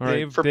right,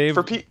 Dave. Go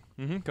ahead.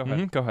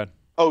 Mm-hmm. Go ahead.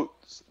 Oh,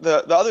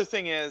 the other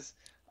thing is,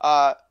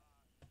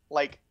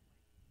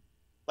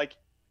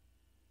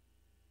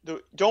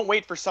 don't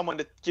wait for someone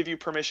to give you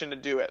permission to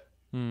do it.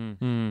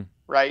 Mm-hmm.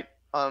 Right?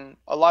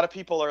 A lot of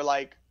people are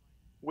like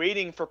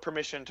waiting for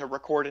permission to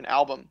record an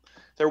album.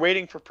 They're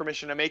waiting for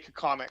permission to make a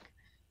comic.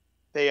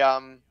 They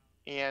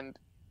and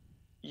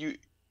you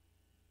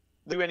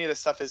do any of this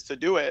stuff is to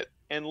do it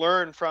and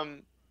learn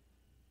from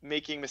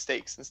making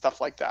mistakes and stuff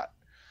like that.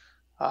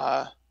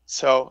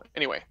 So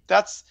anyway,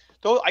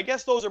 I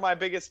guess those are my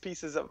biggest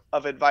pieces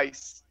of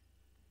advice.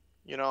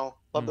 You know,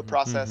 love the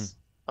process.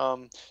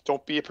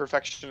 Don't be a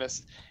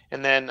perfectionist,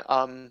 and then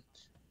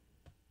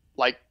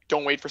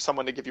don't wait for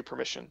someone to give you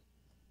permission.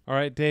 All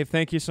right, Dave,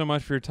 thank you so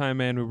much for your time,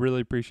 man. We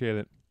really appreciate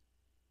it.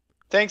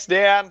 Thanks,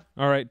 Dan.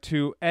 All right,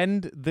 to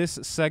end this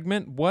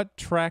segment, what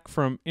track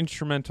from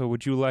Instrumental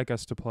would you like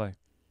us to play?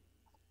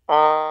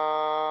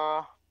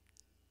 How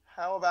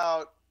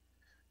about,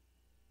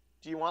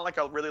 do you want like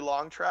a really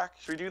long track?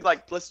 Should we do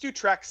let's do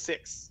track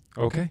 6.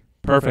 Okay,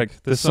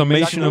 perfect. The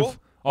summation of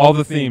all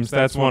the themes.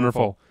 That's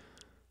wonderful.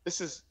 This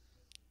is,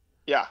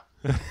 yeah.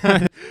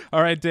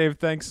 All right, Dave,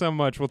 thanks so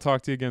much. We'll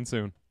talk to you again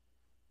soon.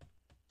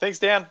 Thanks,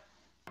 Dan.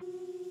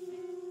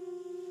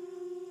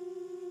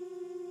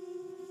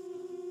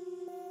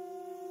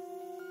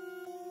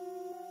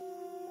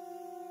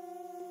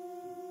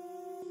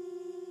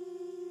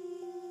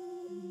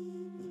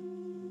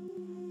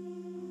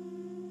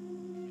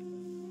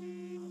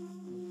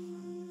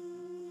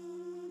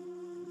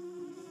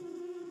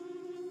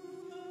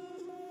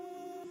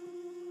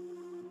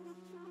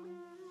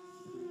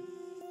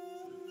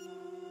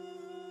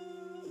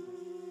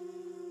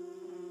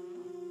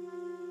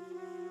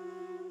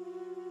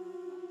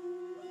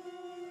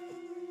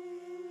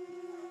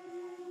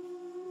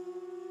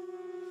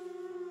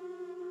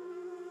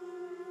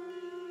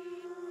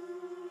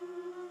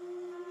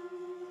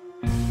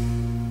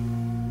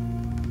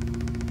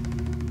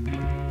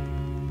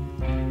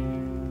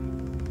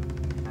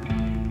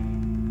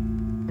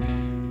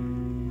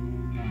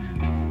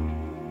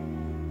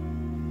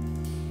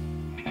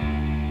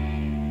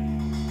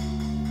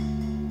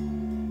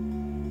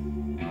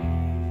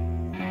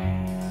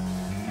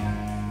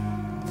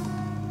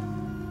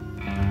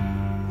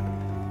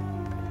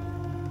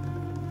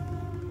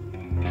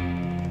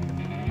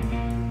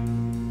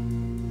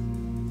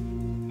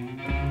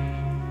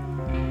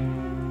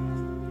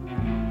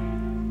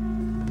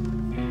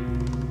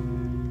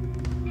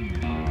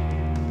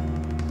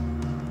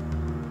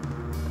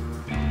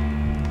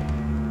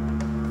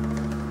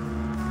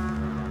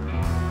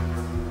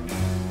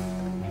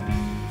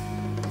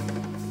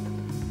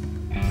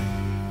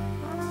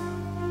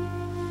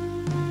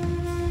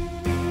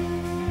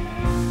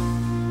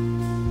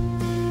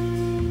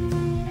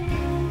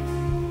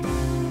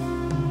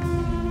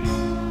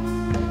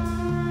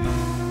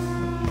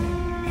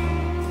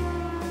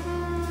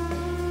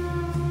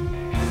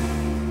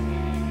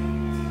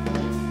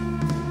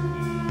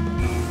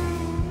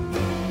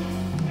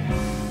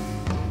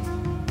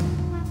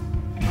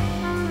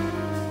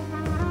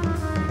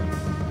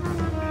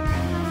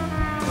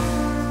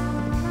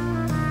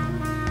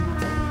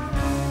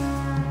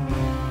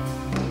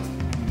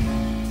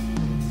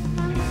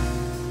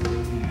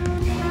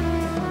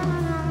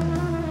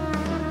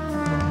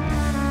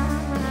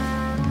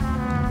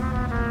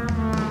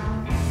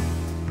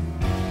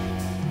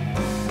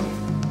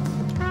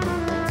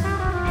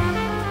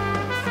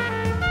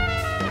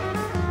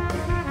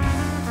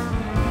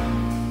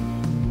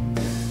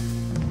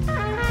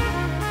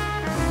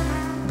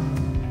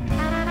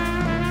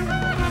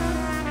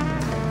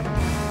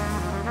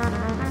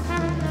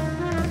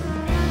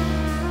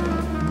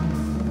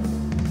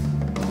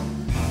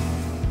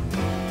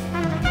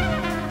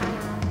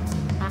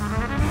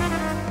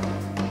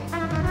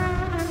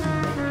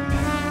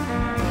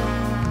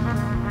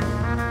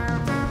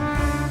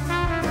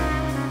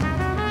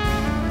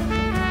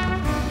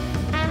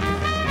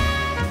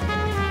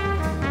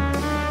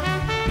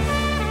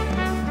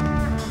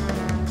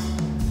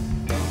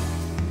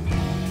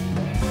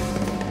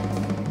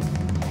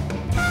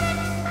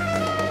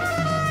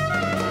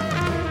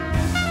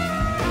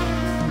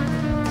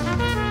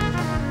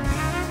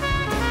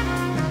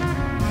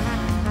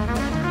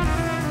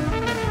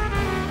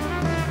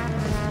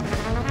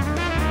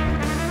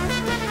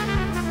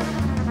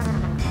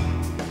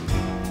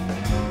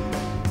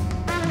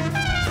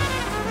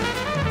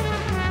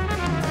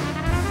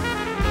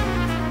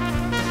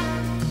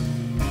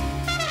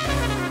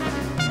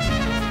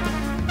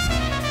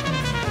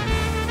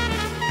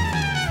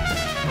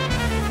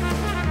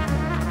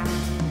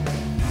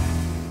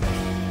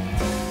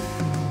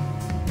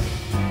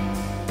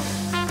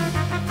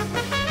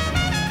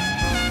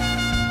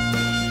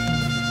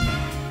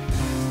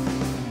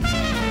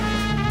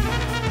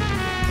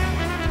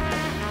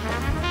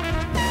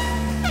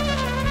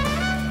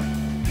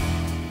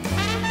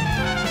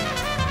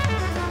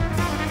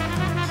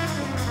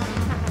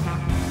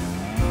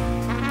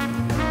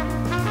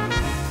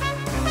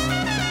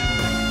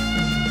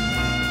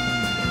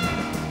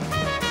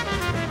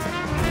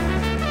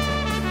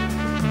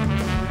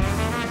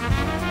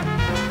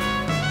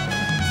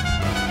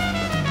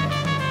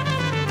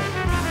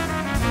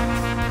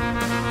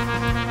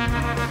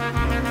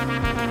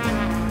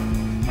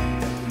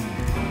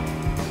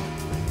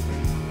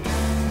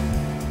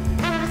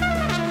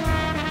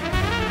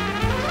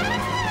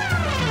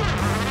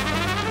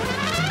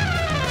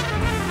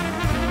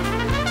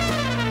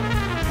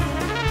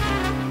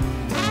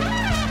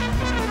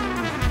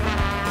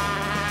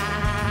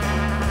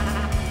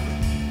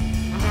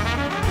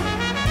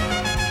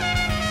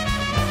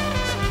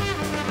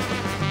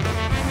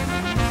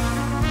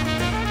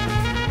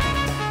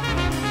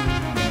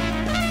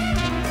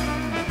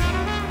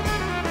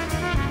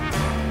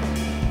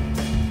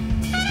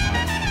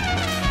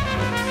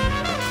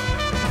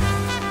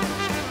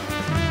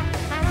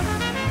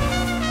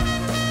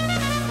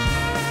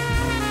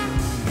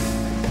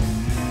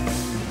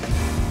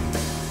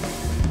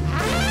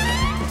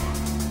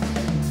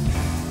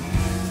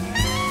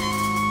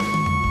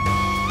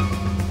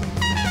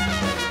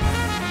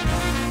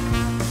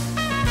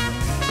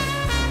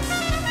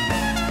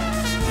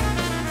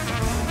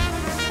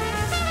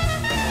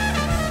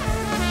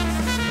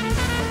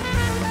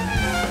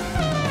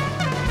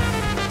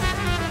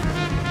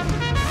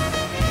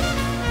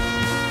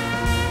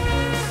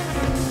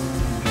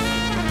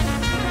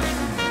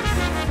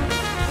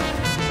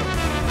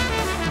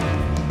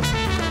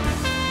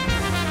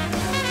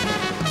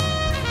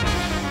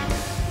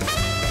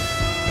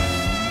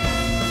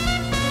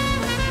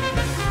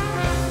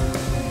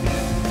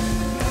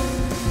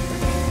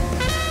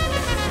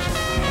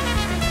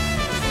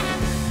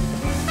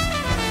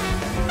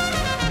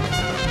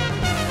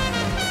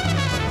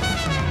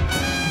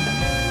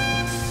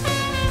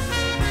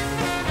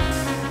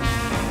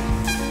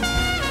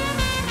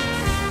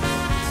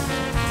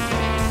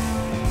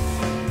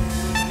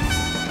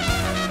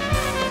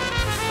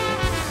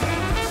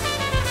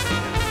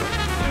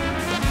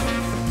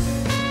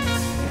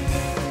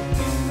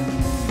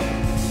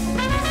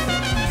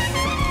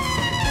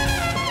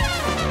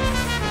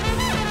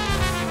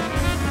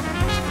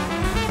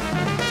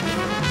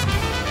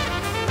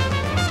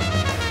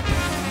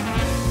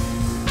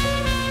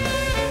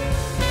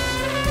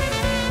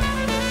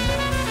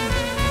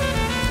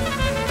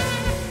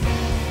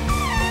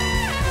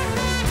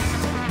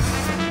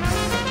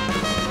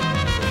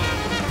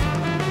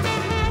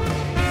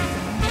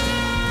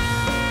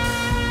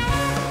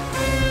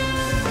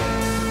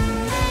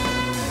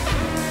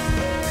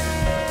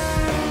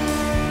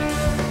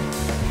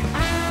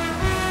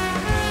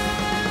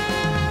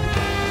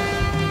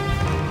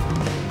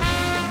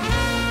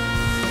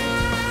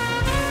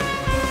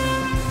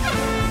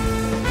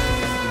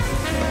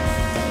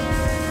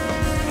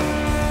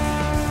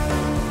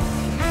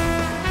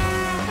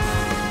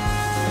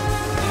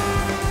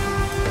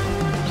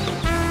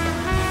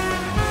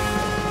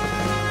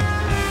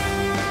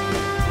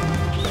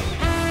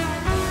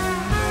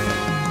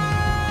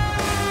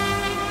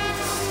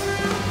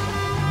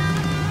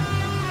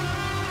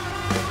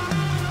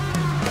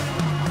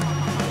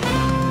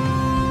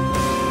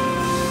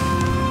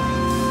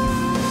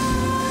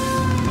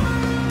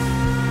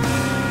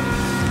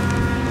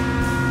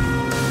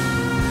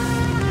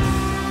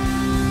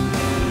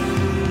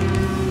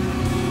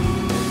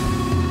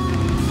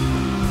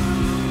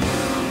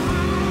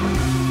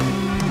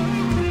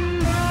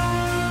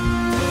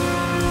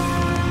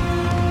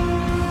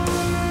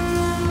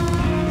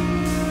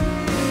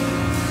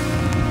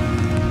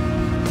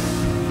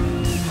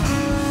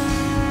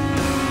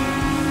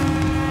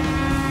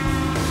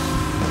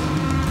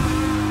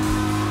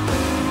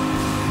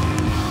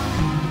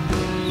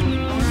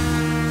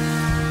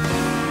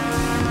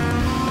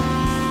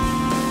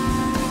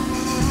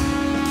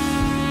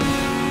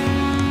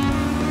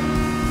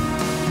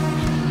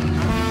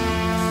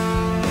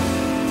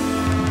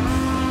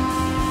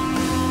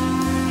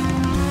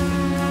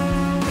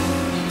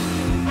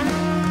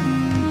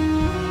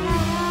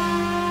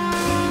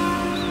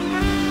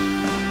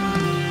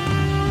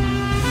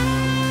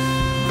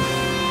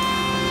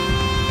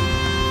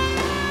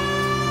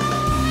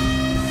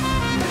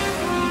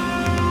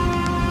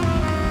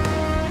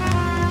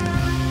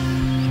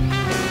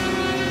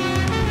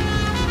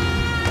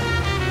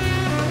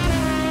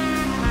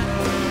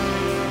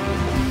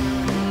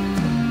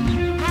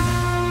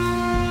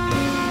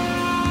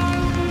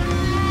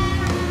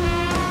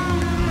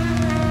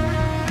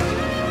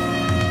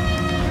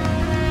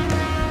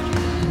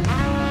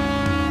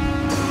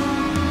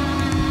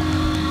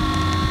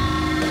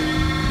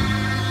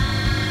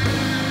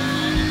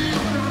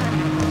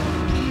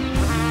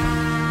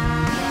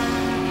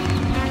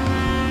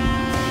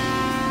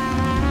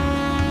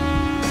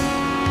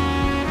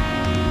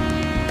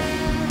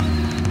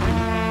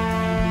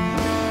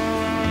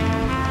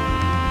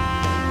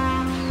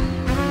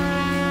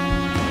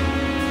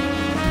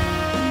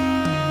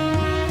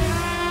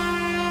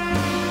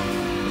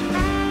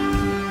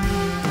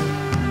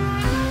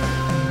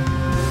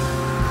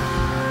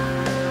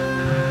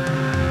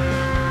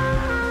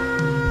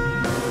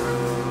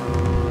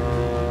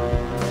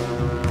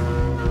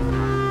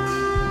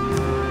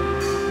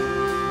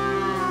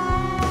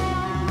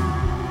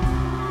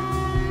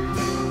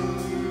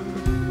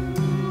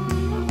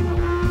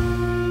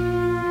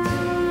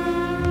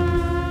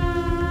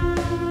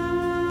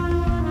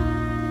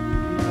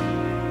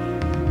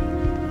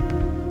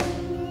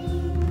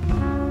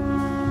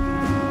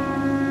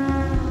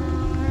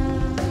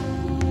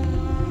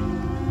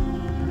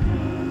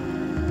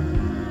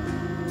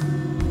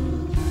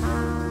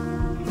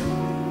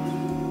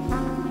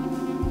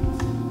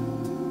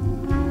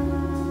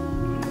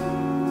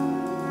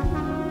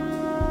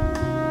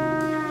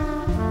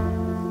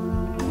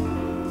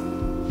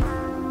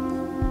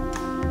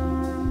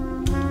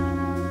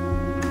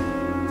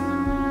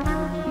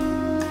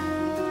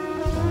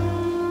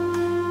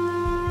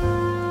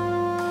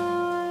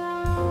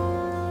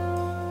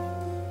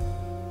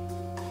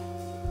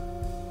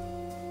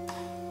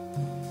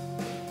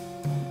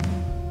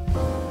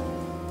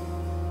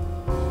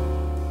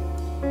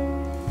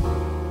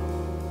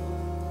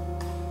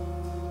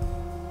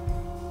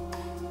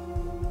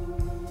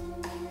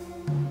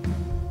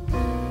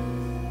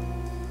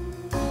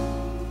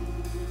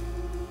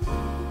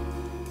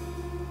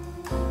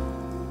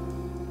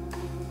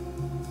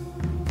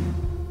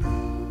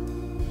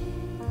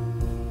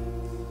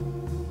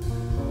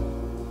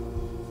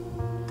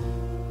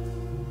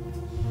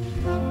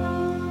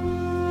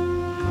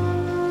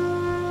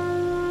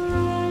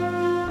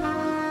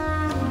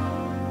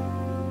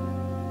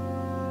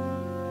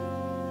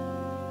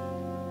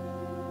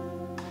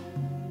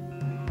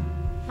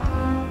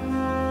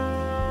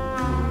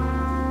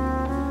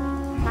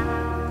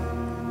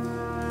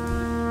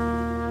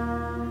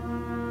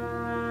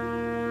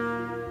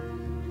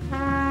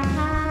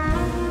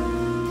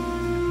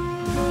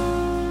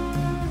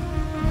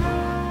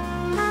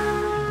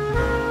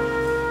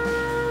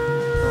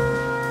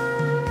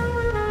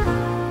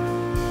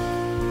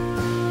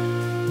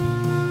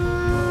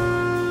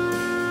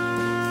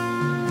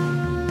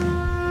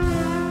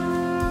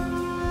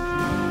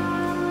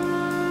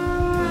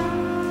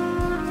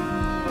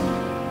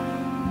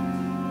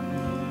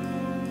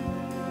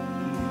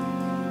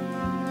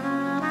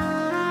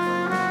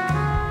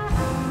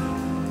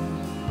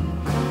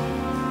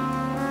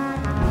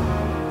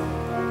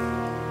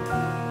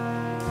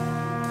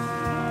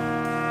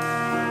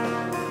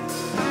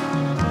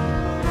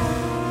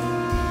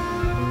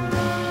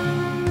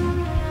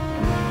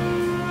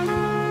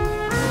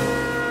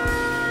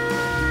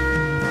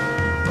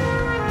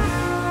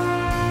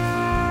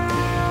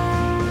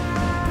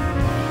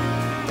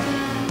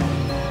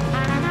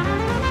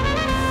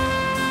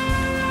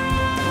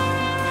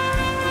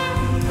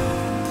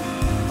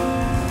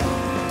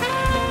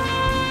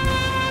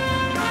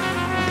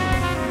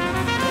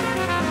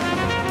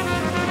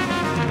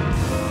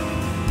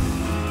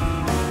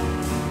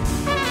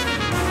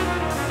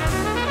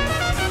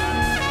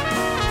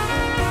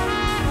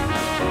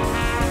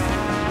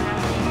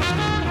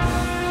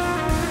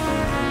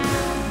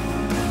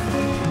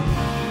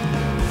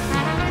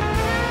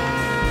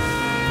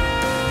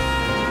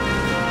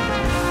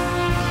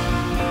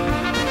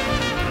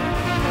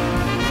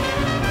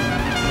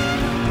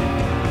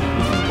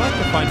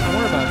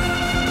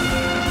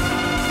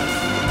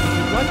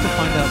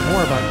 find out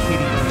more about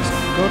Katie Ernst,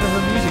 go to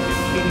her music at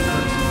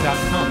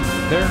katieernst.com.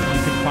 There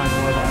you can find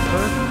more about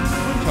her,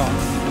 Twin Talk,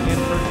 and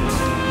Purchase.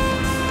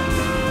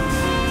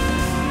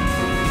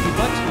 If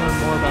you'd like to learn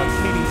more about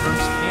Katie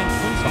Ernst and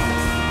Twin Talk,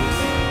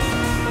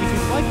 if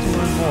you'd like to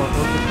learn more or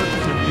to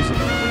purchase her music,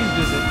 please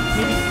visit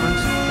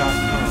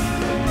katieernst.com.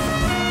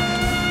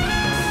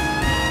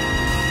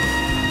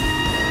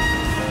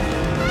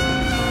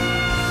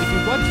 If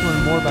you'd like to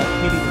learn more about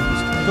Katie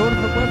Ernst, go to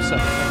her website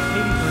at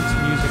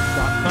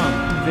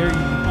katieernstmusic.com. There you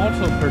can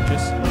also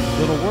purchase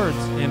Little Words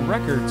and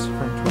records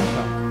from Twin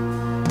Talk.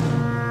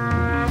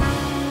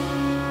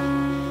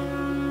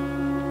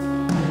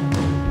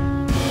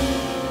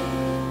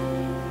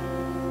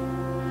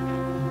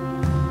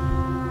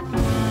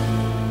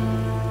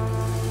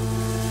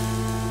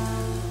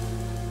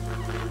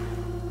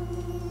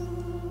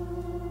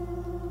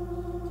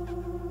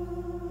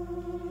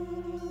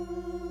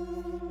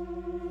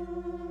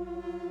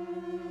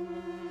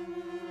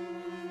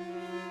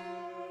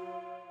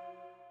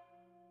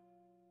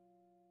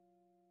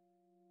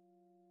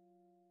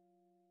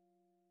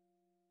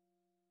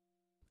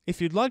 If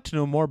you'd like to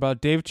know more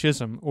about Dave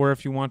Chisholm, or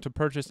if you want to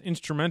purchase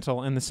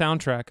instrumental and the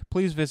soundtrack,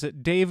 please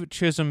visit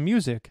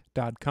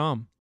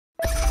davechisholmmusic.com.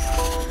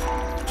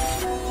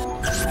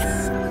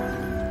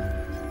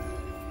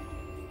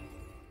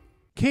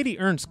 Katie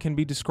Ernst can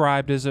be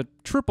described as a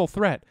triple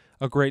threat,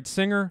 a great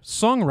singer,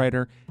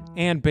 songwriter,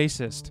 and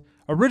bassist.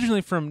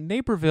 Originally from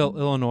Naperville,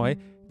 Illinois,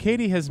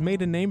 Katie has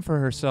made a name for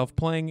herself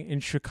playing in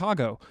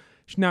Chicago.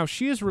 Now,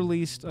 she has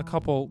released a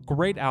couple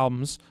great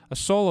albums, a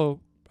solo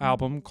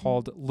album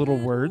called Little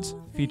Words,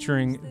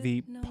 featuring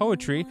the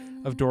poetry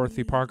of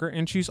Dorothy Parker,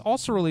 and she's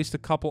also released a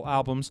couple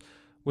albums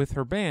with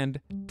her band,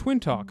 Twin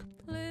Talk.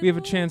 We have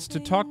a chance to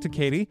talk to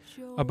Katie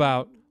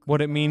about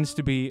what it means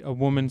to be a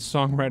woman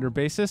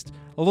songwriter-bassist,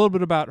 a little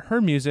bit about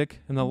her music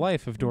and the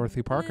life of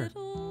Dorothy Parker.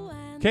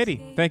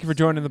 Katie, thank you for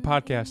joining the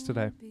podcast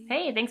today.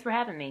 Hey, thanks for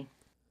having me.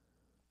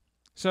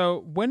 So,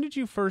 when did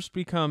you first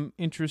become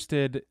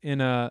interested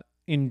in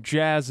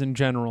jazz in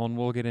general, and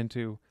we'll get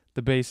into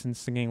the bass and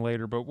singing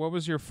later, but what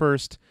was your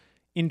first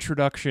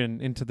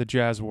introduction into the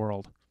jazz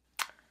world?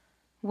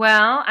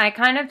 Well, I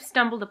kind of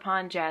stumbled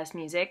upon jazz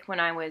music when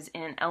I was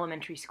in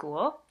elementary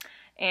school,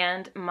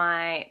 and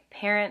my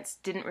parents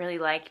didn't really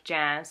like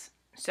jazz,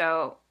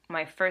 so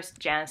my first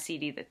jazz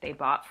CD that they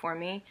bought for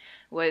me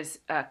was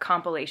a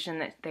compilation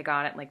that they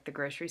got at like the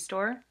grocery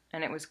store,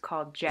 and it was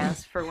called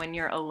Jazz for When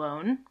You're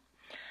Alone,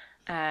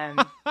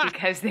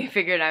 because they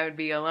figured I would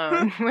be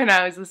alone when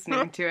I was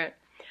listening to it.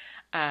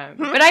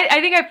 But I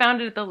think I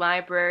found it at the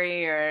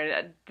library,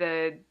 or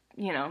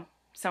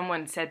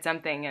someone said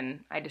something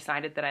and I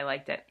decided that I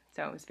liked it.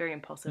 So it was very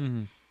impulsive.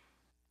 Mm-hmm.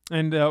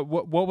 And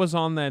what was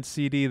on that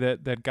CD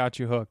that got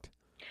you hooked?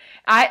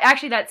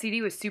 That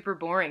CD was super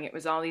boring. It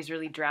was all these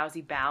really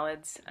drowsy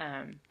ballads.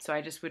 So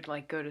I just would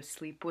go to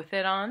sleep with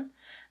it on.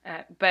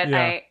 But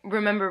yeah. I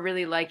remember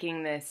really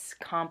liking this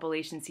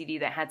compilation CD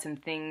that had some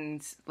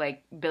things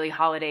like Billie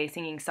Holiday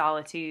singing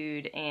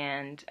Solitude,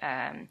 and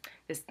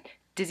this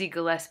Dizzy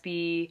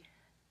Gillespie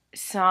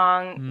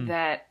song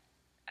that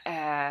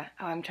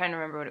I'm trying to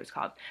remember what it was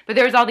called. But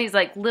there was all these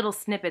little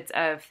snippets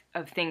of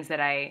things that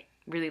I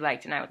really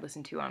liked, and I would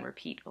listen to on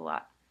repeat a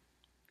lot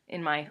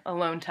in my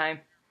alone time.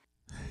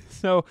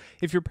 So,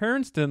 if your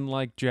parents didn't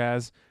like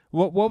jazz,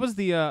 what was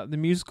the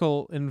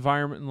musical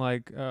environment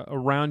like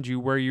around you,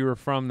 where you were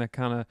from, that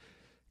kind of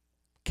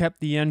kept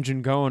the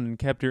engine going and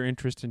kept your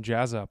interest in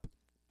jazz up?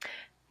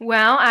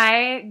 Well,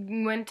 I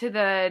went to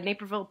the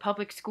Naperville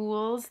public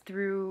schools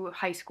through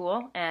high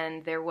school,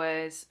 and there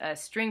was a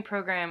string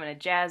program and a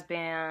jazz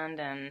band,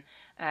 and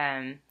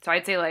so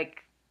I'd say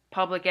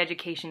public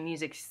education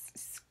music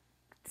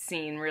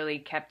scene really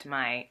kept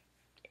my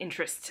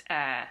interest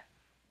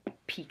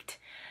peaked.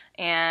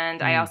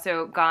 And I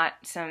also got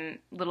some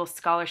little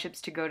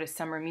scholarships to go to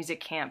summer music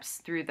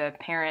camps through the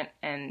parent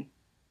and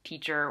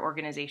teacher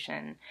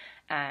organization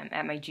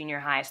at my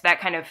junior high. So that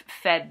kind of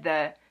fed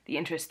the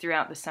interest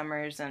throughout the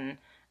summers, and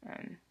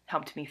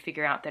helped me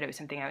figure out that it was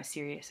something I was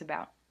serious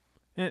about.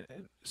 And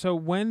so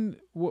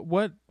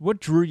what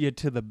drew you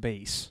to the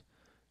bass?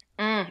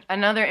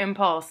 Another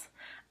impulse.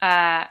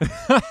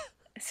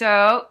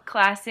 So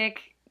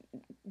classic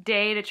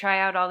day to try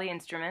out all the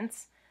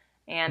instruments,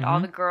 and all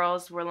the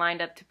girls were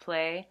lined up to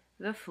play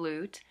the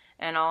flute,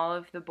 and all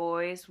of the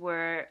boys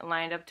were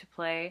lined up to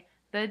play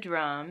the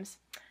drums.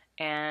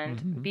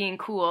 And being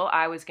cool,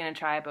 I was going to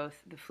try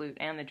both the flute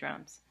and the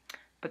drums.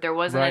 But there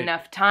wasn't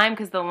enough time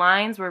because the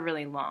lines were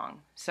really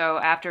long. So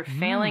after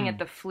failing at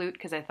the flute,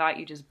 because I thought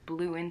you just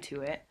blew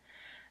into it,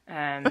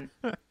 I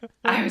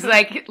was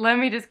like, let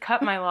me just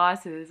cut my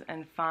losses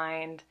and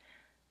find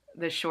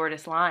the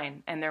shortest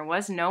line. And there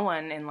was no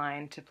one in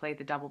line to play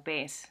the double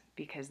bass,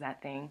 because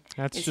that thing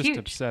is just huge.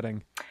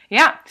 Upsetting.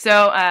 Yeah.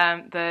 So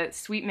the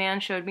sweet man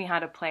showed me how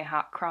to play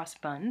hot cross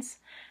buns.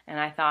 And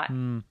I thought,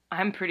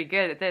 I'm pretty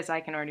good at this. I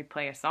can already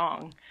play a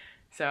song.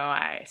 So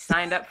I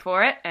signed up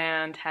for it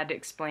and had to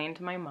explain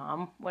to my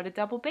mom what a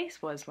double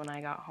bass was when I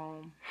got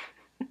home.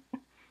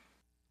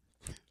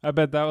 I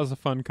bet that was a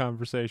fun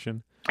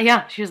conversation.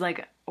 Yeah, she was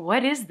like,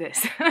 "What is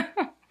this?"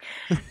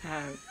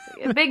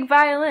 A big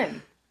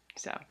violin.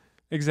 So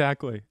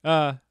Exactly.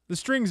 The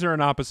strings are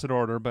in opposite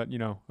order, but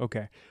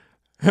okay.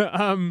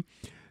 um,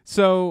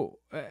 so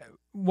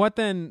what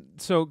then?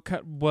 So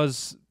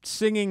was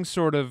singing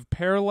sort of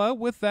parallel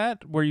with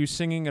that? Were you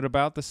singing at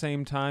about the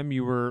same time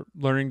you were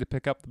learning to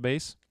pick up the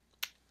bass?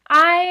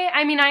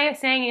 I mean, I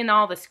sang in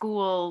all the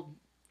school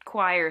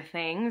choir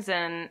things,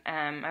 and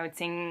I would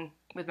sing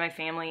with my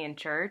family in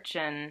church,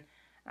 and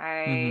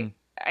I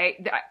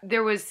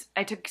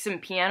took some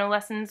piano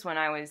lessons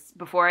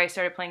before I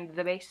started playing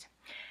the bass,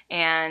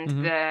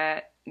 and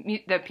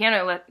the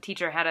piano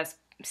teacher had us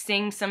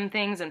sing some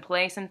things and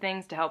play some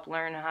things to help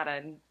learn how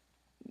to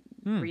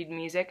read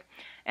music,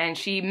 and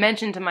she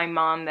mentioned to my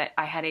mom that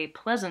I had a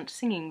pleasant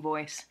singing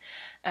voice,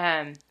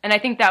 and I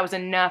think that was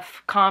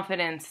enough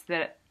confidence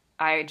that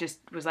I just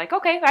was like,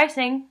 okay, I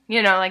sing,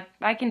 like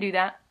I can do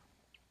that.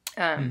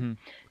 And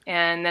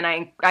then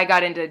I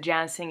got into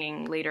jazz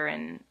singing later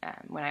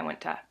when I went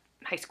to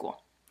high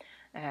school.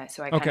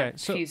 So I kind of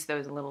fused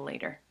those a little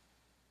later.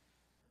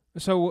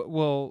 So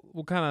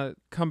we'll kind of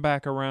come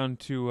back around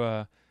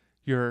to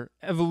your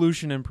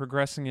evolution and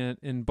progressing it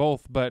in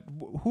both. But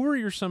who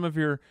are some of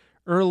your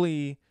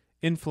early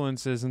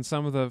influences and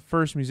some of the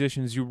first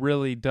musicians you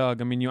really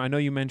dug? I mean, I know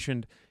you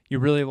mentioned you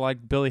really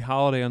liked Billie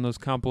Holiday on those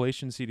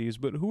compilation CDs,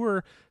 but who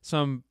are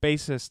some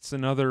bassists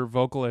and other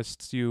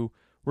vocalists you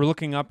were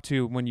looking up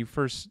to when you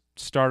first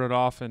started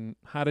off, and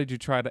how did you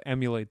try to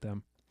emulate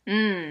them?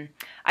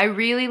 I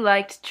really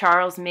liked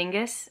Charles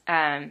Mingus.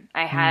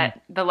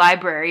 The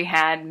library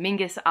had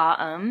Mingus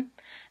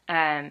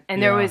and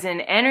there was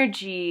an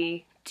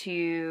energy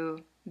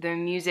to the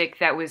music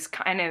that was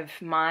kind of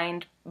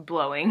mind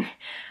blowing,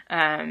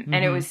 and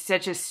it was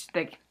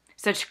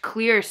such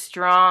clear,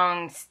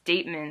 strong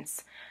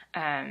statements.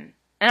 And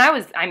I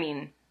was,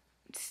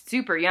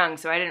 super young,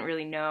 so I didn't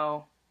really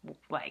know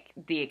like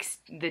the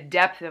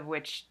depth of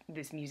which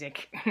this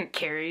music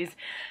carries.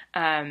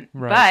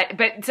 Right.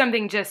 But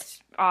something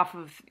just off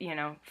of,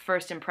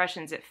 first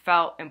impressions, it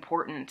felt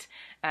important.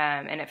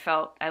 And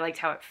I liked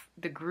how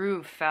the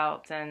groove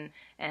felt and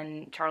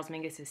Charles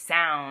Mingus's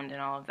sound and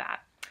all of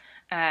that.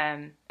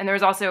 And there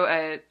was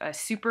also a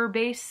super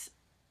bass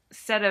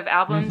set of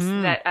albums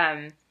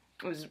that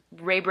was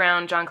Ray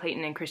Brown, John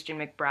Clayton, and Christian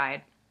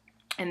McBride.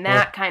 And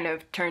that kind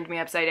of turned me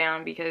upside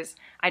down because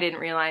I didn't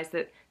realize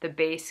that the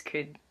bass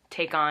could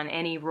take on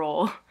any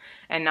role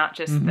and not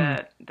just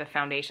the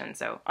foundation.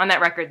 So on that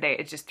record,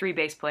 it's just 3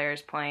 bass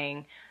players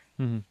playing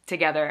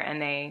together,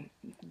 and they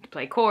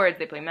play chords,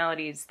 they play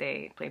melodies,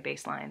 they play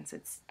bass lines.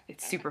 It's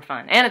super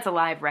fun, and it's a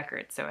live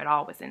record, so it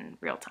all was in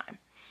real time.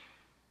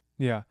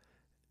 Yeah.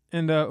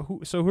 And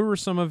who were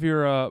some of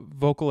your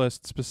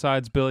vocalists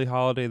besides Billie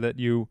Holiday that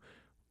you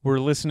were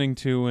listening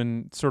to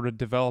and sort of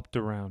developed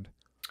around?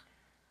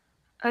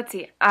 Let's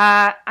see.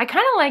 I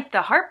kind of liked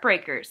the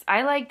Heartbreakers.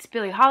 I liked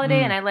Billie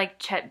Holiday, and I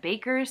liked Chet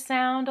Baker's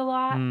sound a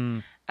lot.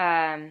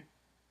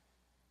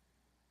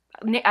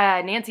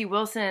 Nancy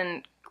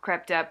Wilson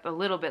crept up a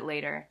little bit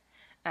later,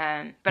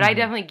 but I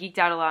definitely geeked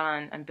out a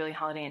lot on Billie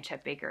Holiday and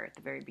Chet Baker at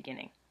the very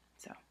beginning.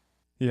 So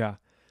yeah,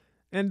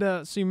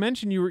 and so you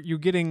mentioned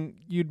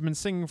you'd been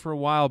singing for a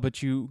while,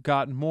 but you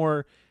got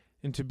more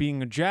into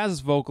being a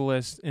jazz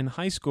vocalist in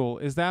high school.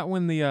 Is that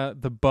when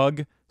the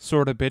bug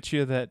sort of bit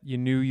you that you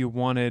knew you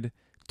wanted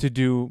to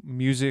do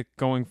music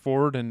going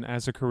forward and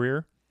as a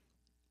career?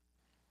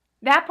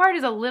 That part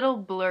is a little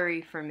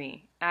blurry for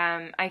me.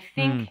 I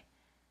think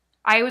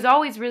I was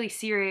always really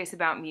serious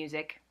about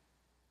music,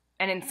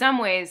 and in some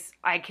ways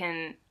I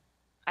can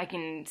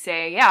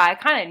say, yeah, I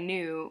kind of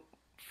knew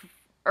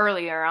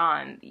earlier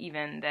on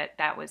even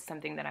that was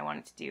something that I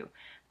wanted to do.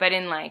 But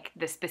in like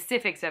the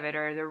specifics of it,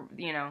 or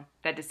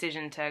that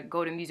decision to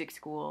go to music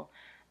school,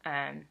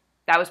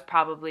 that was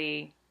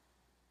probably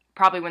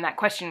when that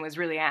question was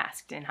really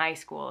asked in high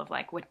school of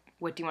like, what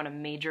do you want to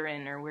major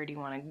in, or where do you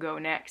want to go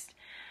next?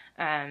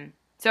 But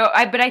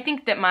I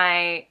think that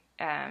my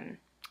kind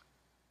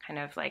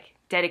of like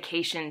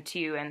dedication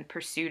to and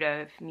pursuit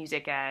of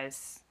music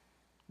as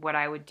what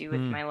I would do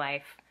with my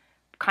life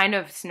kind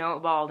of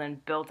snowballed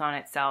and built on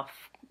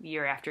itself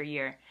year after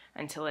year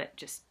until it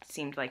just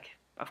seemed like,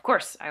 of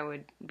course, I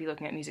would be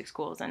looking at music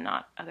schools and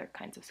not other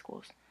kinds of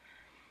schools.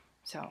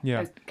 So it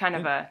was kind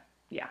of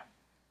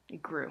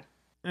it grew.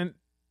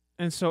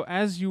 And so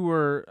as you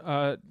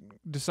were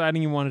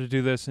deciding you wanted to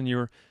do this and you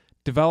were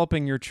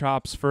developing your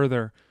chops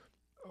further,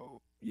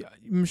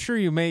 I'm sure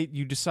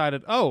you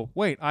decided, oh,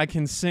 wait, I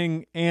can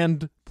sing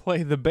and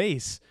play the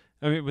bass.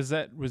 I mean, was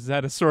that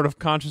a sort of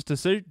conscious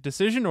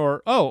decision,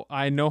 or, oh,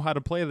 I know how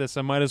to play this,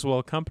 I might as well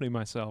accompany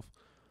myself?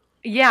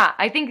 Yeah,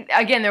 I think,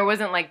 again, there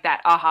wasn't like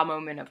that aha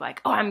moment of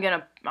like, oh, I'm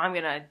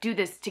gonna do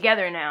this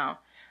together now.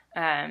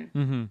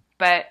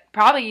 But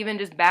probably even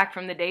just back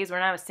from the days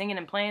when I was singing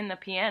and playing the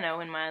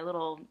piano in my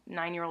little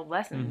 9-year-old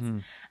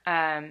lessons,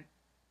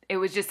 it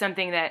was just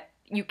something that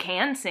you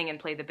can sing and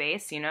play the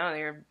bass.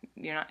 You're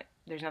not.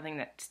 There's nothing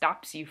that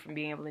stops you from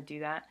being able to do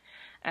that.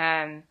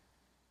 And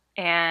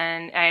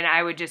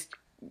I would just,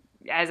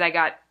 as I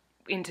got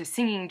into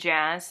singing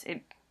jazz,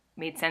 it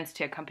made sense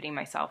to accompany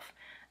myself,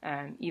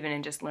 even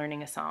in just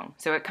learning a song.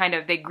 So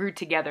they grew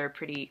together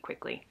pretty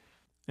quickly.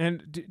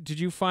 And did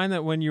you find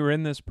that when you were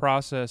in this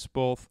process,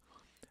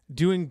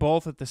 doing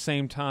both at the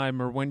same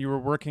time, or when you were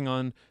working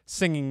on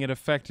singing, it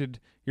affected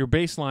your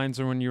bass lines,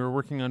 or when you were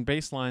working on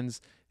bass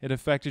lines, it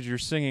affected your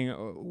singing?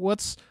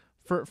 What's,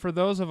 for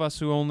those of us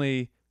who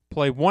only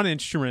play one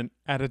instrument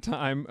at a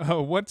time,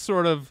 what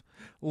sort of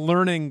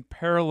learning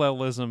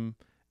parallelism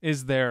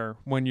is there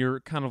when you're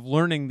kind of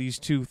learning these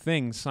two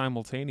things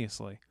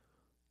simultaneously?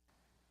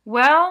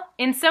 Well,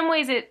 in some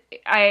ways,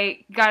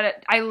 I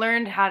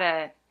learned how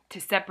to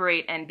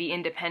separate and be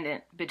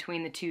independent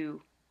between the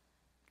two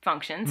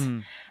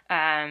functions.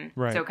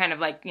 Right. So kind of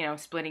like,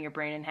 splitting your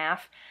brain in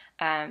half.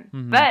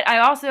 But I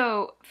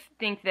also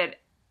think that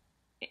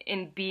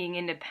in being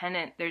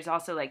independent, there's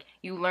also like,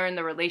 you learn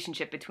the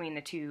relationship between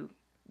the two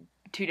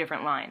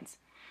different lines.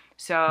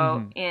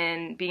 So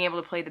in being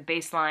able to play the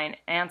bass line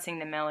and sing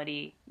the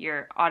melody,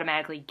 you're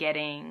automatically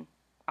getting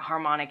a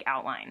harmonic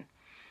outline.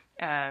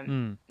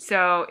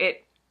 So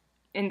it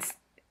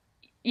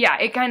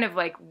kind of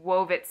like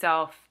wove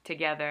itself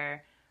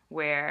together,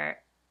 where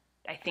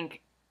I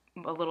think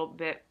a little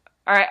bit,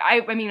 or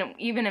I mean,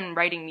 even in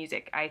writing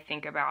music, I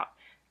think about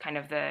kind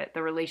of the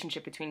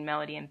relationship between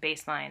melody and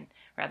bass line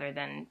rather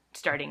than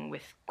starting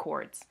with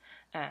chords.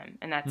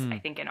 And that's, I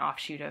think, an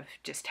offshoot of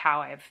just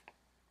how I've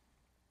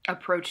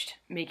approached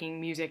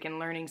making music and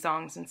learning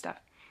songs and stuff.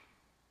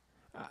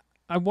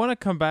 I want to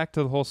come back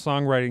to the whole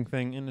songwriting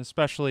thing, and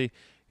especially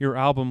your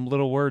album,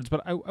 Little Words,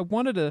 but I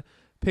wanted to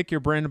pick your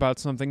brain about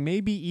something.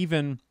 Maybe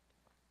even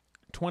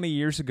 20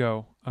 years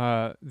ago,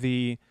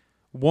 the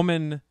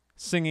woman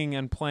singing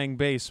and playing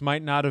bass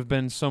might not have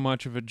been so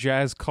much of a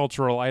jazz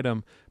cultural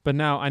item, but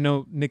now I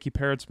know Nikki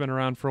Parrott's been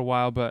around for a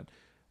while, but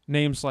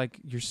names like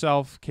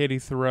yourself, Katie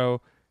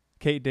Thoreau,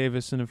 Kate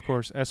Davis, and of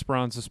course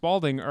Esperanza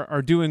Spalding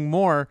are doing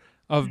more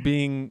of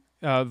being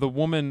the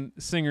woman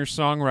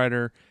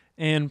singer-songwriter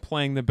and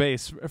playing the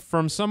bass.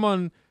 From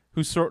someone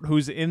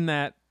who's in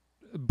that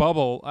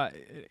bubble,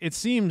 it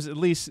seems, at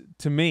least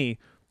to me,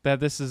 that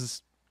this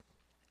is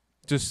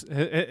just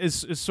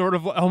is sort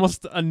of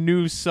almost a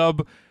new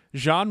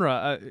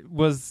sub-genre.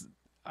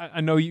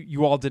 I know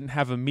you all didn't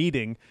have a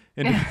meeting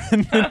and,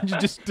 and you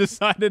just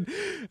decided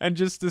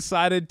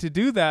to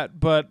do that,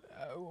 but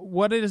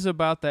what it is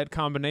about that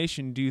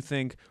combination do you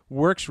think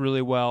works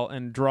really well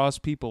and draws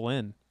people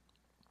in?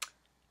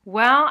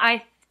 Well,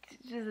 I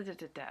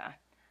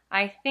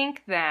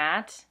think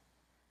that,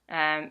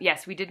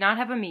 yes, we did not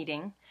have a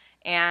meeting,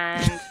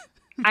 and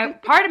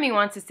part of me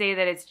wants to say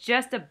that it's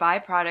just a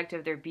byproduct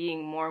of there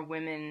being more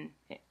women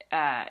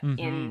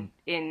in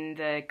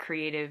the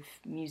creative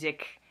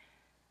music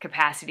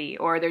capacity,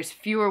 or there's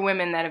fewer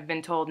women that have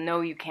been told,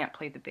 no, you can't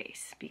play the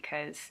bass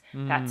because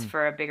that's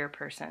for a bigger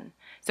person.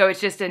 So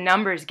it's just a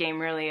numbers game,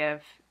 really,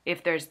 of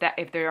if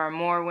there are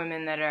more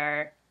women that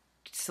are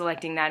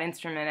selecting that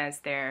instrument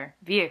as their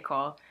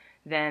vehicle,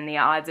 then the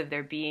odds of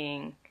there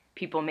being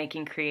people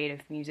making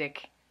creative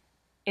music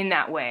in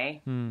that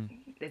way,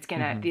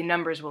 the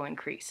numbers will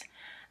increase.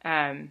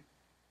 And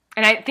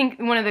I think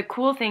one of the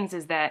cool things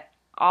is that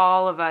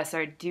all of us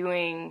are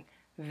doing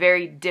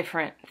very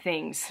different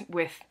things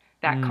with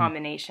that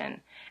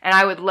combination. And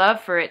I would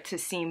love for it to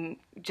seem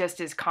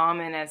just as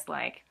common as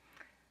like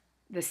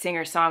the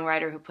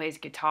singer-songwriter who plays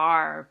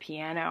guitar or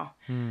piano.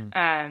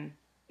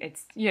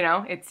 It's,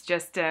 it's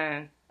just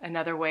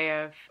another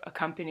way of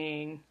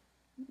accompanying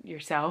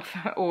yourself,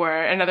 or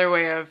another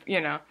way of,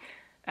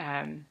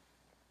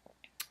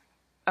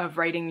 of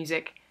writing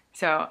music.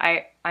 So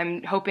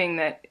I'm hoping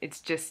that it's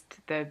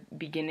just the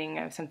beginning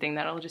of something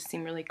that'll just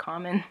seem really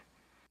common.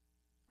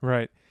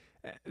 Right.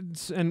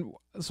 And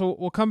so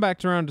we'll come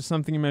back around to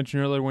something you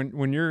mentioned earlier.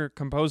 When you're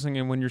composing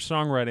and when you're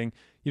songwriting,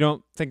 you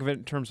don't think of it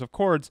in terms of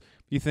chords.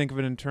 You think of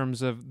it in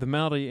terms of the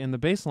melody and the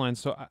bass line.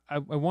 So I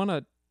want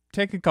to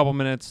take a couple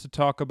minutes to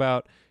talk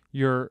about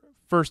your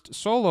first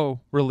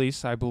solo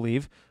release, I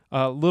believe,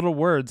 Little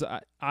Words.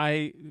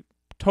 I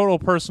total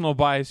personal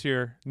bias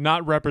here,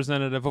 not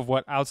representative of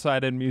what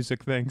Outside In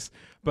Music thinks,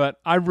 but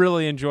I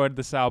really enjoyed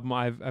this album.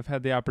 I've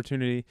had the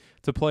opportunity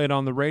to play it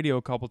on the radio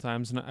a couple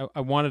times, and I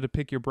wanted to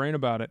pick your brain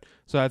about it.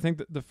 So I think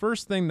that the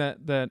first thing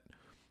that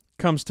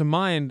comes to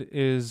mind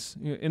is,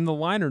 in the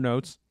liner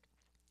notes,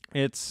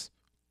 it's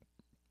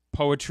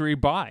poetry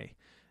by.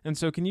 And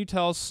so can you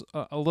tell us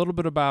a little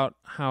bit about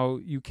how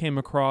you came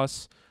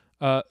across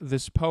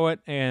this poet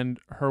and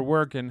her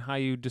work, and how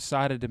you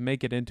decided to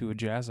make it into a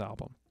jazz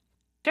album?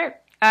 Sure.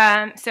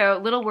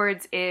 So Little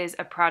Words is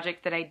a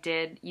project that I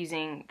did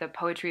using the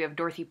poetry of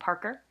Dorothy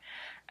Parker.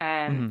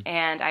 And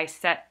I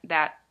set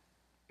that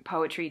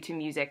poetry to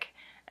music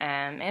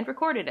and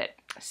recorded it.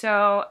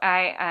 So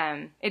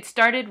it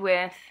started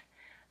with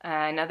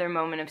another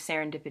moment of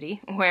serendipity,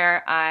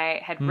 where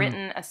I had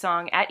written a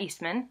song at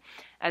Eastman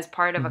as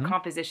part of a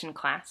composition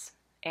class.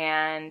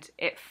 And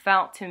it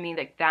felt to me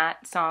like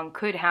that song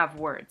could have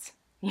words.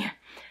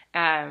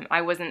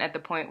 I wasn't at the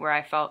point where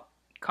I felt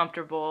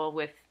comfortable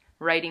with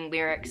writing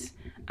lyrics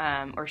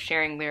or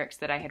sharing lyrics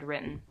that I had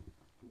written.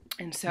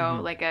 And so,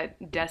 like a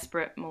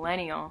desperate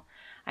millennial,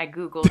 I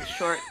Googled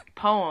short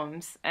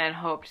poems and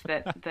hoped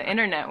that the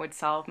internet would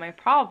solve my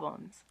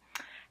problems.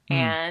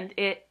 And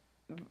it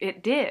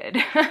did.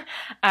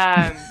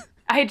 I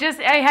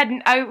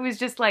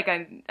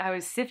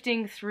was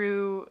sifting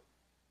through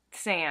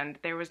sand.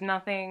 There was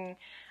nothing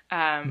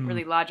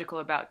really logical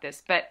about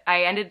this, but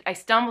I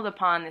stumbled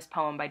upon this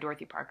poem by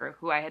Dorothy Parker,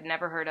 who I had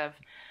never heard of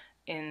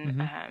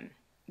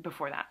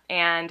before that.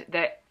 And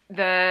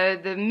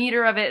the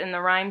meter of it and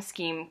the rhyme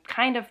scheme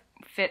kind of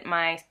fit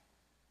my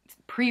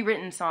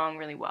pre-written song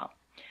really well.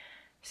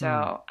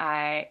 So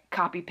I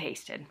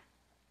copy-pasted.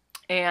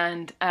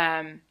 And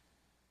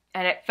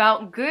it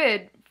felt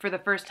good for the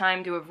first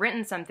time to have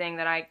written something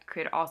that I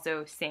could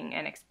also sing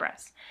and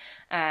express.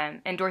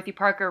 And Dorothy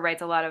Parker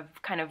writes a lot of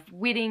kind of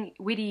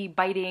witty,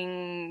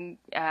 biting,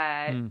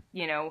 men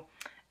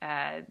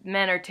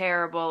are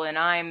terrible and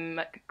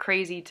I'm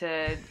crazy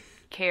to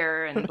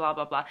care and blah,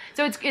 blah, blah.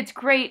 So it's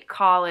great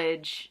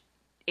college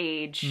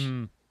age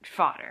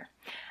fodder.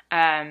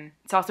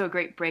 It's also a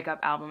great breakup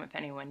album if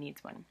anyone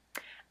needs one.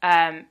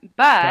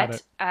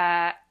 But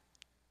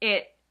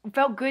it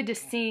felt good to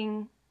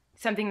sing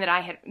something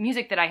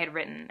music that I had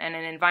written and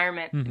an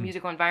environment,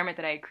 musical environment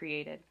that I had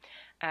created,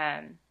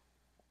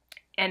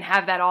 and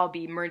have that all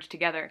be merged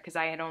together because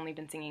I had only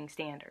been singing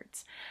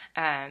standards.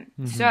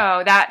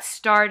 So that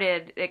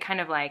started, it kind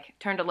of like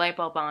turned a light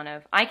bulb on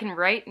of, I can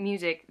write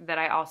music that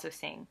I also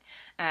sing.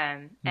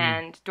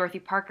 And Dorothy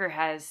Parker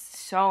has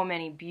so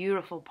many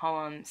beautiful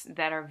poems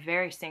that are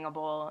very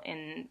singable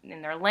in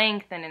their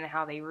length and in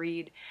how they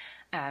read,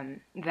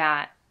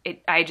 that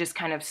I just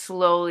kind of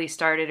slowly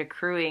started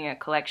accruing a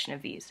collection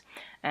of these.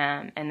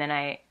 And then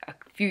a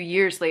few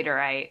years later,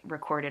 I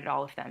recorded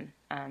all of them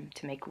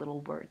to make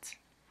little words.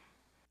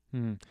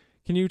 Can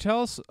you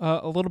tell us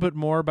a little bit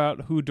more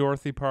about who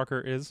Dorothy Parker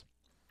is?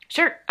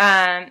 Sure.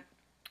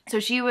 So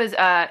she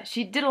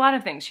did a lot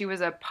of things. She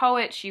was a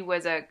poet. She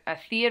was a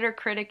theater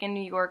critic in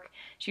New York.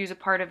 She was a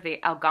part of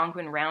the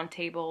Algonquin Round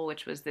Table,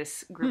 which was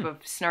this group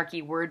of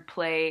snarky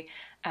wordplay,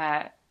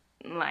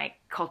 like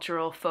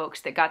cultural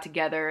folks that got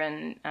together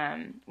and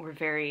were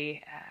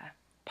very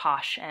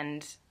posh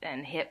and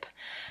hip.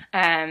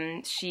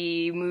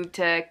 She moved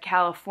to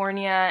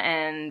California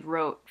and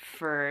wrote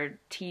for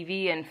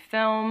TV and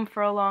film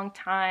for a long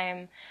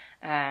time.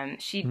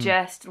 She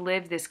just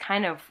lived this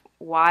kind of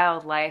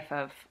wild life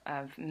of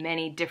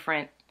many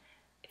different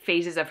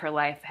phases of her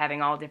life,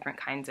 having all different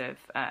kinds of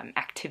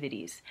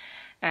activities.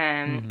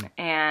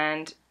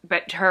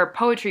 But her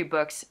poetry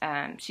books,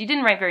 she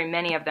didn't write very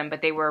many of them,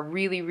 but they were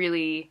really,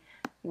 really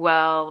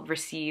well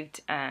received.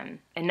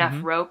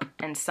 Enough Rope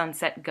and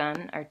Sunset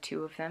Gun are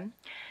two of them.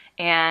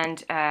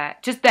 And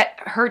just that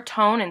her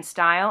tone and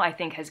style, I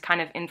think, has kind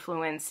of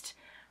influenced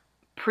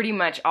pretty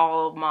much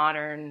all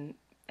modern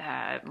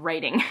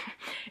writing.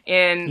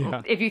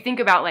 If you think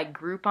about like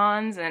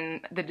Groupons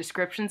and the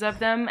descriptions of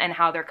them and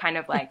how they're kind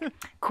of like,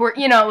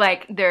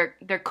 like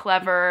they're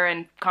clever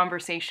and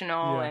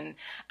conversational, and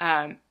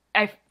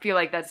I feel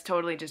like that's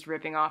totally just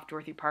ripping off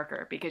Dorothy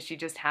Parker because she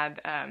just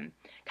had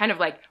kind of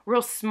like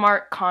real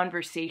smart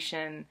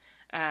conversation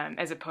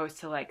as opposed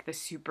to like the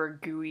super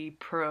gooey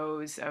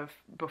prose of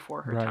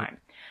before her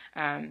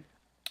time.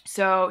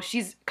 So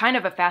she's kind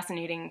of a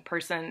fascinating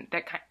person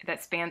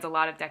that spans a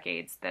lot of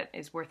decades that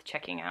is worth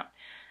checking out.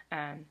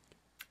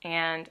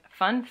 And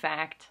fun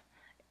fact,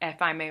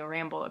 if I may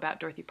ramble about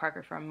Dorothy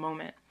Parker for a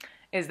moment,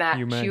 is that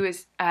she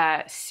was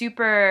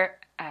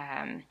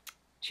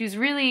she was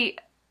really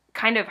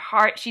kind of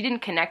hard. She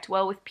didn't connect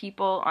well with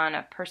people on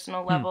a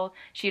personal level.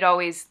 She'd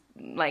always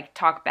like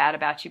talk bad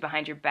about you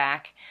behind your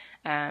back.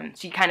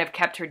 She kind of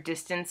kept her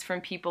distance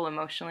from people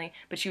emotionally,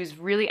 but she was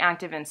really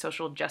active in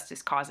social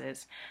justice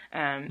causes,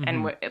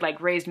 and like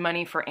raised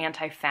money for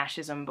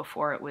anti-fascism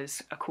before it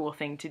was a cool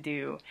thing to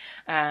do,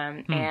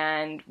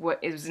 and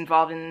it was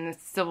involved in the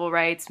civil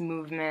rights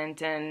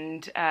movement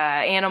and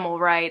animal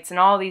rights and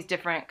all these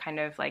different kind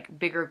of like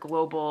bigger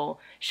global,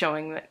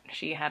 showing that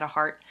she had a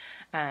heart.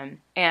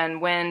 And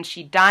when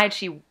she died,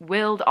 she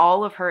willed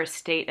all of her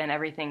estate and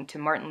everything to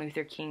Martin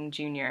Luther King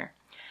Jr.,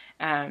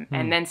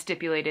 and then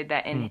stipulated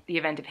that in the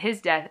event of his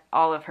death,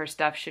 all of her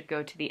stuff should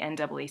go to the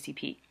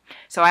NAACP.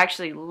 So I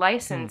actually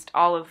licensed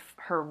all of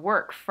her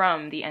work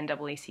from the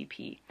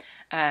NAACP.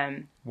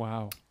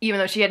 Wow. Even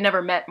though she had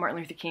never met Martin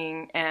Luther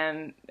King,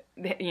 and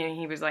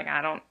he was like,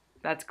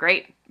 that's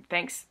great.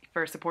 Thanks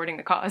for supporting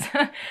the cause.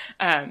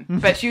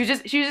 But she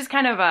was just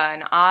kind of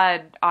an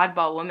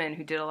oddball woman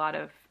who did a lot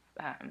of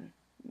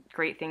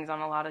great things on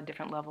a lot of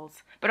different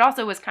levels, but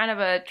also was kind of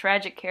a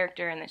tragic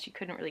character in that she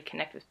couldn't really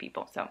connect with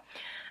people. So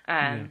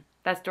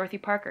that's Dorothy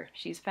Parker.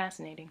 She's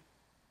fascinating.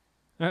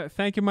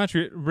 Thank you much.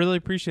 Really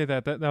appreciate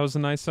that. That was a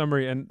nice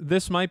summary. And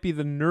this might be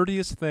the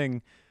nerdiest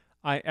thing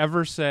I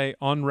ever say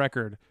on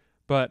record,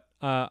 but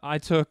I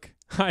took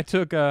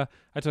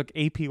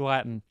AP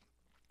Latin,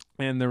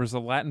 and there was a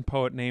Latin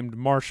poet named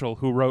Marshall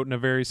who wrote in a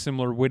very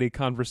similar witty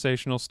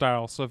conversational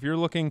style. So if you're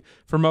looking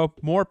for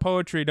more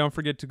poetry, don't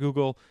forget to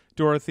Google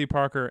Dorothy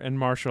Parker and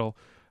Marshall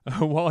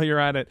while you're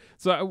at it.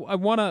 So I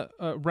want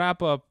to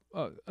wrap up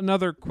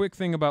another quick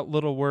thing about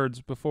Little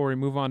Words before we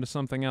move on to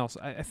something else.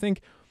 I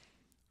think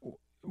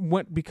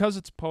because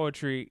it's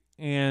poetry,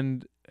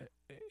 and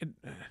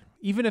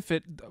even if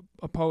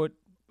a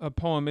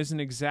poem isn't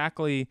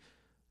exactly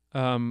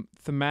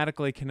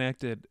thematically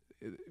connected,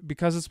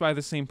 because it's by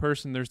the same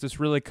person, there's this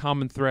really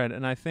common thread.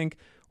 And I think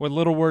what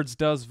Little Words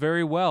does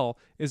very well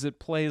is it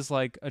plays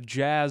like a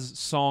jazz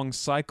song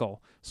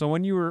cycle. So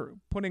when you were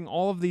putting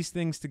all of these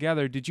things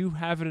together, did you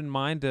have it in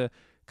mind to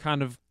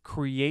kind of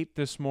create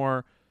this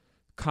more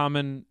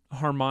common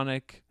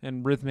harmonic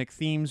and rhythmic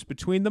themes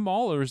between them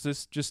all, or is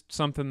this just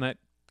something that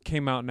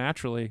came out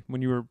naturally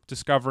when you were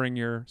discovering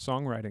your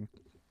songwriting?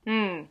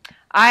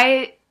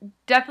 I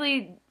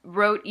definitely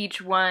wrote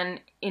each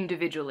one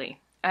individually.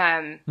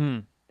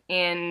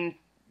 And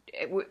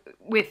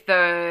with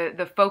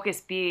the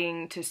focus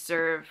being to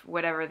serve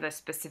whatever the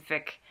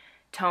specific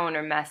tone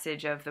or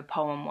message of the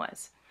poem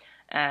was.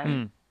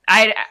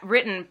 I'd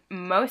written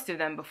most of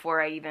them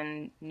before I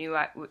even knew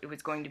it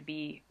was going to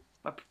be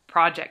a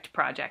project.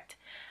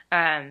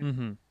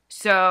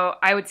 So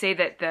I would say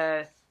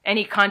that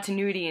any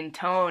continuity in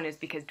tone is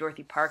because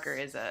Dorothy Parker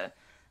is a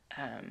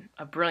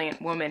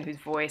brilliant woman whose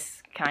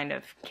voice kind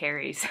of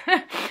carries.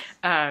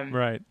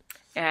 Right.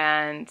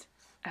 And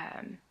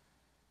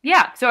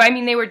yeah, so I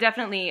mean, they were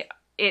definitely,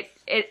 it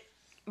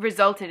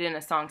resulted in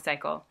a song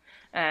cycle.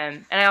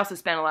 And I also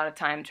spent a lot of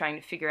time trying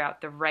to figure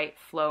out the right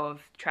flow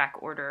of track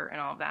order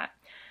and all of that.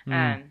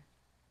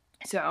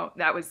 So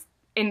that was,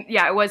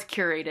 it was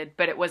curated,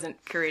 but it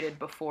wasn't curated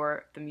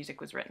before the music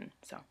was written.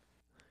 So.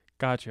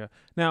 Gotcha.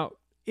 Now,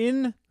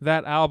 in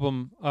that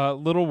album,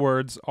 Little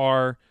Words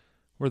were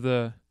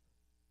the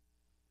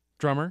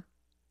drummer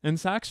and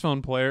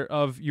saxophone player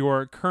of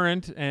your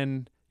current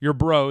and your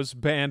bros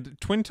band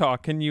Twin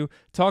Talk. Can you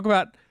talk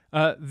about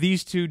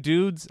these two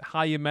dudes,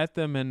 how you met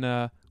them,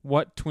 and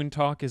what Twin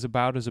Talk is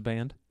about as a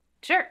band?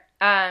 Sure.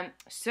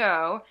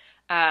 So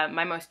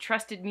my most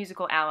trusted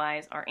musical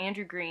allies are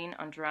Andrew Green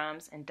on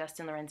drums and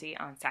Dustin Lorenzi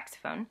on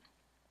saxophone.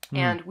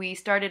 And we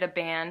started a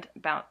band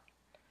about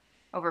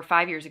over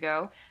 5 years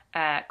ago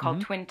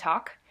called Twin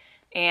Talk.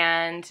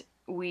 And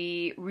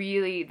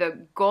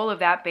the goal of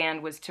that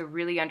band was to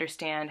really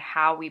understand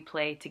how we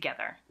play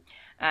together.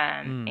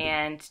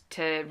 And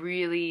to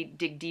really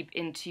dig deep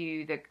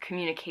into the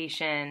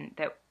communication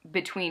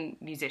between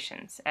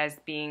musicians as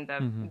being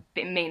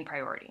the main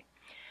priority.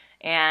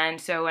 And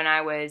so when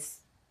I was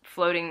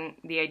floating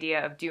the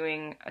idea of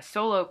doing a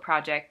solo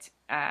project,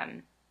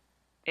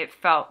 it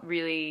felt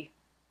really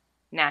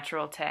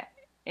natural to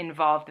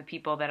involve the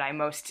people that I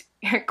most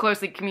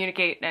closely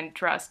communicate and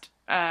trust.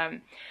 So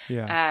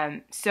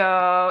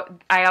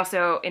I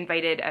also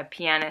invited a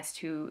pianist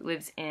who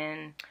lives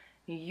in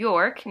New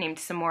York named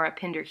Samora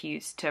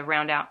Pinderhughes to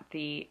round out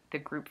the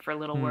group for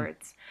Little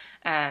Words.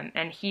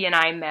 And he and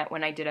I met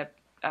when I did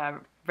a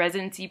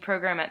residency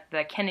program at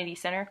the Kennedy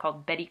Center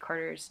called Betty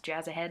Carter's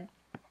Jazz Ahead.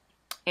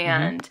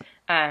 And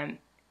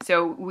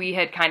so we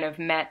had kind of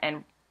met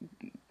and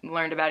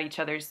learned about each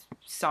other's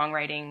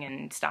songwriting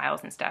and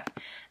styles and stuff.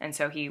 And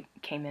so he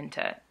came in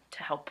to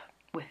help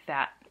with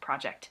that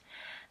project.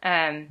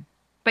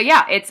 But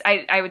yeah,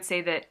 I would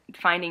say that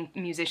finding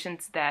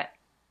musicians that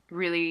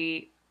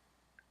really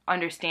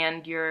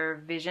understand your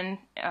vision,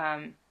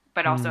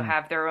 but also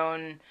have their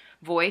own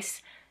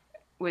voice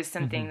was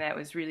something that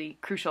was really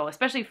crucial,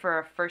 especially for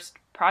a first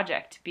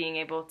project, being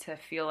able to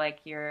feel like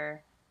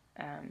you're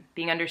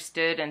being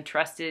understood and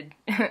trusted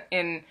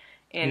in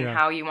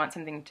how you want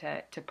something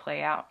to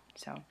play out.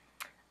 So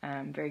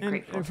I'm very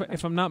grateful.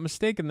 If I'm not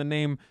mistaken, the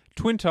name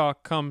Twin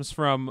Talk comes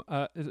from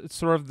it's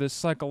sort of this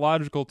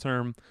psychological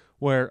term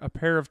where a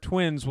pair of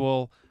twins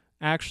will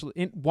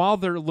actually, while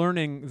they're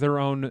learning their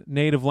own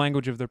native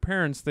language of their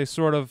parents, they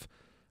sort of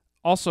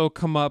also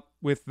come up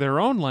with their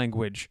own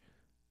language.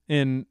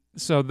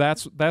 So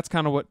that's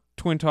kind of what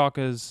Twin Talk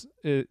is.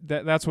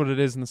 That's what it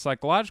is in the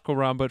psychological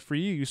realm. But for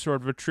you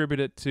sort of attribute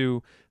it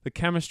to the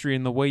chemistry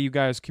and the way you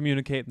guys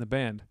communicate in the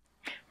band.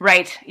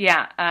 Right.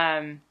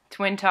 Yeah.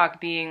 Twin Talk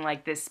being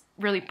like this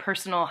really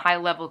personal,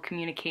 high-level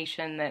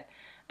communication that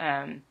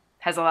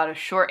has a lot of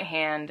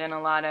shorthand and a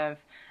lot of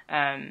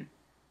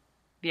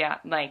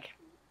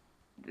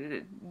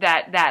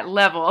that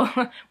level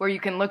where you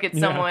can look at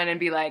someone and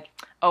be like,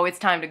 oh, it's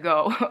time to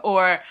go,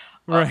 or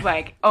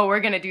like, oh, we're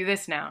gonna do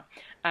this now.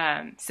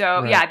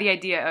 The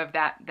idea of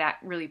that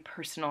really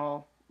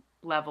personal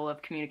level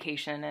of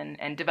communication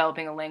and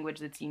developing a language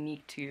that's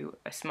unique to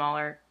a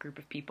smaller group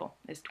of people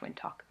is Twin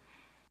Talk.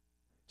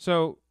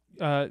 So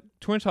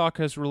Twin Talk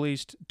has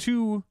released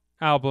 2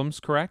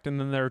 albums, correct? And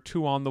then there are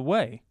 2 on the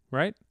way,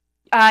 right?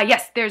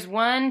 Yes, there's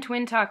one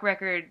Twin Talk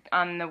record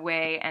on the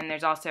way, and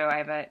there's also, I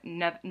have a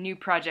new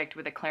project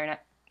with a clarinet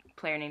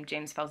player named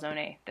James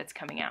Falzone that's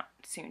coming out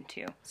soon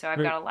too. So I've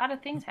got a lot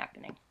of things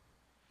happening.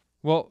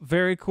 Well,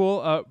 very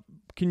cool.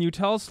 Can you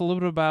tell us a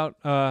little bit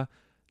about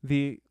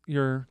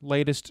your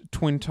latest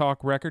Twin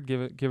Talk record?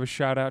 Give a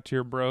shout out to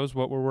your bros,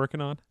 what we're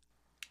working on.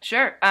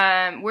 Sure.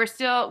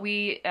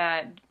 We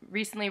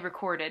recently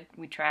recorded,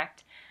 we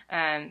tracked,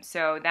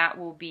 so that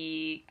will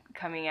be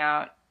coming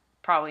out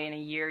probably in a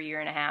year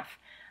and a half.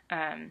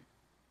 But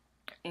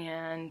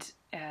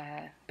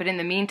in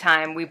the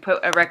meantime, we put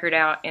a record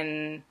out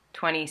in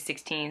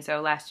 2016,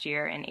 so last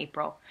year in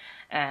April.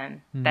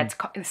 That's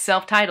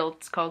self-titled.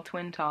 It's called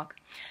Twin Talk,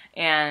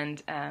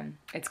 and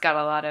it's got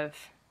a lot of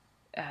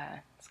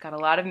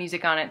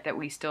music on it that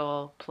we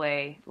still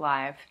play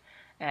live,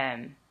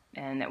 and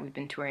that we've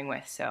been touring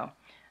with. So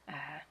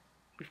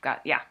we've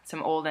got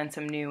some old and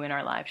some new in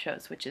our live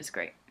shows, which is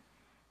great.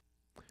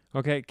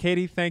 Okay,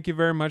 Katie, thank you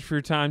very much for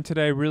your time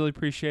today. Really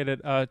appreciate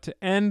it. To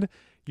end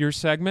your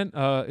segment,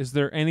 is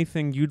there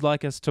anything you'd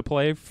like us to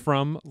play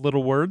from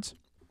Little Words?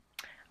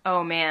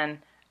 Oh, man.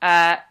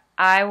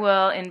 I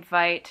will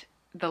invite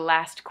The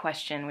Last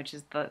Question, which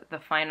is the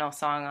final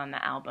song on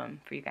the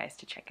album, for you guys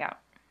to check out.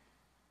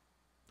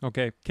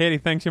 Okay. Katie,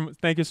 thank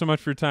you so much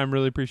for your time.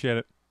 Really appreciate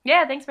it.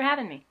 Yeah, thanks for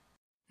having me.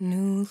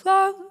 New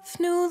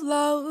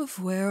love,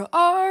 where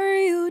are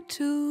you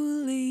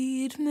to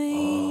lead me?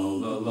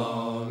 All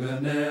along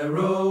a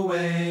narrow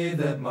way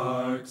that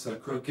marks a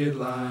crooked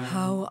line.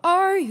 How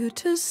are you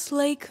to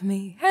slake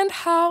me, and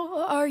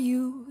how are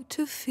you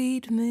to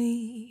feed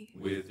me?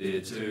 With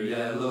bitter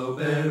yellow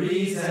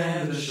berries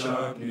and a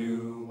sharp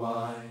new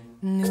wine.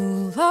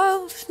 New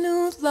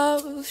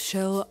love,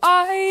 shall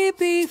I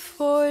be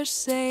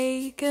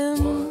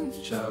forsaken? One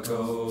shall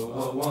go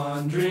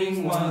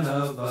a-wandering, one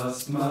of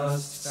us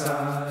must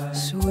sigh.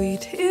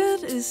 Sweet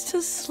it is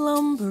to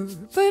slumber,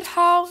 but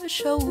how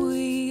shall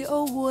we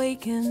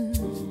awaken?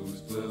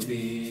 Whose will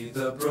be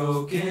the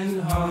broken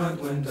heart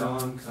when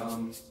dawn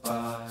comes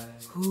by?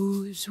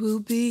 Whose will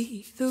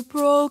be the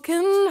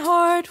broken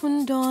heart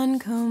when dawn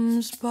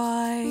comes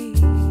by?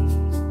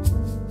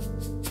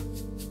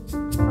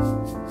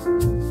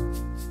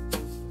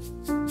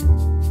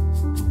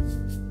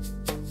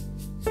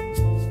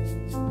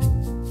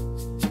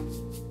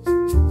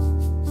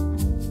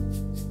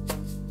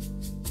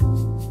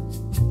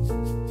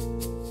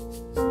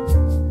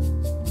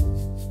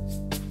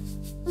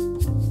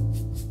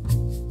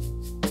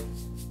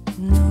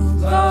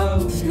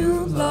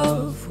 New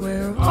love,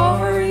 where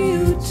are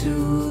you to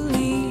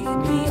lead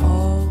me?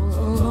 All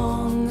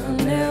along a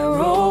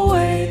narrow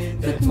way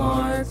that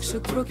marks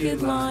a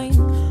crooked line.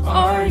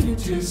 Are you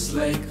to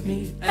slake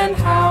me, and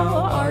how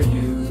are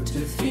you to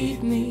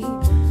feed me?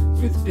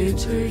 With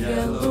bitter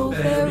yellow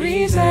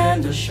berries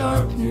and a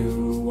sharp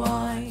new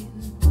wine.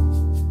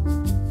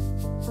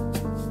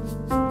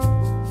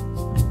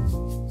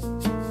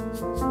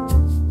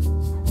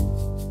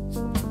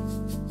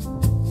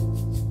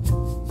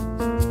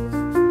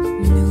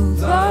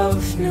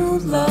 New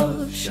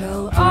love,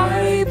 shall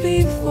I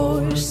be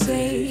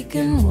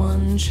forsaken?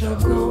 One shall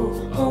go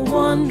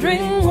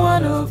a-wandering,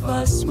 one of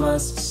us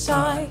must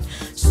sigh.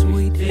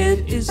 Sweet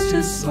it is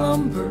to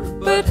slumber,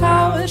 but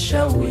how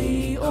shall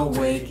we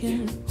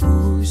awaken?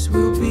 Whose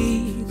will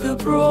be the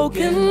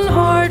broken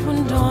heart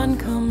when dawn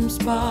comes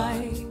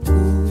by?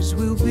 Whose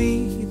will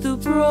be the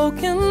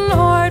broken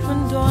heart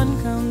when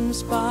dawn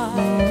comes by?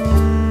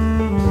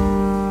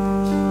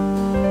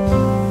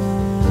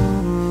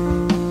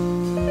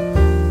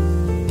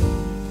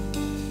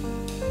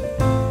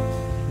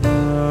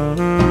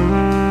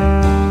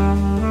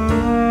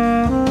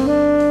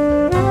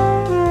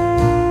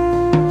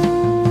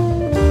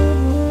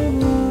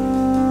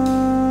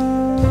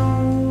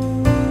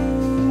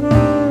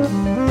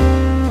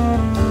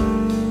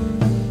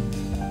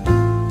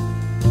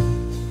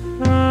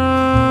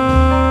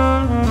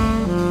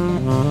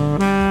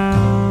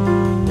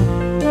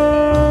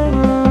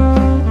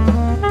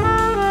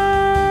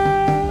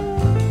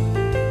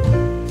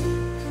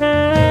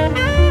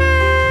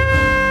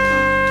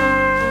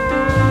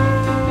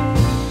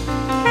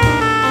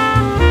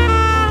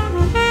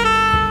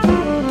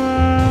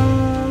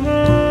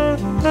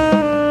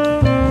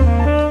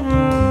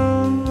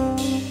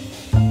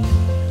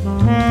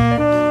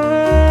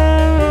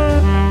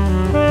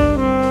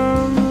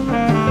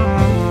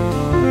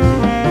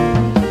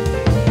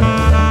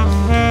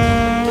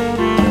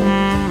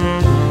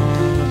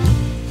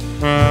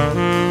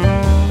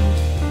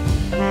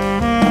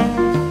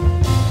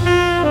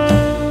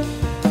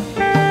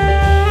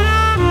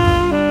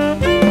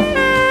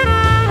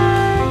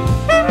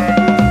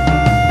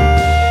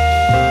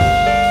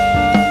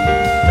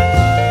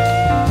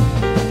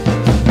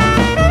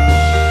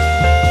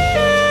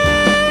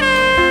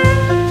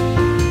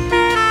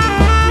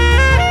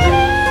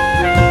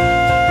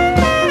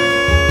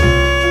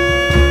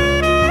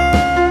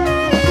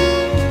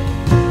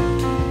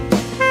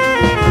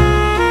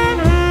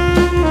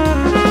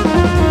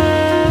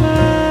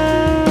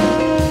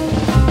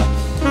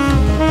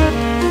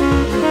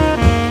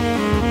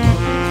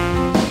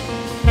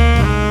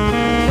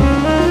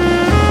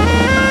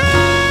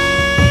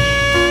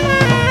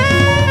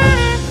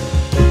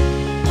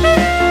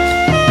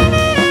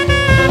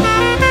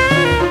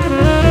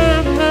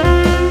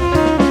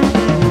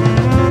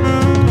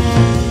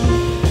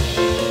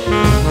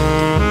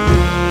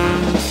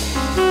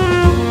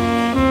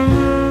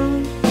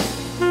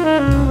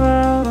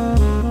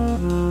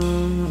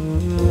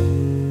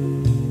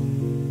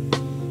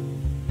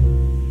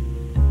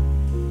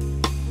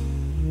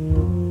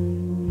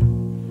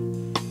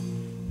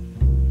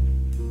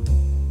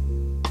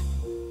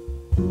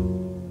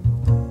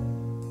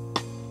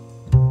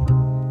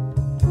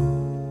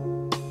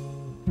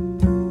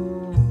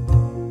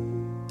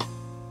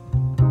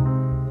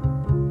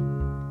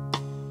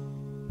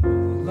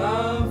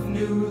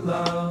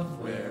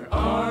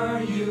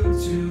 you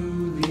to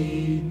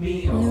lead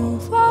me on?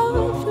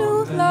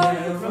 New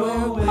love,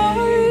 where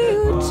are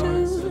you to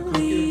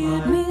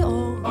lead me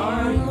all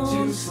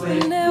along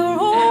the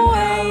narrow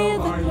way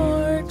that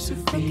marks a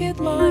crooked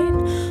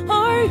line?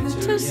 Are you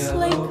to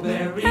slake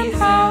me, and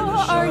how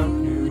are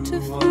you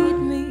to feed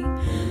me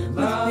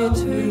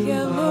with bitter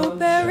yellow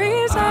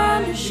berries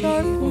and a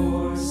sharp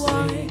new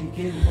wine?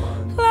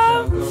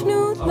 Love,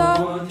 new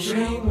love,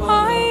 shall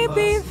I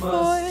be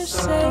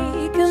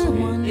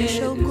forsaken? One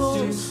shall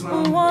go,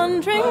 a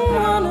wandering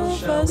one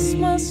of us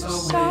must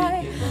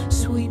sigh.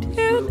 Sweet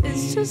it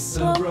is to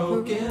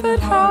slumber, but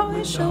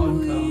how shall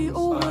we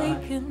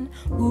awaken?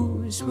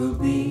 Whose will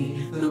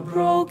be the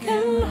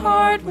broken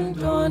heart when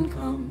dawn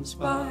comes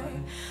by?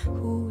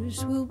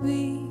 Whose will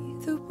be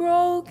the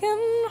broken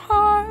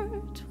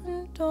heart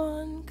when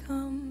dawn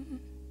comes?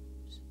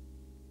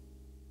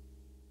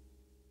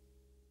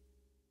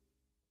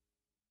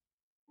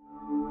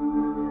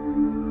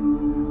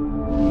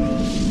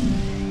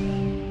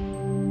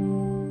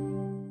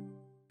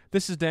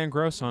 This is Dan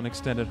Gross on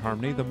Extended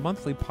Harmony, the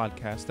monthly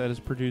podcast that is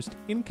produced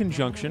in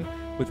conjunction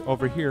with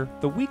Over Here,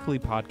 the weekly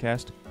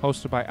podcast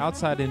hosted by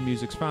Outside In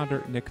Music's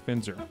founder, Nick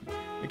Finzer.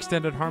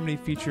 Extended Harmony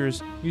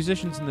features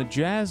musicians in the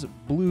jazz,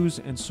 blues,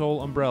 and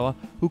soul umbrella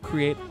who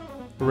create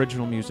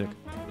original music.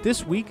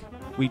 This week,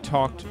 we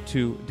talked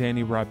to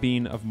Dani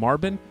Rabin of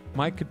Marbin,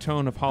 Mike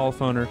Cottone of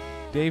Holophonor,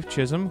 Dave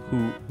Chisholm,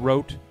 who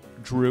wrote,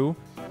 drew,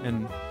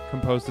 and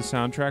composed the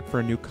soundtrack for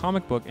a new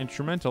comic book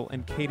instrumental,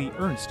 and Katie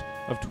Ernst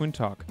of Twin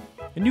Talk.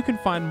 And you can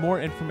find more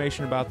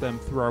information about them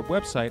through our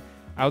website,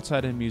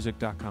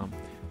 outsideinmusic.com.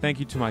 Thank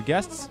you to my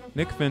guests,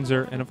 Nick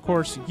Finzer, and of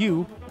course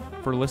you,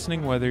 for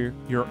listening whether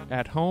you're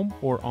at home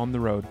or on the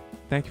road.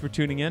 Thank you for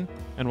tuning in,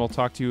 and we'll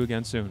talk to you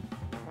again soon.